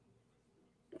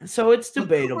 So it's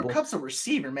debatable. Cooper Kupp's a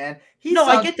receiver, man.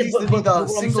 I get that. He's the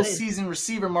single season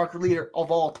receiver market leader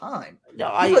of all time. No,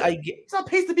 I get. He's not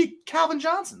paced to be Calvin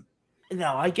Johnson.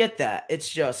 No, I get that. It's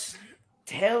just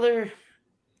Taylor.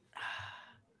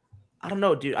 I don't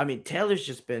know, dude. I mean, Taylor's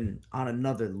just been on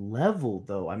another level,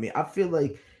 though. I mean, I feel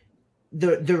like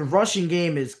the rushing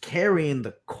game is carrying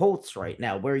the Colts right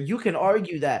now, where you can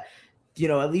argue that,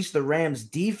 at least the Rams'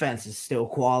 defense is still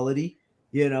quality.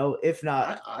 If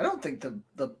not, I don't think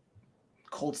the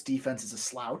Colts defense is a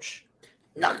slouch.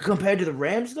 Not compared to the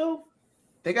Rams, though.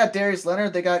 They got Darius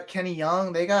Leonard. They got Kenny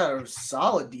Young. They got a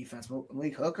solid defense.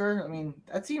 Malik Hooker. I mean,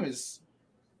 that team is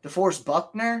DeForest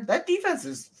Buckner. That defense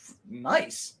is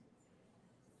nice.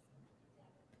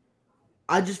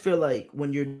 I just feel like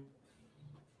when you're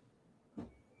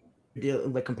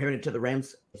comparing it to the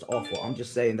Rams, it's awful. I'm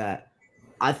just saying that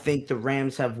I think the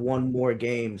Rams have won more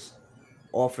games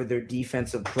off of their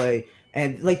defensive play.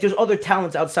 And there's other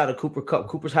talents outside of Cooper Kupp.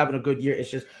 Cooper's having a good year.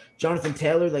 It's just Jonathan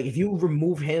Taylor. If you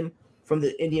remove him from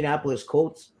the Indianapolis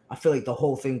Colts, I feel like the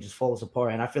whole thing just falls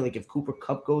apart. And I feel like if Cooper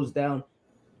Kupp goes down,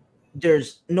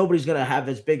 nobody's gonna have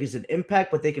as big as an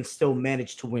impact, but they can still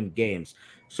manage to win games.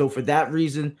 So for that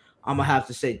reason, I'm gonna have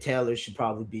to say Taylor should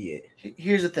probably be it.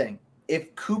 Here's the thing: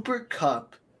 if Cooper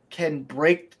Kupp can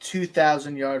break the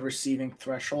 2,000-yard receiving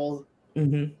threshold,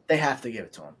 they have to give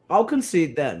it to him. I'll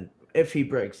concede then if he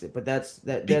breaks it, but that's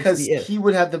because the if. He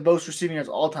would have the most receiving yards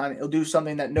all time. He'll do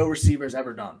something that no receiver has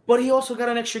ever done. But he also got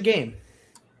an extra game.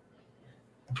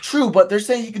 True, but they're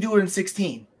saying he could do it in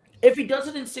 16. If he does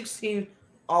it in 16,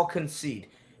 I'll concede.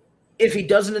 If he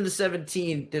does it in the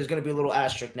 17, there's going to be a little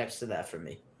asterisk next to that for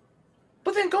me.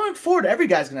 But then going forward, every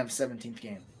guy's going to have a 17th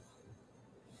game.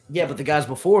 Yeah, but the guys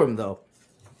before him, though,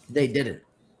 they didn't.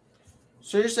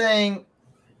 So you're saying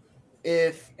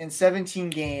if in 17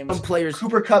 games, some players,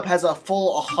 Cooper Kupp has a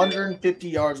full 150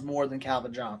 yards more than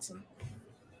Calvin Johnson,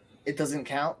 it doesn't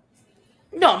count?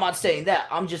 No, I'm not saying that.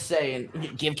 I'm just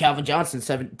saying give Calvin Johnson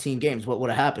 17 games. What would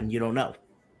have happened? You don't know.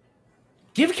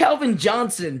 Give Calvin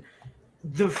Johnson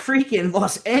the freaking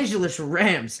Los Angeles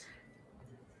Rams.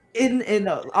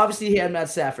 Obviously he had Matt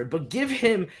Stafford, but give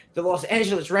him the Los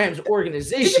Angeles Rams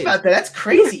organization. Think about that. That's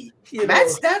crazy. Matt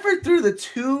Stafford threw the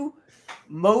 2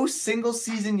 most single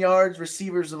season yards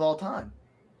receivers of all time.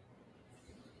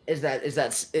 Is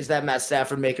that Matt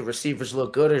Stafford making receivers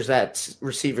look good, or is that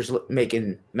receivers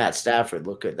making Matt Stafford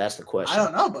look good? That's the question. I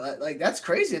don't know, but that's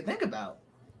crazy to think about.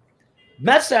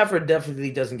 Matt Stafford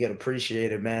definitely doesn't get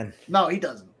appreciated, man. No, he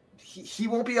doesn't. He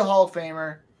won't be a Hall of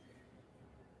Famer.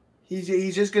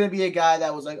 He's just going to be a guy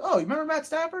that was like, oh, you remember Matt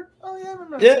Stafford? Oh, yeah, I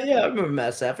remember Matt Stafford. Yeah, I remember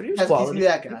Matt Stafford. He was quality. He's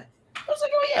that guy. I was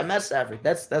like, oh, yeah, Matt Stafford.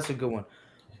 That's a good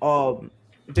one.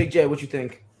 Big J, what you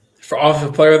think? For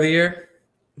Offensive Player of the Year?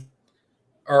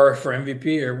 Or for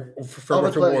MVP? Or for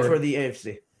which award? For the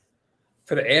AFC.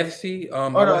 For the AFC?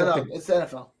 No. It's the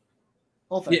NFL.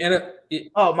 Whole thing.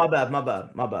 Oh, my bad.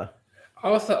 I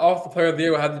would say Offensive Player of the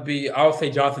Year would have to be, I would say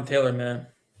Jonathan Taylor, man.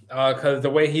 Because the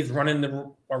way he's running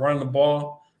the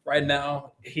ball right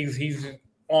now, he's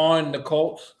on the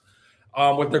Colts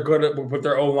with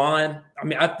their O-line. I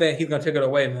mean, I think he's gonna take it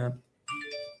away, man.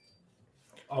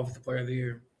 Offensive Player of the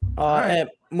Year. And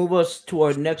move us to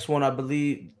our next one, I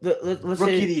believe. Let's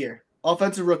Rookie of the Year,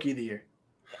 Offensive Rookie of the Year.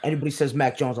 Anybody says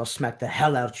Mac Jones, I'll smack the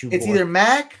hell out you. It's either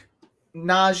Mac,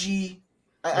 Najee.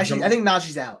 I think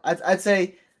Najee's out. I'd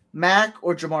say Mac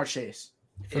or Jamar Chase.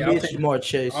 For me, it's Jamar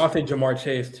Chase. I'll think Jamar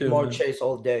Chase too. Jamar Chase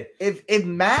all day. If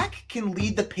Mac can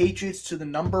lead the Patriots to the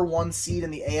number 1 seed in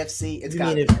the AFC, it's got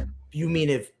to be him. You mean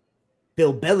if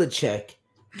Bill Belichick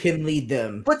can lead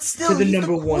them, but still, to the he's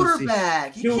number the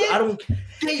quarterback. 1 seed? Dude, I don't.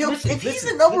 If he's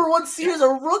the number 1 seed as a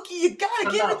rookie, you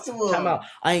gotta give it to him. Time out.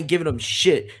 I ain't giving him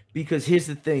shit because here's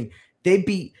the thing: they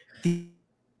beat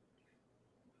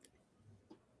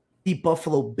the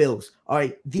Buffalo Bills. All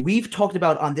right, we've talked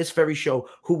about on this very show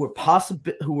who were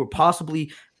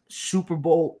possibly Super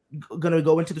Bowl gonna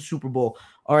go into the Super Bowl.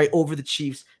 All right, over the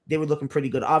Chiefs, they were looking pretty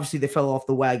good. Obviously, they fell off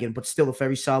the wagon, but still a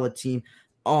very solid team.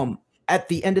 At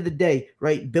the end of the day,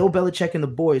 right, Bill Belichick and the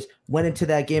boys went into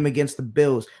that game against the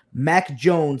Bills. Mac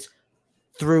Jones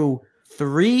threw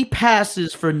 3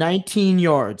 passes for 19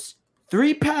 yards.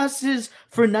 3 passes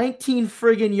for 19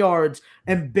 friggin' yards,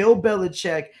 and Bill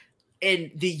Belichick,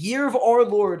 in the year of our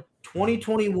Lord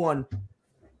 2021,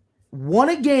 won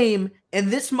a game in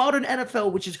this modern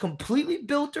NFL, which is completely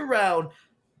built around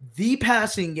the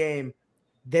passing game.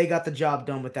 They got the job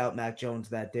done without Mac Jones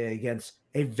that day against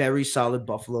a very solid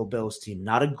Buffalo Bills team.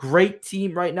 Not a great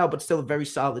team right now, but still a very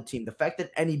solid team. The fact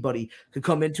that anybody could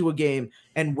come into a game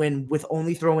and win with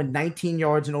only throwing 19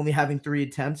 yards and only having 3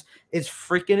 attempts is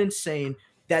freaking insane.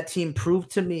 That team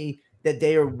proved to me that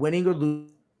they are winning or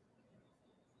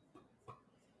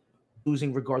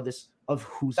losing regardless of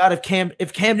who's out of Cam.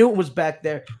 If Cam Newton was back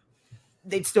there,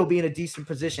 they'd still be in a decent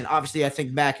position. Obviously, I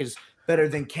think Mac is better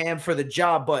than Cam for the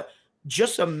job, but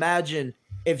just imagine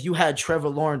if you had Trevor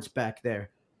Lawrence back there.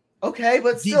 Okay,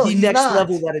 but still, the next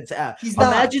level that it's at. He's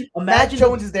imagine Mac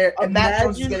Jones is there, and Mac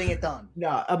Jones is getting it done.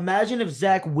 No, imagine if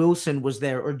Zach Wilson was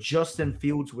there or Justin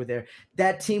Fields were there.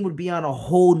 That team would be on a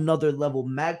whole nother level.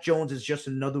 Mac Jones is just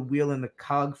another wheel in the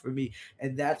cog for me,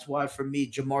 and that's why, for me,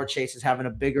 Jamar Chase is having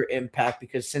a bigger impact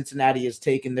because Cincinnati has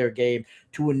taken their game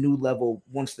to a new level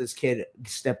once this kid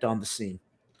stepped on the scene.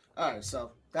 All right,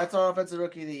 so That's our offensive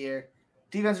rookie of the year.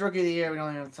 Defensive rookie of the year, we don't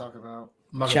even have to talk about.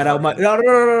 Shout out my no.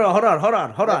 Hold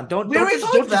on. Don't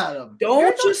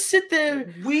just sit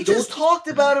there. We just talked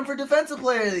about him for defensive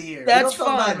player of the year. That's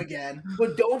fine again.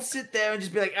 But don't sit there and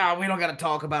just be like, we don't got to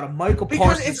talk about him. Michael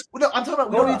Parsons. I'm talking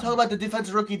about. We don't need to talk about the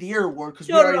defensive rookie of the year award because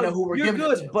we already know who we're giving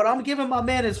it to. But I'm giving my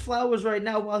man his flowers right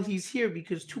now while he's here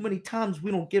because too many times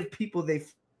we don't give people they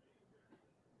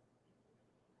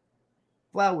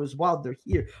flowers while they're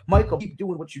here. Michael, keep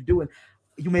doing what you're doing.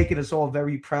 You're making us all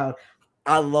very proud.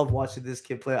 I love watching this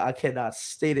kid play. I cannot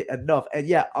state it enough. And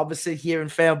yeah, I'm gonna sit here and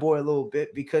fanboy a little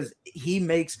bit because he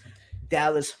makes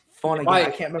Dallas fun again. I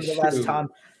can't remember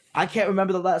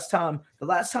the last time. The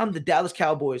last time the Dallas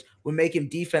Cowboys were making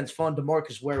defense fun,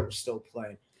 DeMarcus Ware was still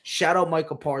playing. Shout out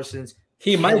Michael Parsons.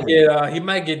 He might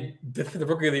get defensive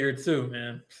rookie of the year too,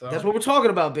 man. So that's what we're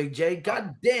talking about, Big J.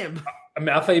 God damn. I mean,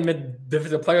 I thought you meant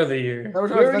defensive player of the year. We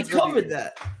already covered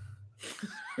that.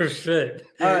 Shit.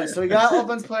 All right, so we got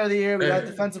offensive player of the year, we got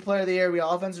defensive player of the year, we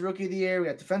got offensive rookie of the year, we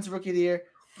got defensive rookie of the year.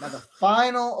 Now the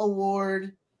final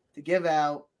award to give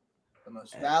out, the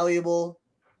most valuable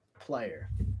player.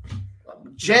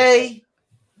 Jay,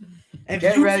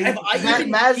 get ready.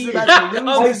 Maz is about to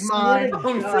lose his mind.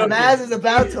 Maz is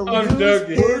about to lose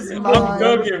his mind. I'm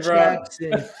joking, bro.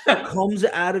 Jackson comes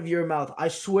out of your mouth. I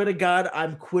swear to God,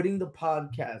 I'm quitting the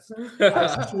podcast.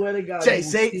 I swear to God. Jay,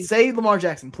 say Lamar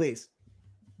Jackson, please.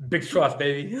 Big trust,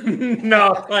 baby. I'm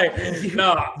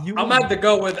gonna have to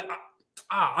go with.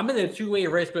 I'm in a two-way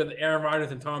race with Aaron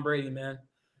Rodgers and Tom Brady, man.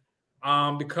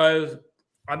 Because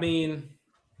I mean,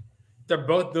 they're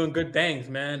both doing good things,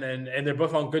 man, and they're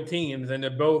both on good teams, and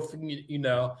they're both,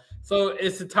 So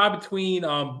it's a tie between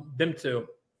them two.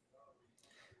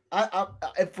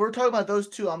 If we're talking about those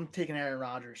two, I'm taking Aaron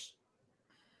Rodgers.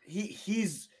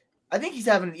 I think he's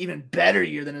having an even better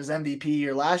year than his MVP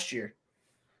year last year.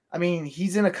 I mean,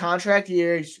 he's in a contract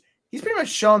year. He's pretty much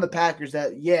shown the Packers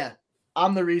that, yeah,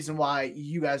 I'm the reason why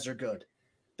you guys are good.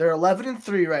 They're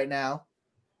 11-3 right now.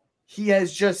 He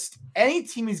has just any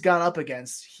team he's gone up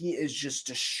against, he is just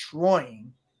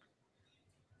destroying.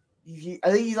 I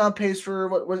think he's on pace for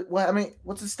what? I mean,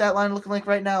 what's his stat line looking like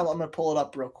right now? I'm gonna pull it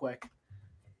up real quick.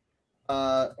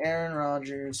 Aaron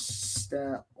Rodgers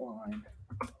stat line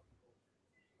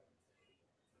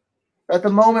at the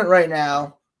moment right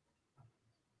now.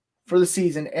 For the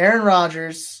season, Aaron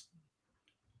Rodgers.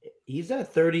 He's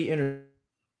at 30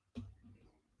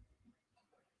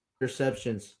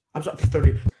 interceptions. I'm sorry,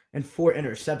 30 and 4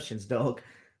 interceptions, dog.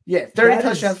 Yeah, 30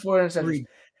 touchdowns, 4 interceptions.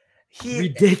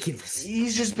 Ridiculous.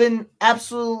 He's just been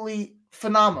absolutely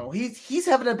phenomenal. He's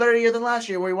having a better year than last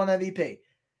year where he won the MVP.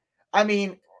 I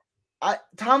mean,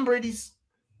 Tom Brady's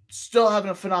still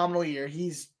having a phenomenal year.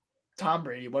 He's Tom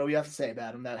Brady. What do we have to say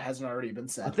about him that hasn't already been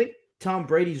said? I think Tom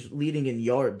Brady's leading in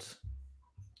yards.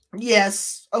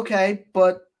 Yes, okay,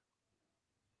 but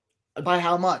by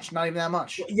how much? Not even that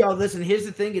much. Yo, listen, here's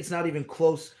the thing. It's not even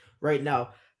close right now.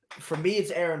 For me,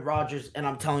 it's Aaron Rodgers, and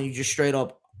I'm telling you just straight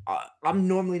up, I'm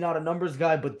normally not a numbers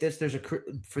guy, but there's a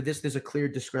clear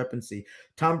discrepancy.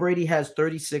 Tom Brady has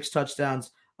 36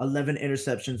 touchdowns, 11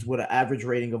 interceptions with an average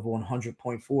rating of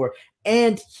 100.4,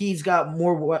 and he's got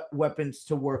more weapons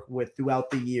to work with throughout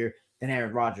the year than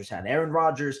Aaron Rodgers had. Aaron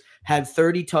Rodgers had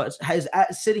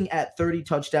sitting at 30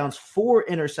 touchdowns, 4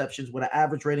 interceptions with an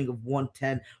average rating of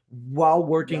 110 while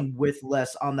working with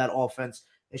less on that offense.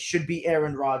 It should be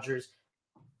Aaron Rodgers.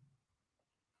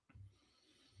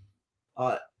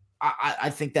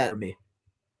 I think that for me.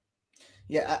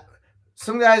 Yeah,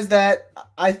 some guys that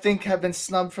I think have been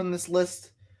snubbed from this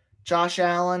list: Josh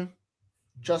Allen,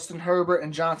 Justin Herbert,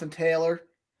 and Jonathan Taylor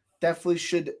definitely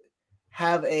should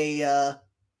have an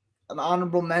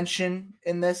honorable mention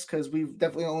in this because we've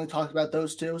definitely only talked about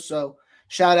those two. So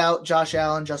shout out Josh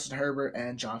Allen, Justin Herbert,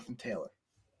 and Jonathan Taylor.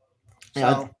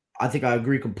 Yeah, I think I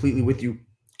agree completely with you,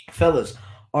 fellas.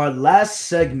 Our last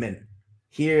segment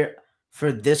here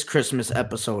for this Christmas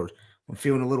episode. I'm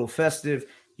feeling a little festive.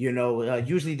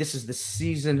 Usually this is the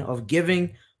season of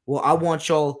giving. Well, I want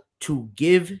y'all to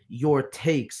give your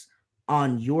takes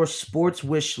on your sports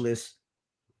wish list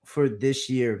for this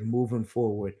year moving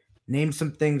forward. Name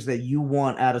some things that you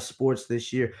want out of sports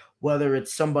this year, whether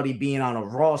it's somebody being on a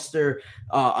roster,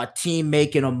 a team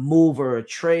making a move or a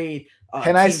trade.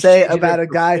 Can I say about a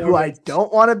guy who I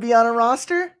don't want to be on a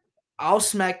roster? I'll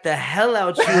smack the hell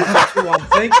out you. That's who I'm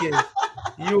thinking.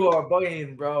 You are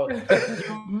bugging, bro.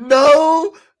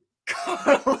 No,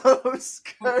 Carlos.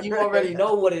 You already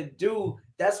know what it do.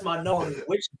 That's my knowing.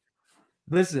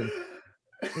 Listen.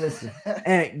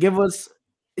 And give us.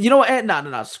 You know what?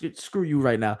 No. Screw you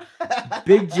right now.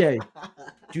 Big J,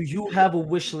 do you have a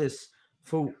wish list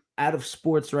for out of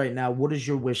sports right now, what is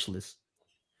your wish list?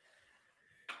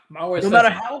 No matter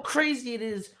how crazy it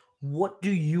is, what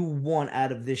do you want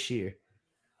out of this year?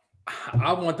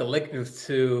 I want the Lakers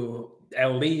to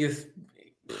at least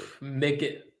make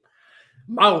it.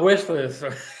 My wish list.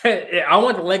 I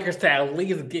want the Lakers to at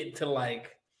least get to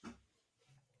like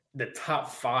the top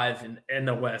 5 in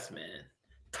the West, man.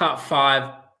 Top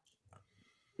 5.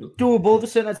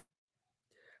 Doable.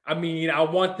 I mean, I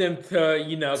want them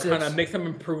to, kind of make some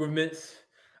improvements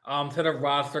to the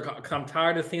roster. Cause I'm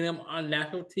tired of seeing them on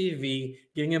national TV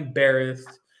getting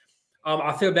embarrassed.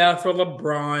 I feel bad for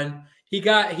LeBron. He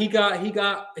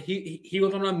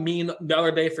was on a meme the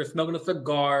other day for smoking a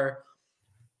cigar.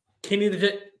 Kenny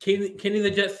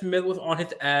the Jet Smith was on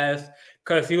his ass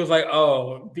because he was like,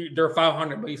 "Oh, they're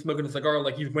 500, but he's smoking a cigar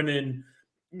like he's winning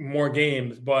more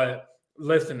games." But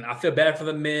listen, I feel bad for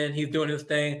the man. He's doing his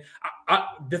thing.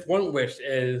 This one wish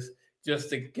is just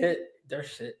to get their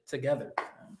shit together.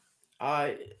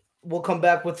 We'll come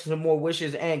back with some more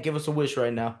wishes and give us a wish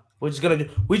right now. We're just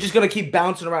gonna keep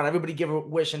bouncing around. Everybody give a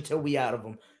wish until we out of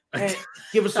them. And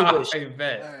give us a wish. All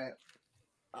right.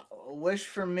 A wish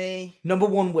for me. Number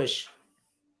 1 wish.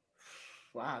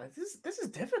 Wow, this is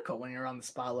difficult when you're on the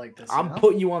spot like this. I'm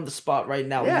putting you on the spot right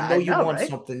now. Yeah, you want right?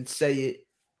 Something. Say it.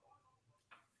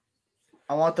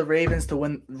 I want the Ravens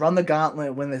to run the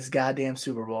gauntlet, win this goddamn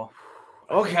Super Bowl.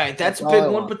 Okay, that's a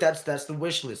big one, but that's the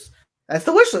wish list. That's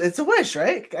the wish list. It's a wish,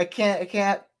 right? I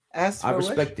can't ask for I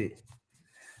respect it.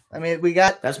 I mean, we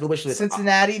got that's the wish list.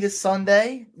 Cincinnati this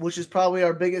Sunday, which is probably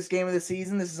our biggest game of the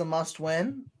season. This is a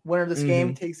must-win. Winner of this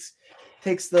game takes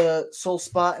the sole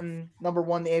spot in number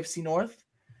 1, the AFC North.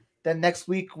 Then next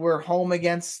week we're home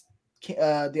against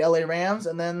the LA Rams,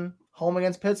 and then home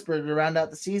against Pittsburgh to round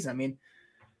out the season. I mean,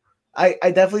 I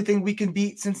definitely think we can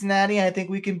beat Cincinnati, and I think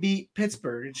we can beat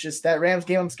Pittsburgh. It's just that Rams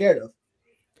game I'm scared of.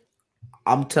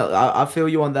 I feel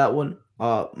you on that one.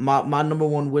 My number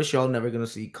 1 wish y'all never gonna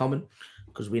see coming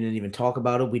because we didn't even talk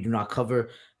about it. We do not cover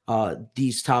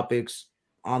these topics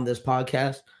on this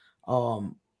podcast.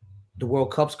 The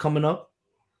World Cup's coming up.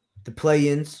 The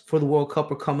play-ins for the World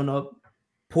Cup are coming up.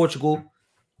 Portugal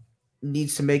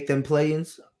needs to make them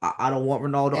play-ins. I don't want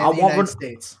Ronaldo.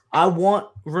 I want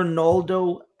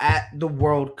Ronaldo at the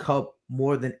World Cup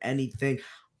more than anything.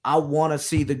 I want to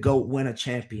see the GOAT win a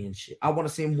championship. I want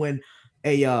to see him win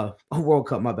a World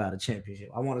Cup. My bad, a championship.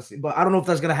 I want to see, but I don't know if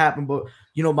that's gonna happen. But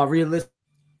my realistic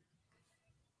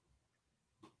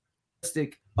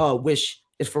wish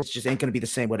is for just ain't gonna be the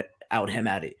same without him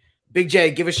at it. Big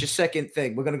J, give us your second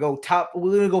thing. We're gonna go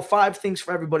 5 things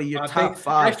for everybody. Your top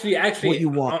 5. Actually, what you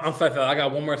want? I'm sorry, I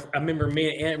got one more. I remember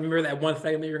remember that one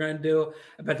segment you were gonna do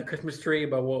about the Christmas tree,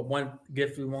 about what one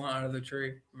gift we want out of the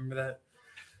tree. Remember that?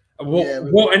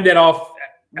 We'll end it off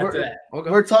after that. Okay.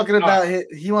 We're talking about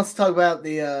he wants to talk about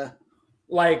the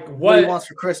what he wants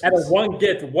for Christmas. Out of one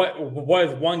gift, what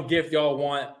is one gift y'all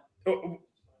want?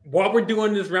 While we're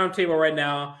doing this round table right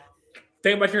now,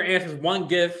 think about your answers. One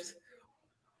gift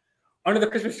under the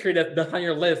Christmas tree that's on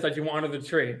your list that you want under the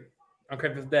tree on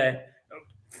Christmas Day.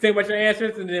 Think about your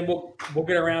answers, and then we'll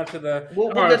get around to the.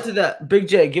 We'll get to that. Big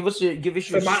J, give us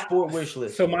your sport wish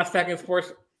list. So my second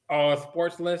sports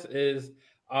list is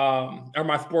or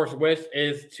my sports wish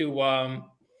is to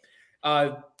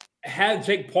have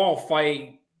Jake Paul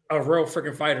fight a real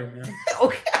freaking fighter, man.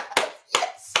 Okay.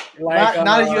 Like,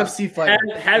 not a UFC fighter.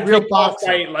 Have Jake Paul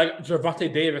fight like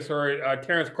Gervonta Davis or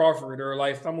Terrence Crawford or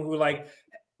like someone who like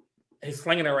is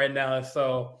slinging it right now.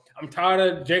 So I'm tired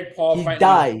of Jake Paul fighting.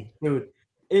 Die, dude.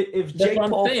 If Jake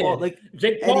Paul fought, like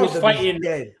Jake Paul's fighting,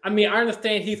 I mean, I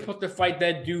understand he's supposed to fight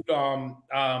that dude.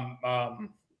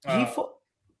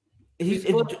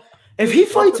 If he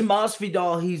fights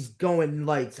Masvidal, he's going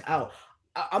lights out.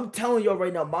 I'm telling you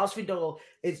right now, Masvidal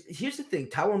is. Here's the thing,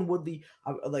 Tyron Woodley.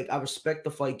 I respect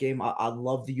the fight game. I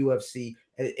love the UFC.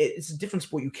 It's a different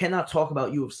sport. You cannot talk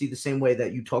about UFC the same way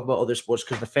that you talk about other sports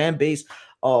because the fan base,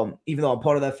 even though I'm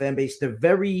part of that fan base, they're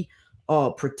very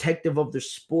protective of their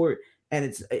sport. And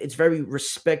it's very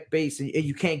respect based, and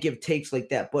you can't give takes like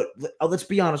that. But let's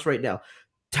be honest right now.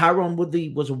 Tyron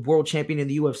Woodley was a world champion in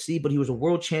the UFC, but he was a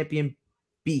world champion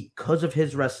because of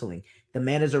his wrestling. The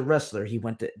man is a wrestler. He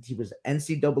was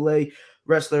NCAA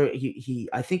wrestler.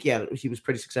 I think he was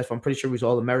pretty successful. I'm pretty sure he was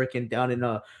All-American down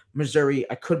in Missouri.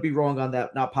 I could be wrong on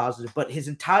that, not positive. But his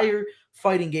entire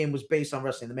fighting game was based on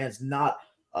wrestling. The man's not.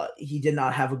 He did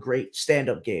not have a great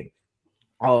stand-up game.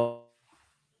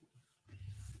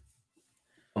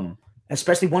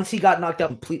 Especially once he got knocked out,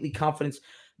 completely confidence,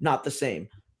 not the same.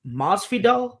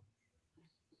 Masvidal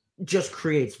just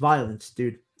creates violence,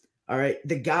 dude. All right.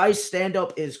 The guy's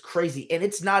stand-up is crazy, and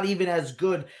it's not even as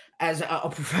good as a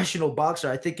professional boxer.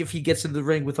 I think if he gets in the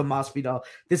ring with a Masvidal,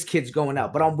 this kid's going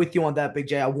out. But I'm with you on that, Big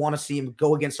J. I want to see him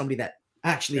go against somebody that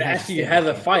actually has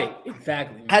a fight.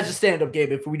 Exactly. Man. Has a stand-up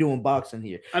game if we're doing boxing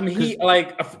here. I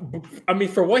mean,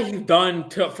 for what he's done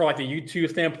for like the YouTube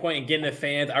standpoint and getting the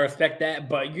fans, I respect that.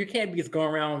 But you can't be just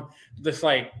going around just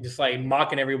like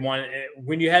mocking everyone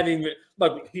when you haven't even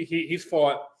look. He's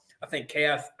fought. I think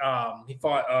Chaos. He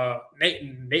fought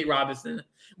Nate Robinson.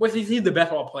 He's the best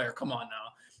ball player. Come on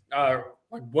now.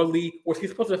 Like Woodley was he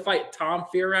supposed to fight Tom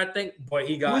Fury? I think, but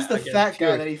he got. Who's the fat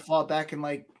guy that he fought back in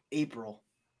like April?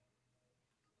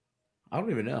 I don't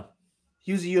even know.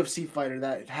 He was a UFC fighter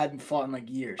that hadn't fought in like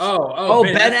years. Oh,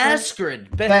 Ben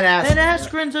Askren. Ben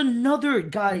Askren's another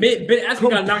guy. Ben Askren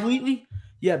got knocked.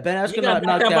 Yeah, Ben Askren got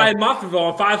knocked out by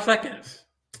Masvidal in 5 seconds.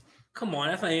 Come on,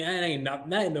 that ain't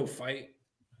no fight.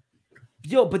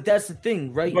 Yo, but that's the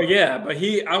thing, right? But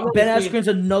Ben Askren's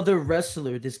another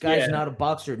wrestler. This guy's not a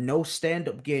boxer. No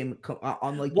stand-up game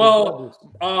on like.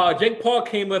 Jake Paul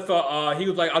came with he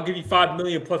was like, "I'll give you $5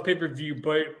 million plus pay-per-view,"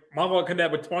 but Marvel came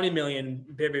out with $20 million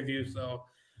pay-per-view. So,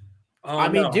 I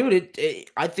mean, dude,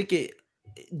 I think it.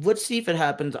 Let's see if it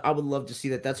happens. I would love to see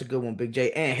that. That's a good one, Big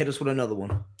J. And hit us with another one.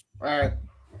 All right,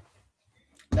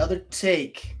 another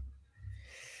take.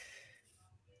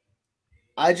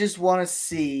 I just want to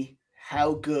see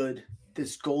how good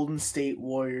this Golden State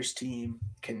Warriors team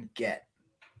can get.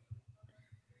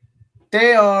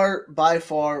 They are by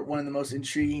far one of the most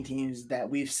intriguing teams that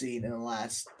we've seen in the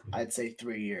last, I'd say,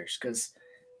 3 years. Because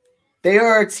they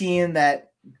are a team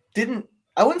that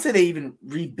I wouldn't say they even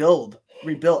rebuilt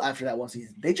after that one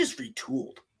season. They just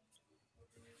retooled.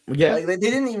 Yeah. Like, they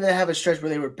didn't even have a stretch where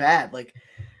they were bad. Like,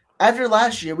 after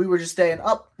last year, we were just saying,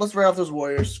 let's write off those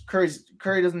Warriors.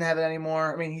 Curry doesn't have it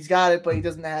anymore. I mean, he's got it, but he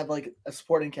doesn't have, like, a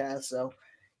supporting cast, so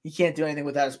he can't do anything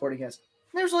without a supporting cast.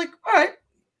 And they was like, all right,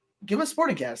 give him a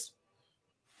supporting cast.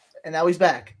 And now he's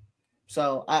back.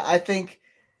 So I think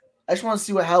I just want to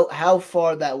see how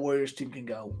far that Warriors team can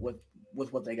go with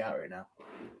what they got right now.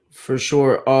 For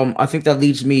sure. I think that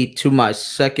leads me to my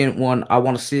second one. I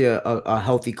want to see a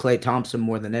healthy Klay Thompson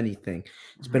more than anything.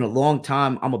 It's been a long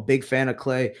time. I'm a big fan of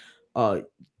Klay.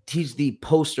 He's the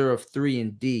poster of 3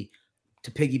 and D.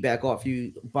 To piggyback off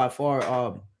you by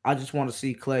far, I just want to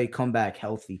see Klay come back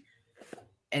healthy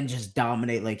and just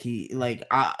dominate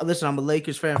listen, I'm a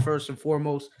Lakers fan first and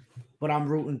foremost, but I'm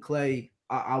rooting Klay.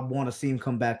 I want to see him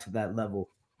come back to that level.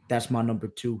 That's my number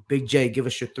 2. Big J, give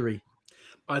us your 3.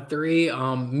 My 3,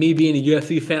 me being a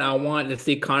UFC fan, I want to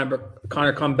see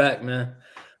Connor come back, man.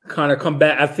 Connor come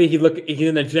back. I see he's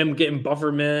in the gym getting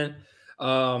buffer, man.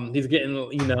 He's getting,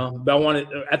 but I wanted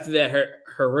after that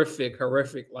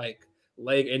horrific like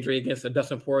leg injury against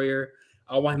Dustin Poirier.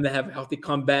 I want him to have a healthy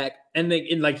comeback, and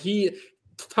he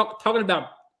talking about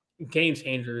game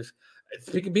changers.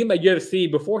 Being by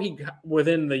UFC before he was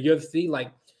in the UFC,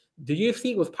 like the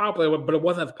UFC was popular, but it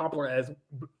wasn't as popular as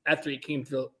after he came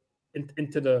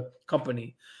into the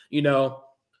company,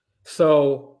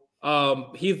 So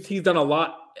he's done a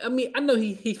lot. I mean, I know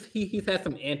he's had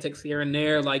some antics here and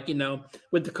there, like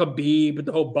with the Khabib, with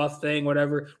the whole bus thing,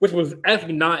 whatever, which was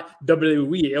actually not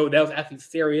WWE. That was actually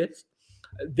serious.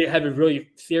 They had a really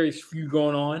serious feud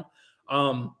going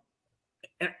on.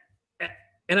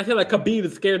 And I feel like Khabib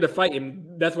is scared to fight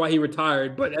him. That's why he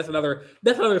retired. But that's another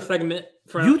segment.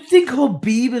 You think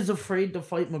Khabib is afraid to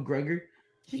fight McGregor?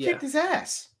 He kicked his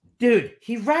ass. Dude,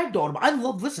 he ragdolled him.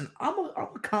 I'm a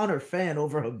Conor fan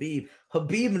over Khabib.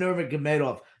 Khabib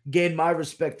Nurmagomedov gained my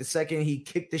respect the second he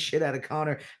kicked the shit out of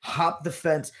Conor, hopped the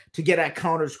fence to get at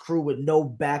Conor's crew with no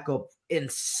backup in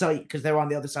sight because they were on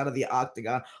the other side of the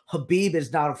octagon. Khabib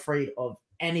is not afraid of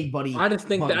anybody. I just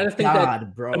think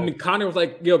that, bro. I mean, Conor was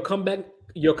like, "Yo, come back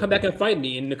and fight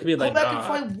me," and it could be like, "Come back and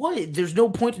fight what?" There's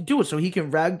no point to do it, so he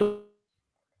can ragdoll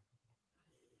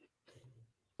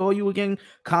you again,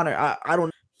 Conor. I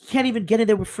don't. He can't even get in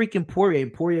there with freaking Poirier.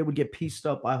 Poirier would get pieced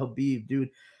up by Khabib, dude.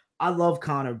 I love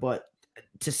Conor, but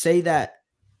to say that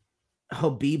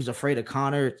Khabib's afraid of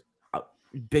Conor,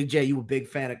 Big J, you a big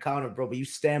fan of Conor, bro, but you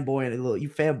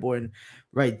fanboying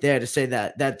right there to say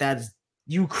that's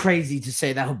you crazy to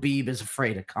say that Khabib is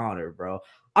afraid of Conor, bro.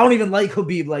 I don't even like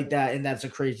Khabib like that, and that's a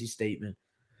crazy statement.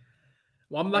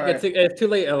 Well, I'm not gonna take it's too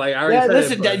late. Like I already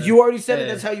said it, you already said it.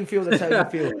 That's how you feel. That's how you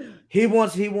feel. He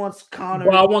wants Conor.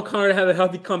 Well, I want Conor to have a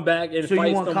healthy comeback and so fight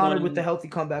you want someone. Conor with the healthy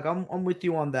comeback. I'm with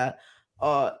you on that.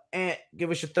 And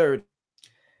give us your 3rd.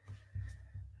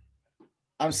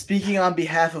 I'm speaking on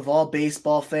behalf of all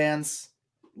baseball fans.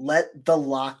 Let the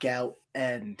lockout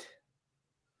end,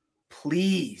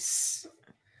 please.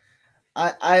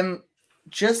 I'm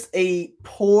just a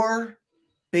poor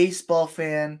baseball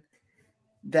fan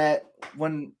that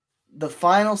when the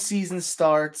final season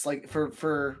starts, like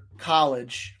for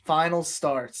college, final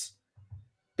starts,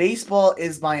 baseball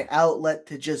is my outlet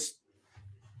to just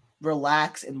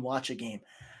relax and watch a game.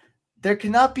 There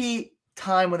cannot be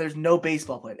time when there's no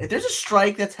baseball played. If there's a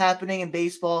strike that's happening in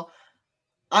baseball,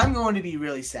 I'm going to be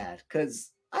really sad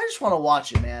because I just want to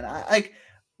watch it, man.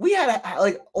 We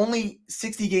had only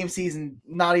 60 game season,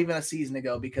 not even a season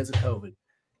ago because of COVID.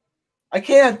 I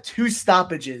can't have 2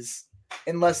 stoppages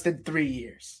in less than 3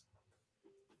 years.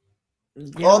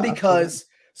 Yeah, all because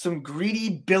some greedy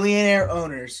billionaire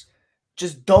owners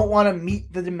just don't want to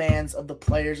meet the demands of the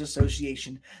Players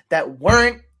Association that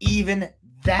weren't even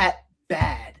that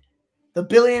bad. The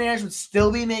billionaires would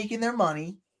still be making their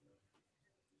money,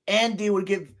 and they would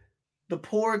give the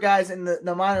poor guys in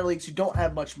the minor leagues who don't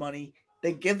have much money,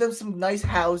 they give them some nice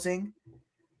housing.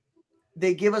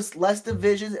 They give us less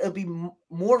divisions. It'll be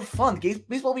more fun.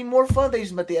 Baseball will be more fun if they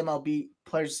just met the MLB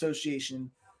Players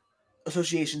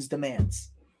Association's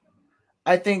demands.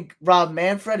 I think Rob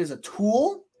Manfred is a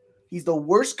tool. He's the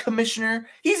worst commissioner.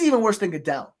 He's even worse than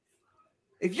Goodell.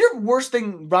 If you're worse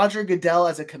than Roger Goodell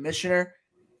as a commissioner,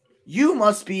 you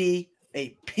must be a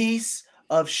piece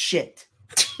of shit.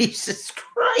 Jesus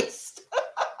Christ.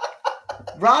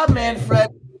 Rob Manfred,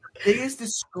 biggest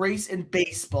disgrace in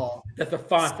baseball. That's a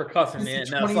fine for cussing, man.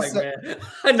 No, it's like, man.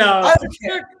 No. I don't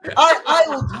care. I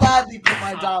will gladly put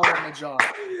my dollar in the jar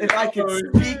if I can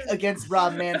speak against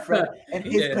Rob Manfred and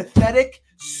his pathetic,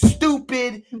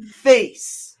 stupid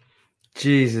face.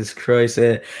 Jesus Christ.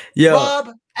 Yo.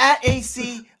 Rob at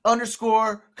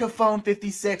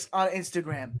AC_Cafone56 on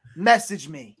Instagram. Message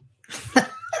me.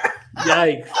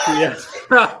 Yikes. Yes.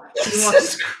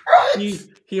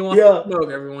 He wants to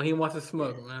smoke, everyone. He wants to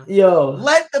smoke, man. Yo.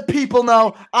 Let the people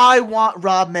know I want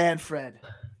Rob Manfred.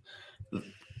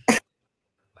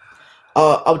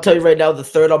 I'll tell you right now, the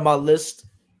third on my list,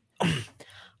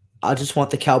 I just want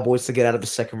the Cowboys to get out of the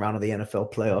second round of the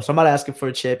NFL playoffs. I'm not asking for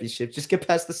a championship. Just get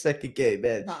past the second game,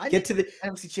 man. No, get to the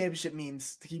NFC championship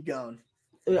means to keep going.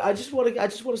 I just want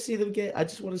to see them get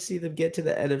to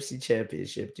the NFC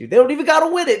championship, dude. They don't even gotta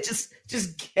win it. Just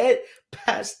get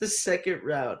past the second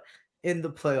round in the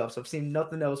playoffs. I've seen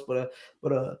nothing else but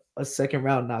a second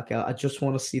round knockout. I just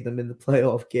want to see them in the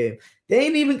playoff game. They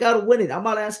ain't even got to win it. I'm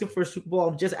not asking for a Super Bowl.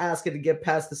 I'm just asking to get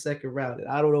past the second round. And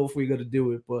I don't know if we're gonna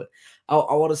do it, but I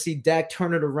want to see Dak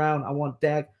turn it around. I want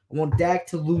Dak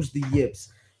to lose the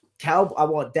yips. I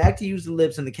want Dak to use the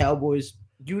lips and the Cowboys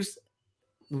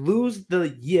lose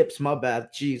the yips. My bad.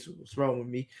 Jeez, what's wrong with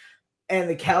me? And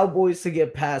the Cowboys to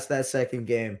get past that second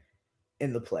game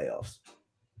in the playoffs.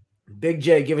 Big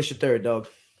J, give us your third, dog.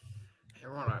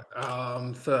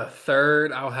 So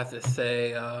third, I'll have to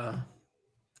say,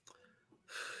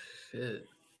 shit.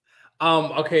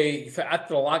 Okay, so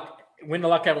after when the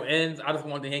lockout ends, I just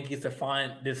want the Yankees to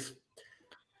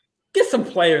get some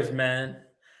players, man.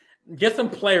 Get some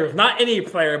players, not any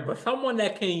player, but someone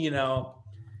that can,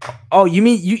 Oh, you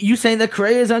mean you saying that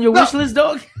Correa is on your wish list,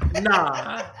 dog?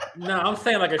 Nah, I'm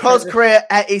saying like a Carlos Correa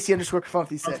at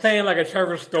AC_Cafone56. I'm saying like a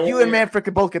Trevor Story. You and Manfred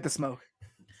could both get the smoke.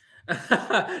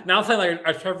 Now I'm saying like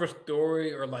a Trevor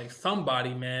Story or like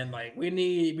somebody, man. Like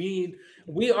we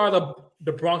are the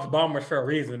Bronx Bombers for a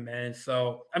reason, man.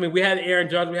 So I mean, we had Aaron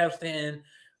Judge, we have Stanton.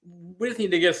 We just need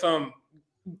to get some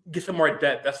more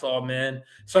depth. That's all, man.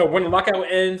 So when the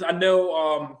lockout ends, I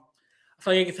know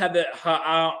some Yankees had the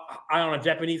eye on a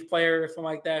Japanese player or something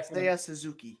like that. Seiya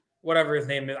Suzuki. Whatever his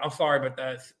name is. I'm sorry, but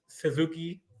that's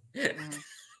Suzuki.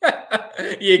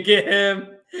 You get him.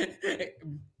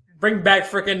 Bring back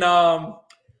freaking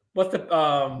what's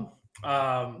the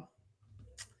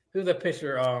who's the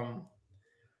pitcher? Oh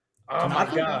my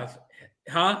gosh.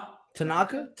 Huh?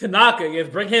 Tanaka? Yes,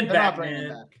 bring him back,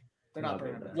 man. They're not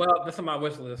bringing him back. Well, that's on my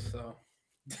wish list, so.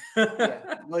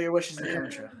 Yeah. Well, your wishes are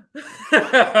coming true.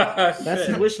 That's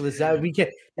his wish list.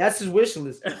 That's his wish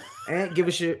list. And give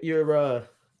us your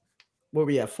where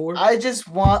we at, 4? I just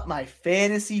want my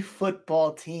fantasy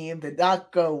football team to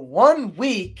not go 1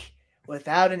 week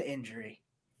without an injury.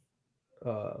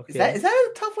 Okay. Is that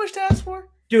a tough wish to ask for?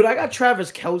 Dude, I got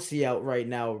Travis Kelce out right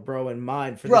now, bro, in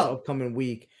mind for this upcoming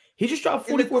week. He just dropped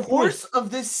 44 points. In the course of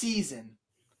this season,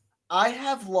 I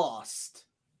have lost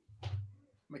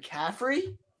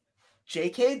McCaffrey,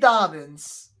 J.K.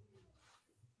 Dobbins.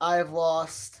 I have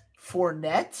lost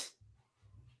Fournette.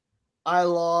 I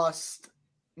lost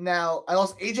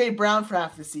A.J. Brown for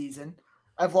half the season.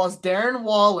 I've lost Darren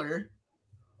Waller.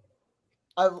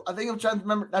 I think I'm trying to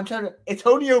remember.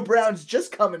 Antonio Brown's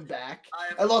just coming back.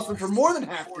 I lost him for more than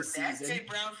half the season. A.J.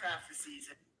 Brown for half the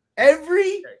season.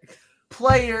 Every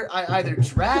player I either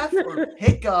draft or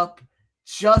pick up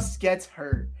just gets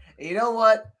hurt. And you know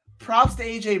what? props to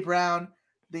AJ Brown.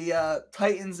 The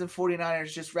Titans and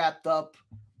 49ers just wrapped up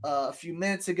a few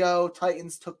minutes ago.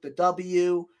 Titans took the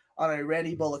W on a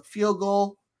Randy Bullock field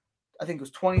goal. I think it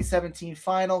was 2017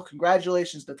 final.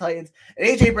 Congratulations to the Titans. And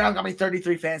AJ Brown got me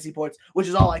 33 fantasy points, which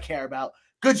is all I care about.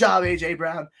 Good job, AJ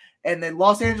Brown. And then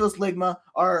Los Angeles Ligma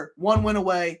are 1 win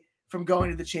away from going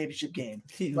to the championship game.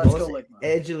 Let's go Ligma.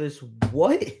 Angeles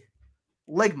what?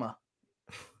 Ligma.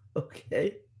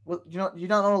 Okay. What you don't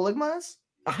know what a Ligma is?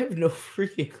 I have no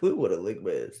freaking clue what a Ligma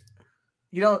is.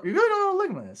 You really don't know what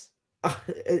a Ligma is?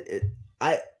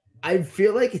 I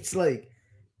feel like it's like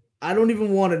I don't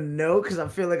even want to know because I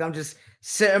feel like I'm just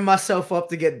setting myself up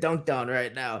to get dunked on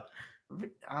right now.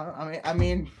 I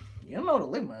mean, you don't know what a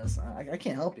Ligma is. I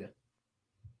can't help you.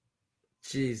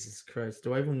 Jesus Christ.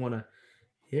 Do I even want to?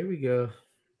 Here we go.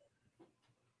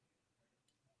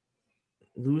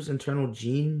 Lose internal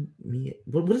gene.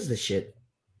 What is this shit?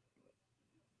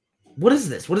 What is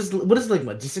this? What is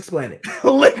Ligma? Just explain it.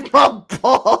 Ligma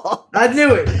ball. I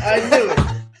knew it.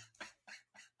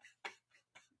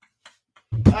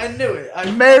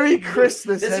 Merry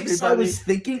Christmas, everybody. I was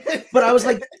thinking, but I was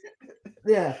like,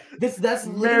 yeah, that's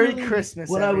Merry Christmas.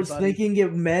 What everybody. I was thinking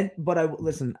it meant, but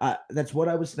that's what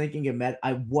I was thinking it meant.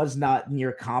 I was not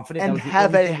near confident. And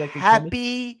have a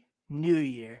happy New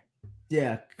Year.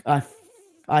 Yeah,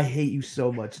 I hate you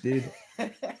so much, dude.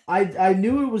 I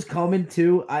knew it was coming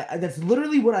too. That's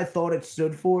literally what I thought it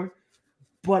stood for,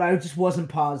 but I just wasn't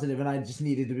positive, and I just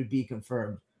needed to be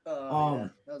confirmed.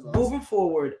 Awesome. Moving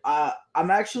forward,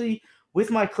 I'm actually with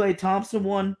my Klay Thompson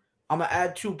one. I'm gonna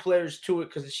add 2 players to it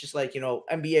because it's just like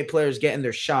NBA players getting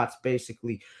their shots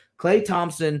basically. Klay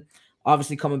Thompson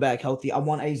obviously coming back healthy. I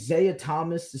want Isaiah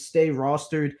Thomas to stay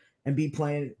rostered and be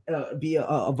playing, be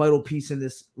a vital piece in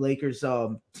this Lakers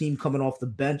team coming off the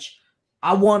bench.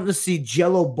 I want to see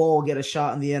Jello Ball get a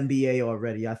shot in the NBA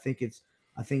already. I think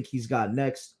he's got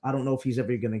next. I don't know if he's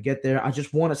ever going to get there. I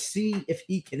just want to see if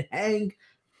he can hang.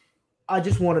 I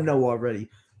just want to know already.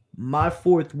 My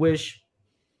 4th wish,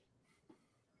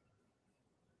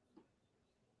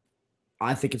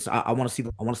 I think it's I want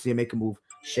to see him make a move,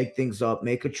 shake things up,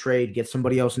 make a trade, get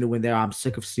somebody else new in there. I'm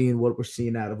sick of seeing what we're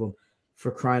seeing out of him.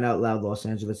 For crying out loud, Los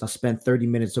Angeles. I spent 30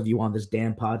 minutes of you on this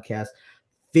damn podcast.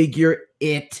 Figure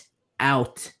it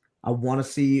out. I want to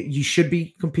see you should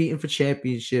be competing for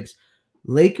championships.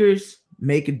 Lakers,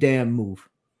 make a damn move.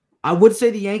 I would say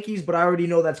the Yankees, but I already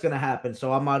know that's going to happen,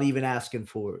 so I'm not even asking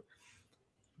for it.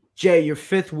 Jay, your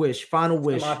 5th wish, final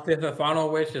wish. My 5th and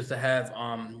final wish is to have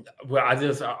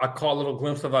I caught a little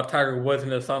glimpse of Tiger Woods in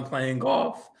the sun playing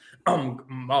golf.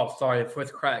 Sorry,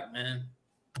 4th crack, man.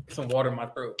 Some water in my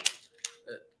throat.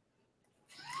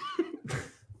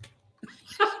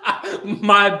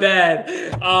 My bad.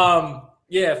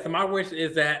 So my wish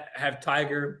is to have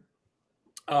Tiger,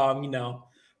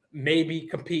 maybe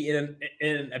compete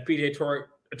in a PGA Tour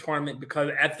tournament because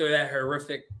after that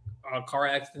horrific car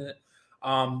accident,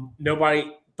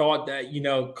 nobody thought that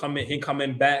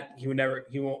coming back he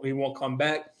won't come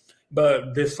back.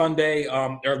 But this Sunday,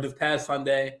 or this past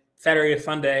Sunday, Saturday or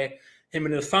Sunday, him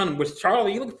and his son, which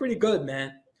Charlie, he looks pretty good,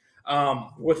 man.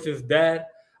 With his dad,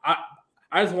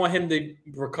 I just want him to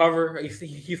recover.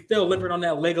 He's still limping on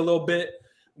that leg a little bit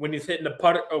when he's hitting the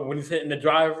putter or when he's hitting the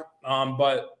driver.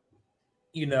 But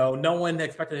no one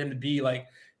expected him to be like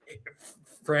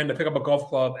for him to pick up a golf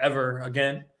club ever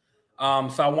again. So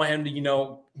I want him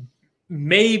to,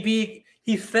 maybe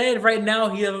he said right now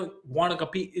he doesn't want to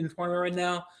compete in the tournament right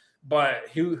now, but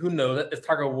who knows? It's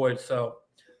Tiger Woods, so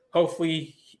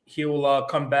hopefully he will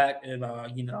come back and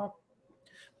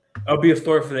it'll be a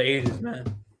story for the ages,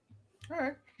 man. All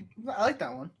right, I like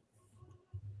that one.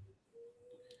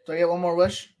 Do I get one more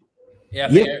wish? Yeah,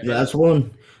 that's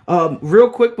one. Real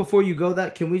quick before you go,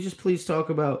 can we just please talk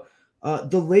about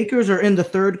the Lakers are in the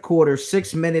 3rd quarter,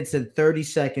 6 minutes and 30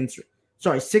 seconds.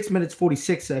 Sorry, 6 minutes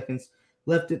 46 seconds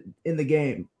left in the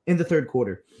game in the 3rd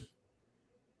quarter.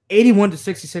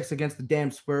 81-66 against the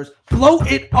damn Spurs. Blow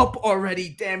it up already,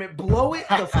 damn it! Blow it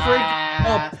the frig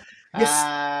up.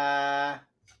 Yes.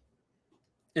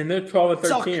 And they're 12 and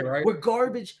 13, right? We're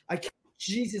garbage.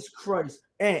 Jesus Christ.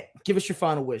 And give us your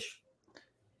final wish.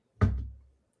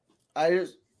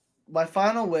 My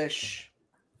final wish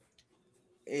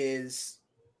is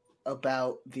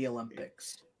about the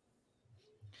Olympics.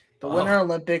 The Winter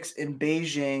Olympics in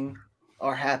Beijing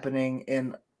are happening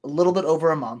in a little bit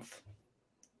over a month.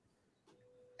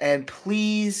 And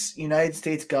please, United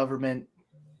States government,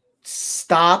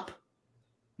 stop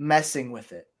messing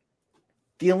with it.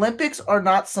 The Olympics are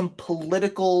not some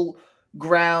political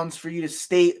grounds for you to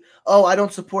state, I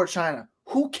don't support China.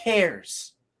 Who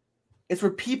cares? It's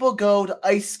where people go to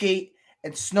ice skate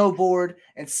and snowboard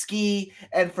and ski,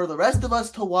 and for the rest of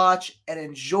us to watch and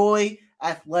enjoy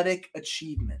athletic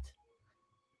achievement.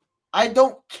 I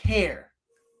don't care.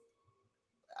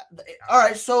 All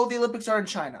right, so the Olympics are in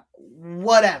China.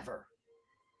 Whatever.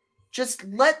 Just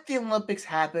let the Olympics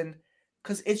happen,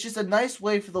 because it's just a nice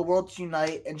way for the world to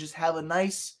unite and just have a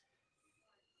nice,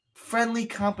 friendly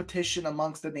competition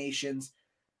amongst the nations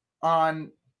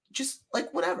on just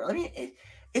like whatever. I mean,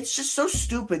 it's just so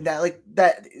stupid that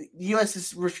the U.S.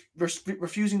 is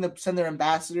refusing to send their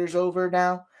ambassadors over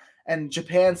now, and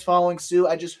Japan's following suit.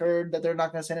 I just heard that they're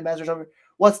not going to send ambassadors over.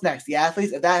 What's next? The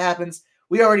athletes? If that happens,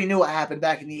 we already knew what happened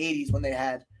back in the 80s when they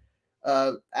had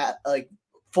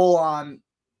full on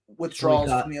withdrawals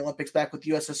from the Olympics back with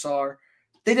USSR.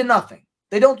 They did nothing.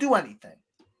 They don't do anything.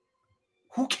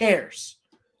 Who cares?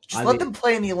 Just let them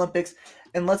play in the Olympics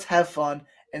and let's have fun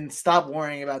and stop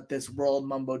worrying about this world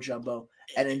mumbo jumbo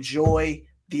and enjoy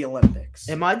the Olympics.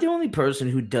 Am I the only person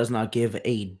who does not give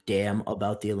a damn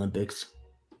about the Olympics?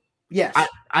 Yes.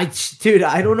 Dude,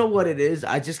 I don't know what it is.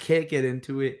 I just can't get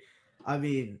into it. I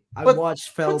mean, I watched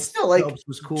Phelps. But still, Phelps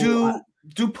was cool.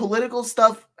 Do political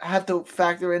stuff have to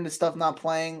factor into stuff not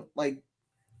playing, like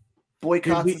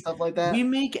boycotts and stuff like that? We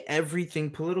make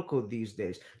everything political these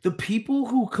days. The people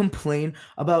who complain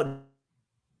about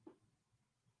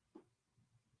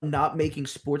not making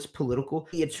sports political,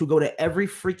 it's who go to every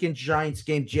freaking Giants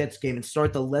game, Jets game, and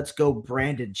start the "Let's Go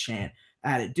Brandon" chant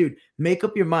at it. Dude, make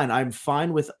up your mind. I'm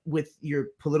fine with your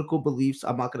political beliefs.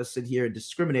 I'm not going to sit here and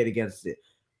discriminate against it.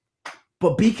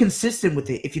 But be consistent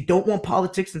with it. If you don't want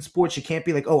politics in sports, you can't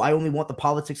be like, oh, I only want the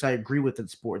politics I agree with in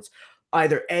sports.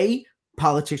 Either A,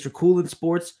 politics are cool in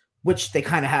sports, which they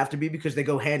kind of have to be because they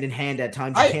go hand in hand at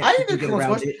times. You can't get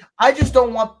around it. I just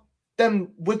don't want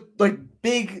them with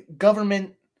big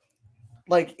government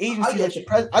agencies.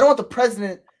 I don't want the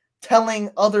president telling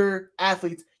other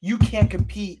athletes, you can't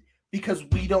compete because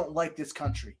we don't like this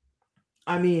country.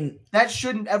 I mean, that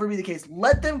shouldn't ever be the case.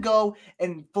 Let them go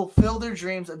and fulfill their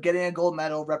dreams of getting a gold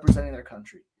medal representing their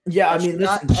country. Yeah, that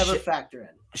not ever factor in.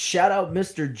 Shout out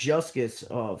Mr.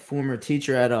 Juskis, former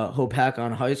teacher at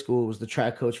Hopakon High School, was the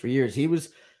track coach for years. He was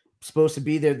supposed to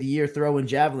be there the year throwing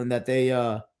javelin that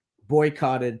they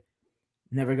boycotted.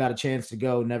 Never got a chance to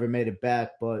go. Never made it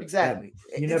back. But exactly,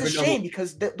 it's a shame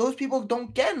because those people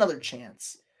don't get another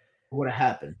chance. What would have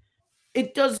happened?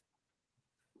 It does.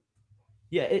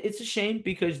 Yeah, it's a shame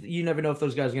because you never know if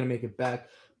those guys are going to make it back.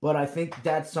 But I think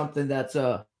that's something that's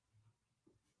a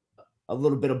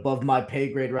little bit above my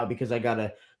pay grade route because I got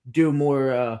to do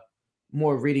more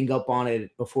reading up on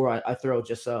it before I throw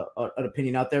just an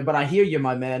opinion out there. But I hear you,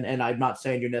 my man, and I'm not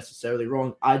saying you're necessarily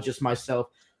wrong. I just myself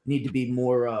need to be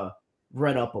more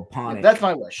read up upon it. That's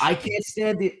my wish. I can't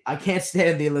stand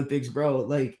the Olympics, bro.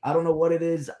 Like, I don't know what it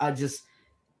is.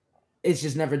 It's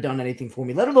just never done anything for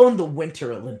me, let alone the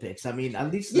Winter Olympics. I mean,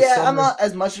 at least summer. I'm not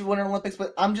as much of Winter Olympics,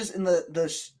 but I'm just in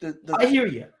the I hear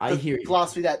you. I hear you.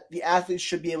 Philosophy that the athletes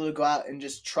should be able to go out and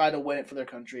just try to win it for their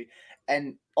country,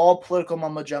 and all political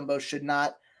mumbo jumbo should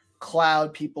not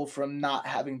cloud people from not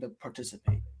having to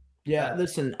participate. Yeah,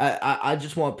 listen, I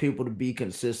just want people to be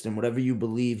consistent. Whatever you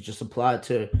believe, just apply it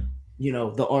to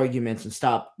the arguments and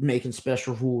stop making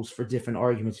special rules for different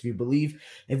arguments.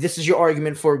 If this is your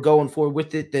argument for going forward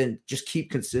with it, then just keep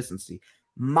consistency.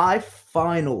 My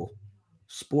final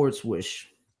sports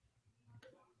wish,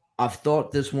 I've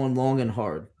thought this one long and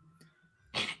hard.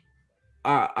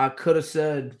 I could have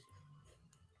said,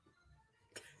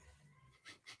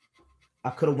 I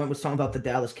could have went with something about the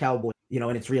Dallas Cowboys,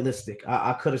 and it's realistic.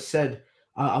 I could have said,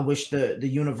 I wish the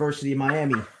University of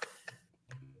Miami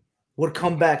would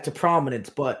come back to prominence,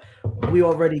 but we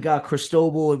already got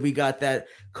Cristobal and we got that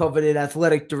coveted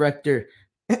athletic director.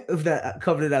 That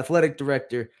coveted athletic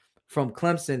director from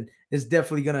Clemson is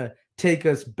definitely gonna take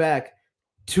us back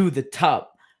to the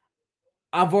top.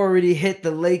 I've already hit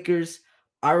the Lakers.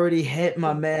 I already hit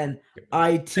my man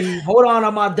IT. Hold on,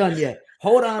 I'm not done yet.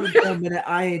 Hold on a minute,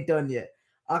 I ain't done yet.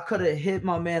 I could have hit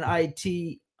my man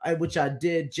IT, which I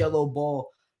did. Jello Ball.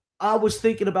 I was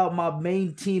thinking about my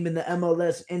main team in the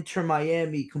MLS, Inter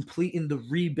Miami, completing the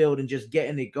rebuild and just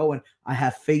getting it going. I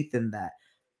have faith in that.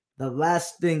 The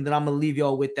last thing that I'm going to leave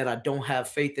y'all with that I don't have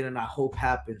faith in and I hope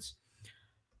happens.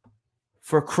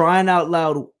 For crying out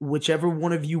loud, whichever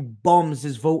one of you bums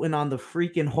is voting on the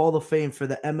freaking Hall of Fame for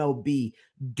the MLB,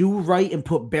 do right and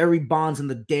put Barry Bonds in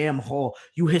the damn hall.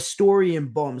 You historian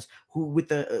bums who with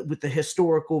the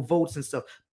historical votes and stuff.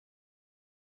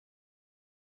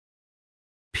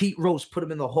 Pete Rose, put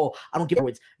him in the hall. I don't give a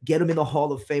words. Get him in the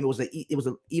Hall of Fame. It was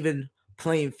an even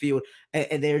playing field,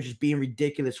 and they're just being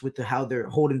ridiculous with how they're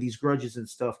holding these grudges and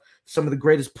stuff. Some of the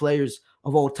greatest players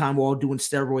of all time were all doing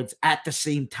steroids at the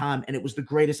same time, and it was the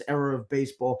greatest era of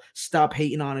baseball. Stop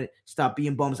hating on it. Stop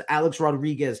being bums. Alex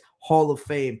Rodriguez, Hall of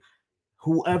Fame.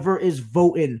 Whoever is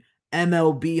voting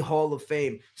MLB Hall of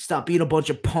Fame, stop being a bunch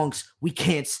of punks. We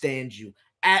can't stand you.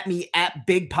 At me, at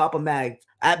Big Papa Mag,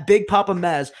 at Big Papa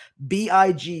Maz,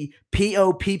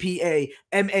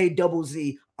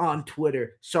 BigPoppaMazz on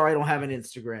Twitter. Sorry, I don't have an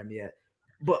Instagram yet.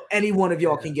 But any one of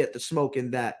y'all can get the smoke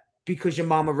in that because your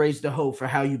mama raised a hoe for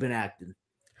how you've been acting.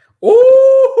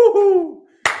 Ooh!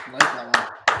 I like that one.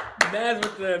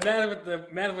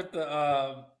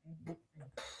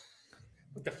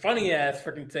 With the funny ass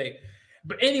freaking take.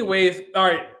 But anyways, all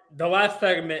right, the last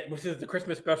segment, which is the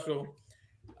Christmas special.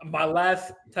 My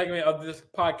last segment of this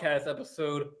podcast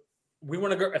episode, we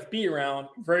want to go a speed round,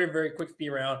 very, very quick speed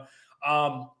round.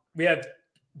 We have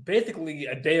basically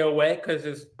a day away because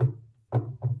it's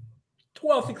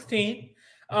 12/16.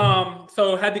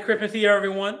 So happy Christmas Eve,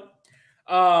 everyone.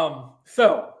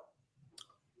 So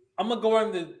I'm gonna go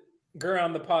around the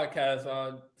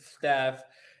podcast staff,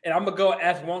 and I'm gonna go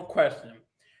ask one question.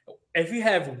 If you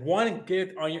have one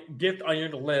gift on your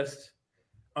list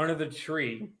under the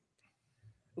tree,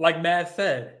 like Matt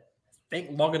said,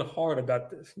 think long and hard about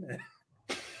this, man.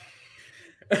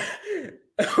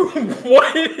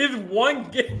 What is one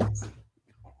gift?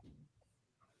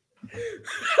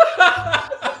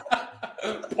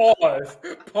 Pause.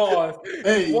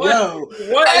 Hey,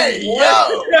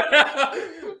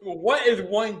 What is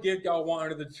one gift y'all want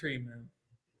under the tree, man?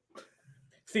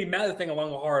 See, Matt is thinking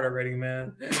long and hard already,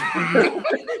 man.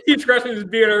 He's scratching his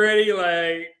beard already.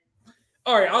 Like,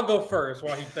 all right, I'll go first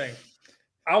while he thinks.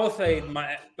 I would say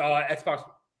my Xbox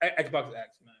X,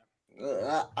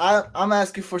 man. I'm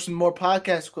asking for some more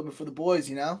podcast equipment for the boys.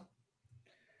 You know,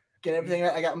 get everything.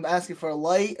 I'm asking for a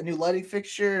new lighting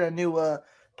fixture, a new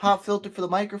pop filter for the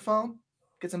microphone.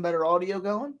 Get some better audio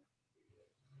going.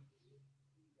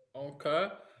 Okay.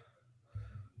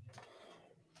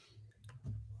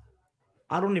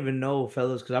 I don't even know,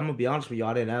 fellas, because I'm gonna be honest with you.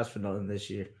 I didn't ask for nothing this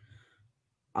year.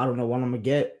 I don't know what I'm gonna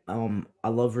get. I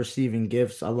love receiving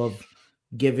gifts. I love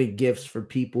giving gifts for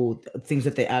people, things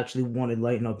that they actually want to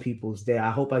lighten up people's day.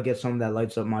 I hope I get something that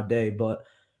lights up my day, but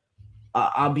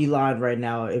I'll be lying right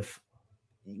now if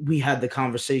we had the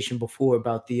conversation before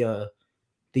about the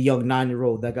young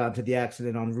 9-year-old that got into the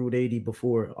accident on Route 80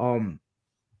 before.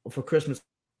 For Christmas,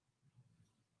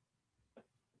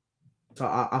 so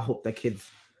I hope that kid's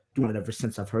doing it ever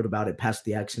since I've heard about it past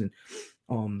the accident.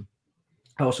 I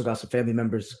also got some family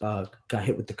members got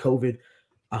hit with the COVID.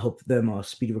 I hope them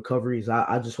speedy recoveries.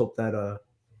 I just hope that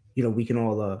we can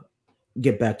all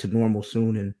get back to normal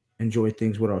soon and enjoy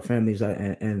things with our families.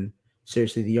 And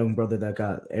seriously, the young brother that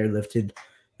got airlifted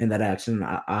in that accident,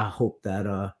 I hope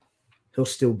that he'll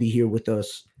still be here with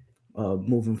us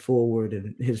moving forward,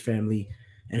 and his family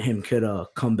and him could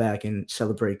come back and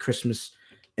celebrate Christmas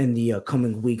in the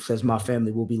coming weeks, as my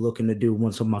family will be looking to do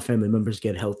once some of my family members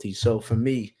get healthy. So for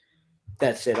me,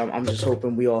 that's it. I'm just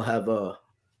hoping we all have a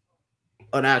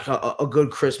good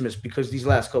Christmas, because these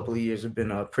last couple of years have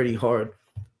been pretty hard,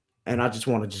 and I just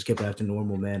want to just get back to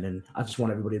normal, man. And I just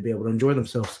want everybody to be able to enjoy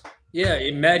themselves. Yeah,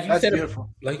 imagine you said beautiful.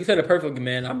 You said it perfectly,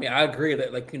 man. I mean, I agree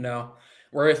that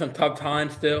we're in some tough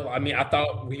times still. I mean,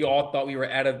 we all thought we were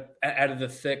out of the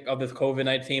thick of this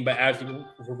COVID-19, but actually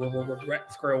we're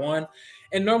at square one.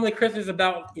 And normally Christmas is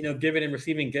about giving and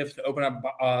receiving gifts, to open up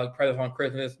presents on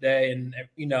Christmas Day, and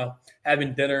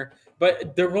having dinner.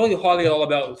 But they're really hardly all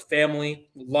about family,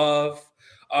 love.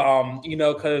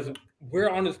 Because we're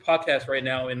on this podcast right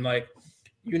now, and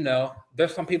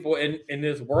there's some people in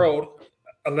this world,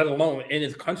 let alone in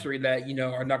this country, that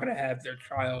are not going to have their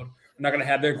child, not going to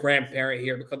have their grandparent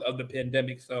here because of the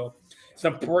pandemic. So it's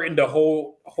important to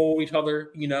hold each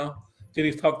other, through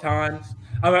these tough times.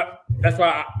 That's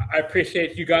why I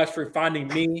appreciate you guys for finding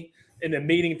me in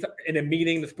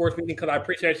the sports meeting, because I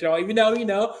appreciate y'all. Even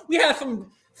though, we have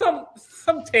some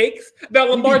takes about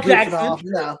Lamar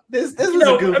Jackson. No, this is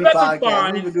a goofy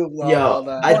podcast.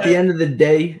 Yo, at the end of the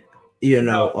day,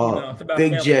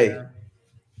 Big J, man.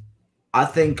 I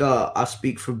think I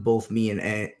speak for both me and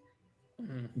Ant.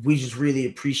 We just really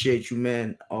appreciate you,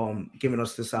 man, giving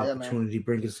us this opportunity,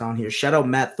 bringing us on here. Shout out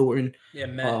Matt Thornton. Yeah,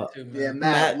 Matt too, man. Yeah,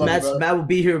 Matt will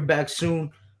be here back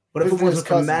soon. But if it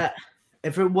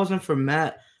wasn't for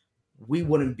Matt, we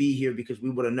wouldn't be here, because we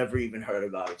would have never even heard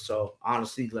about it. So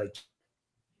honestly,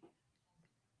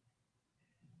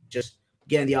 just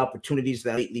getting the opportunities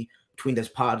that lately between this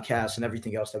podcast and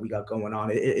everything else that we got going on,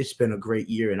 it's been a great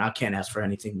year, and I can't ask for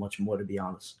anything much more, to be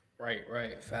honest.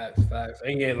 Right. Facts.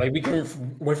 And yeah, like we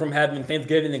went from having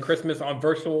Thanksgiving and Christmas on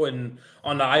virtual and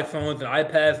on the iPhones and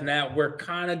iPads. Now we're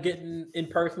kind of getting in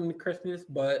person Christmas,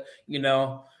 but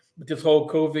with this whole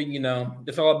COVID,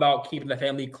 it's all about keeping the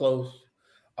family close,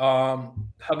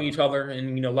 hugging each other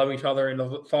and loving each other, and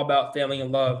it's all about family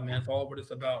and love, man. It's all what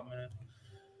it's about, man.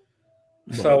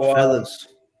 So, fellas.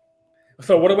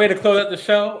 So what a way to close out the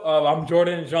show. I'm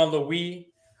Jordan Jean-Louis.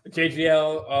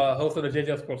 JGL, host of the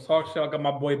JGL Sports Talk Show. I got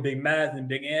my boy Big Maz and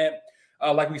Big Ant.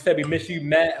 Like we said, we miss you,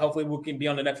 Matt. Hopefully we can be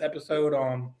on the next episode.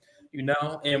 And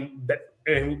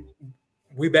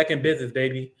we back in business,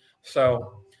 baby.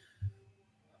 So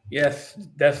yes,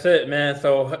 that's it, man.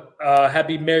 So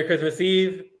happy Merry Christmas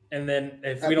Eve. And then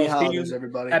if we don't see you,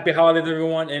 everybody. Happy holidays,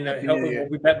 everyone. And hopefully we'll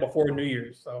be back before New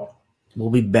Year's. So we'll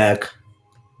be back.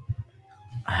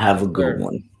 Have a good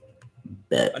one.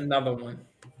 Bet. Another one.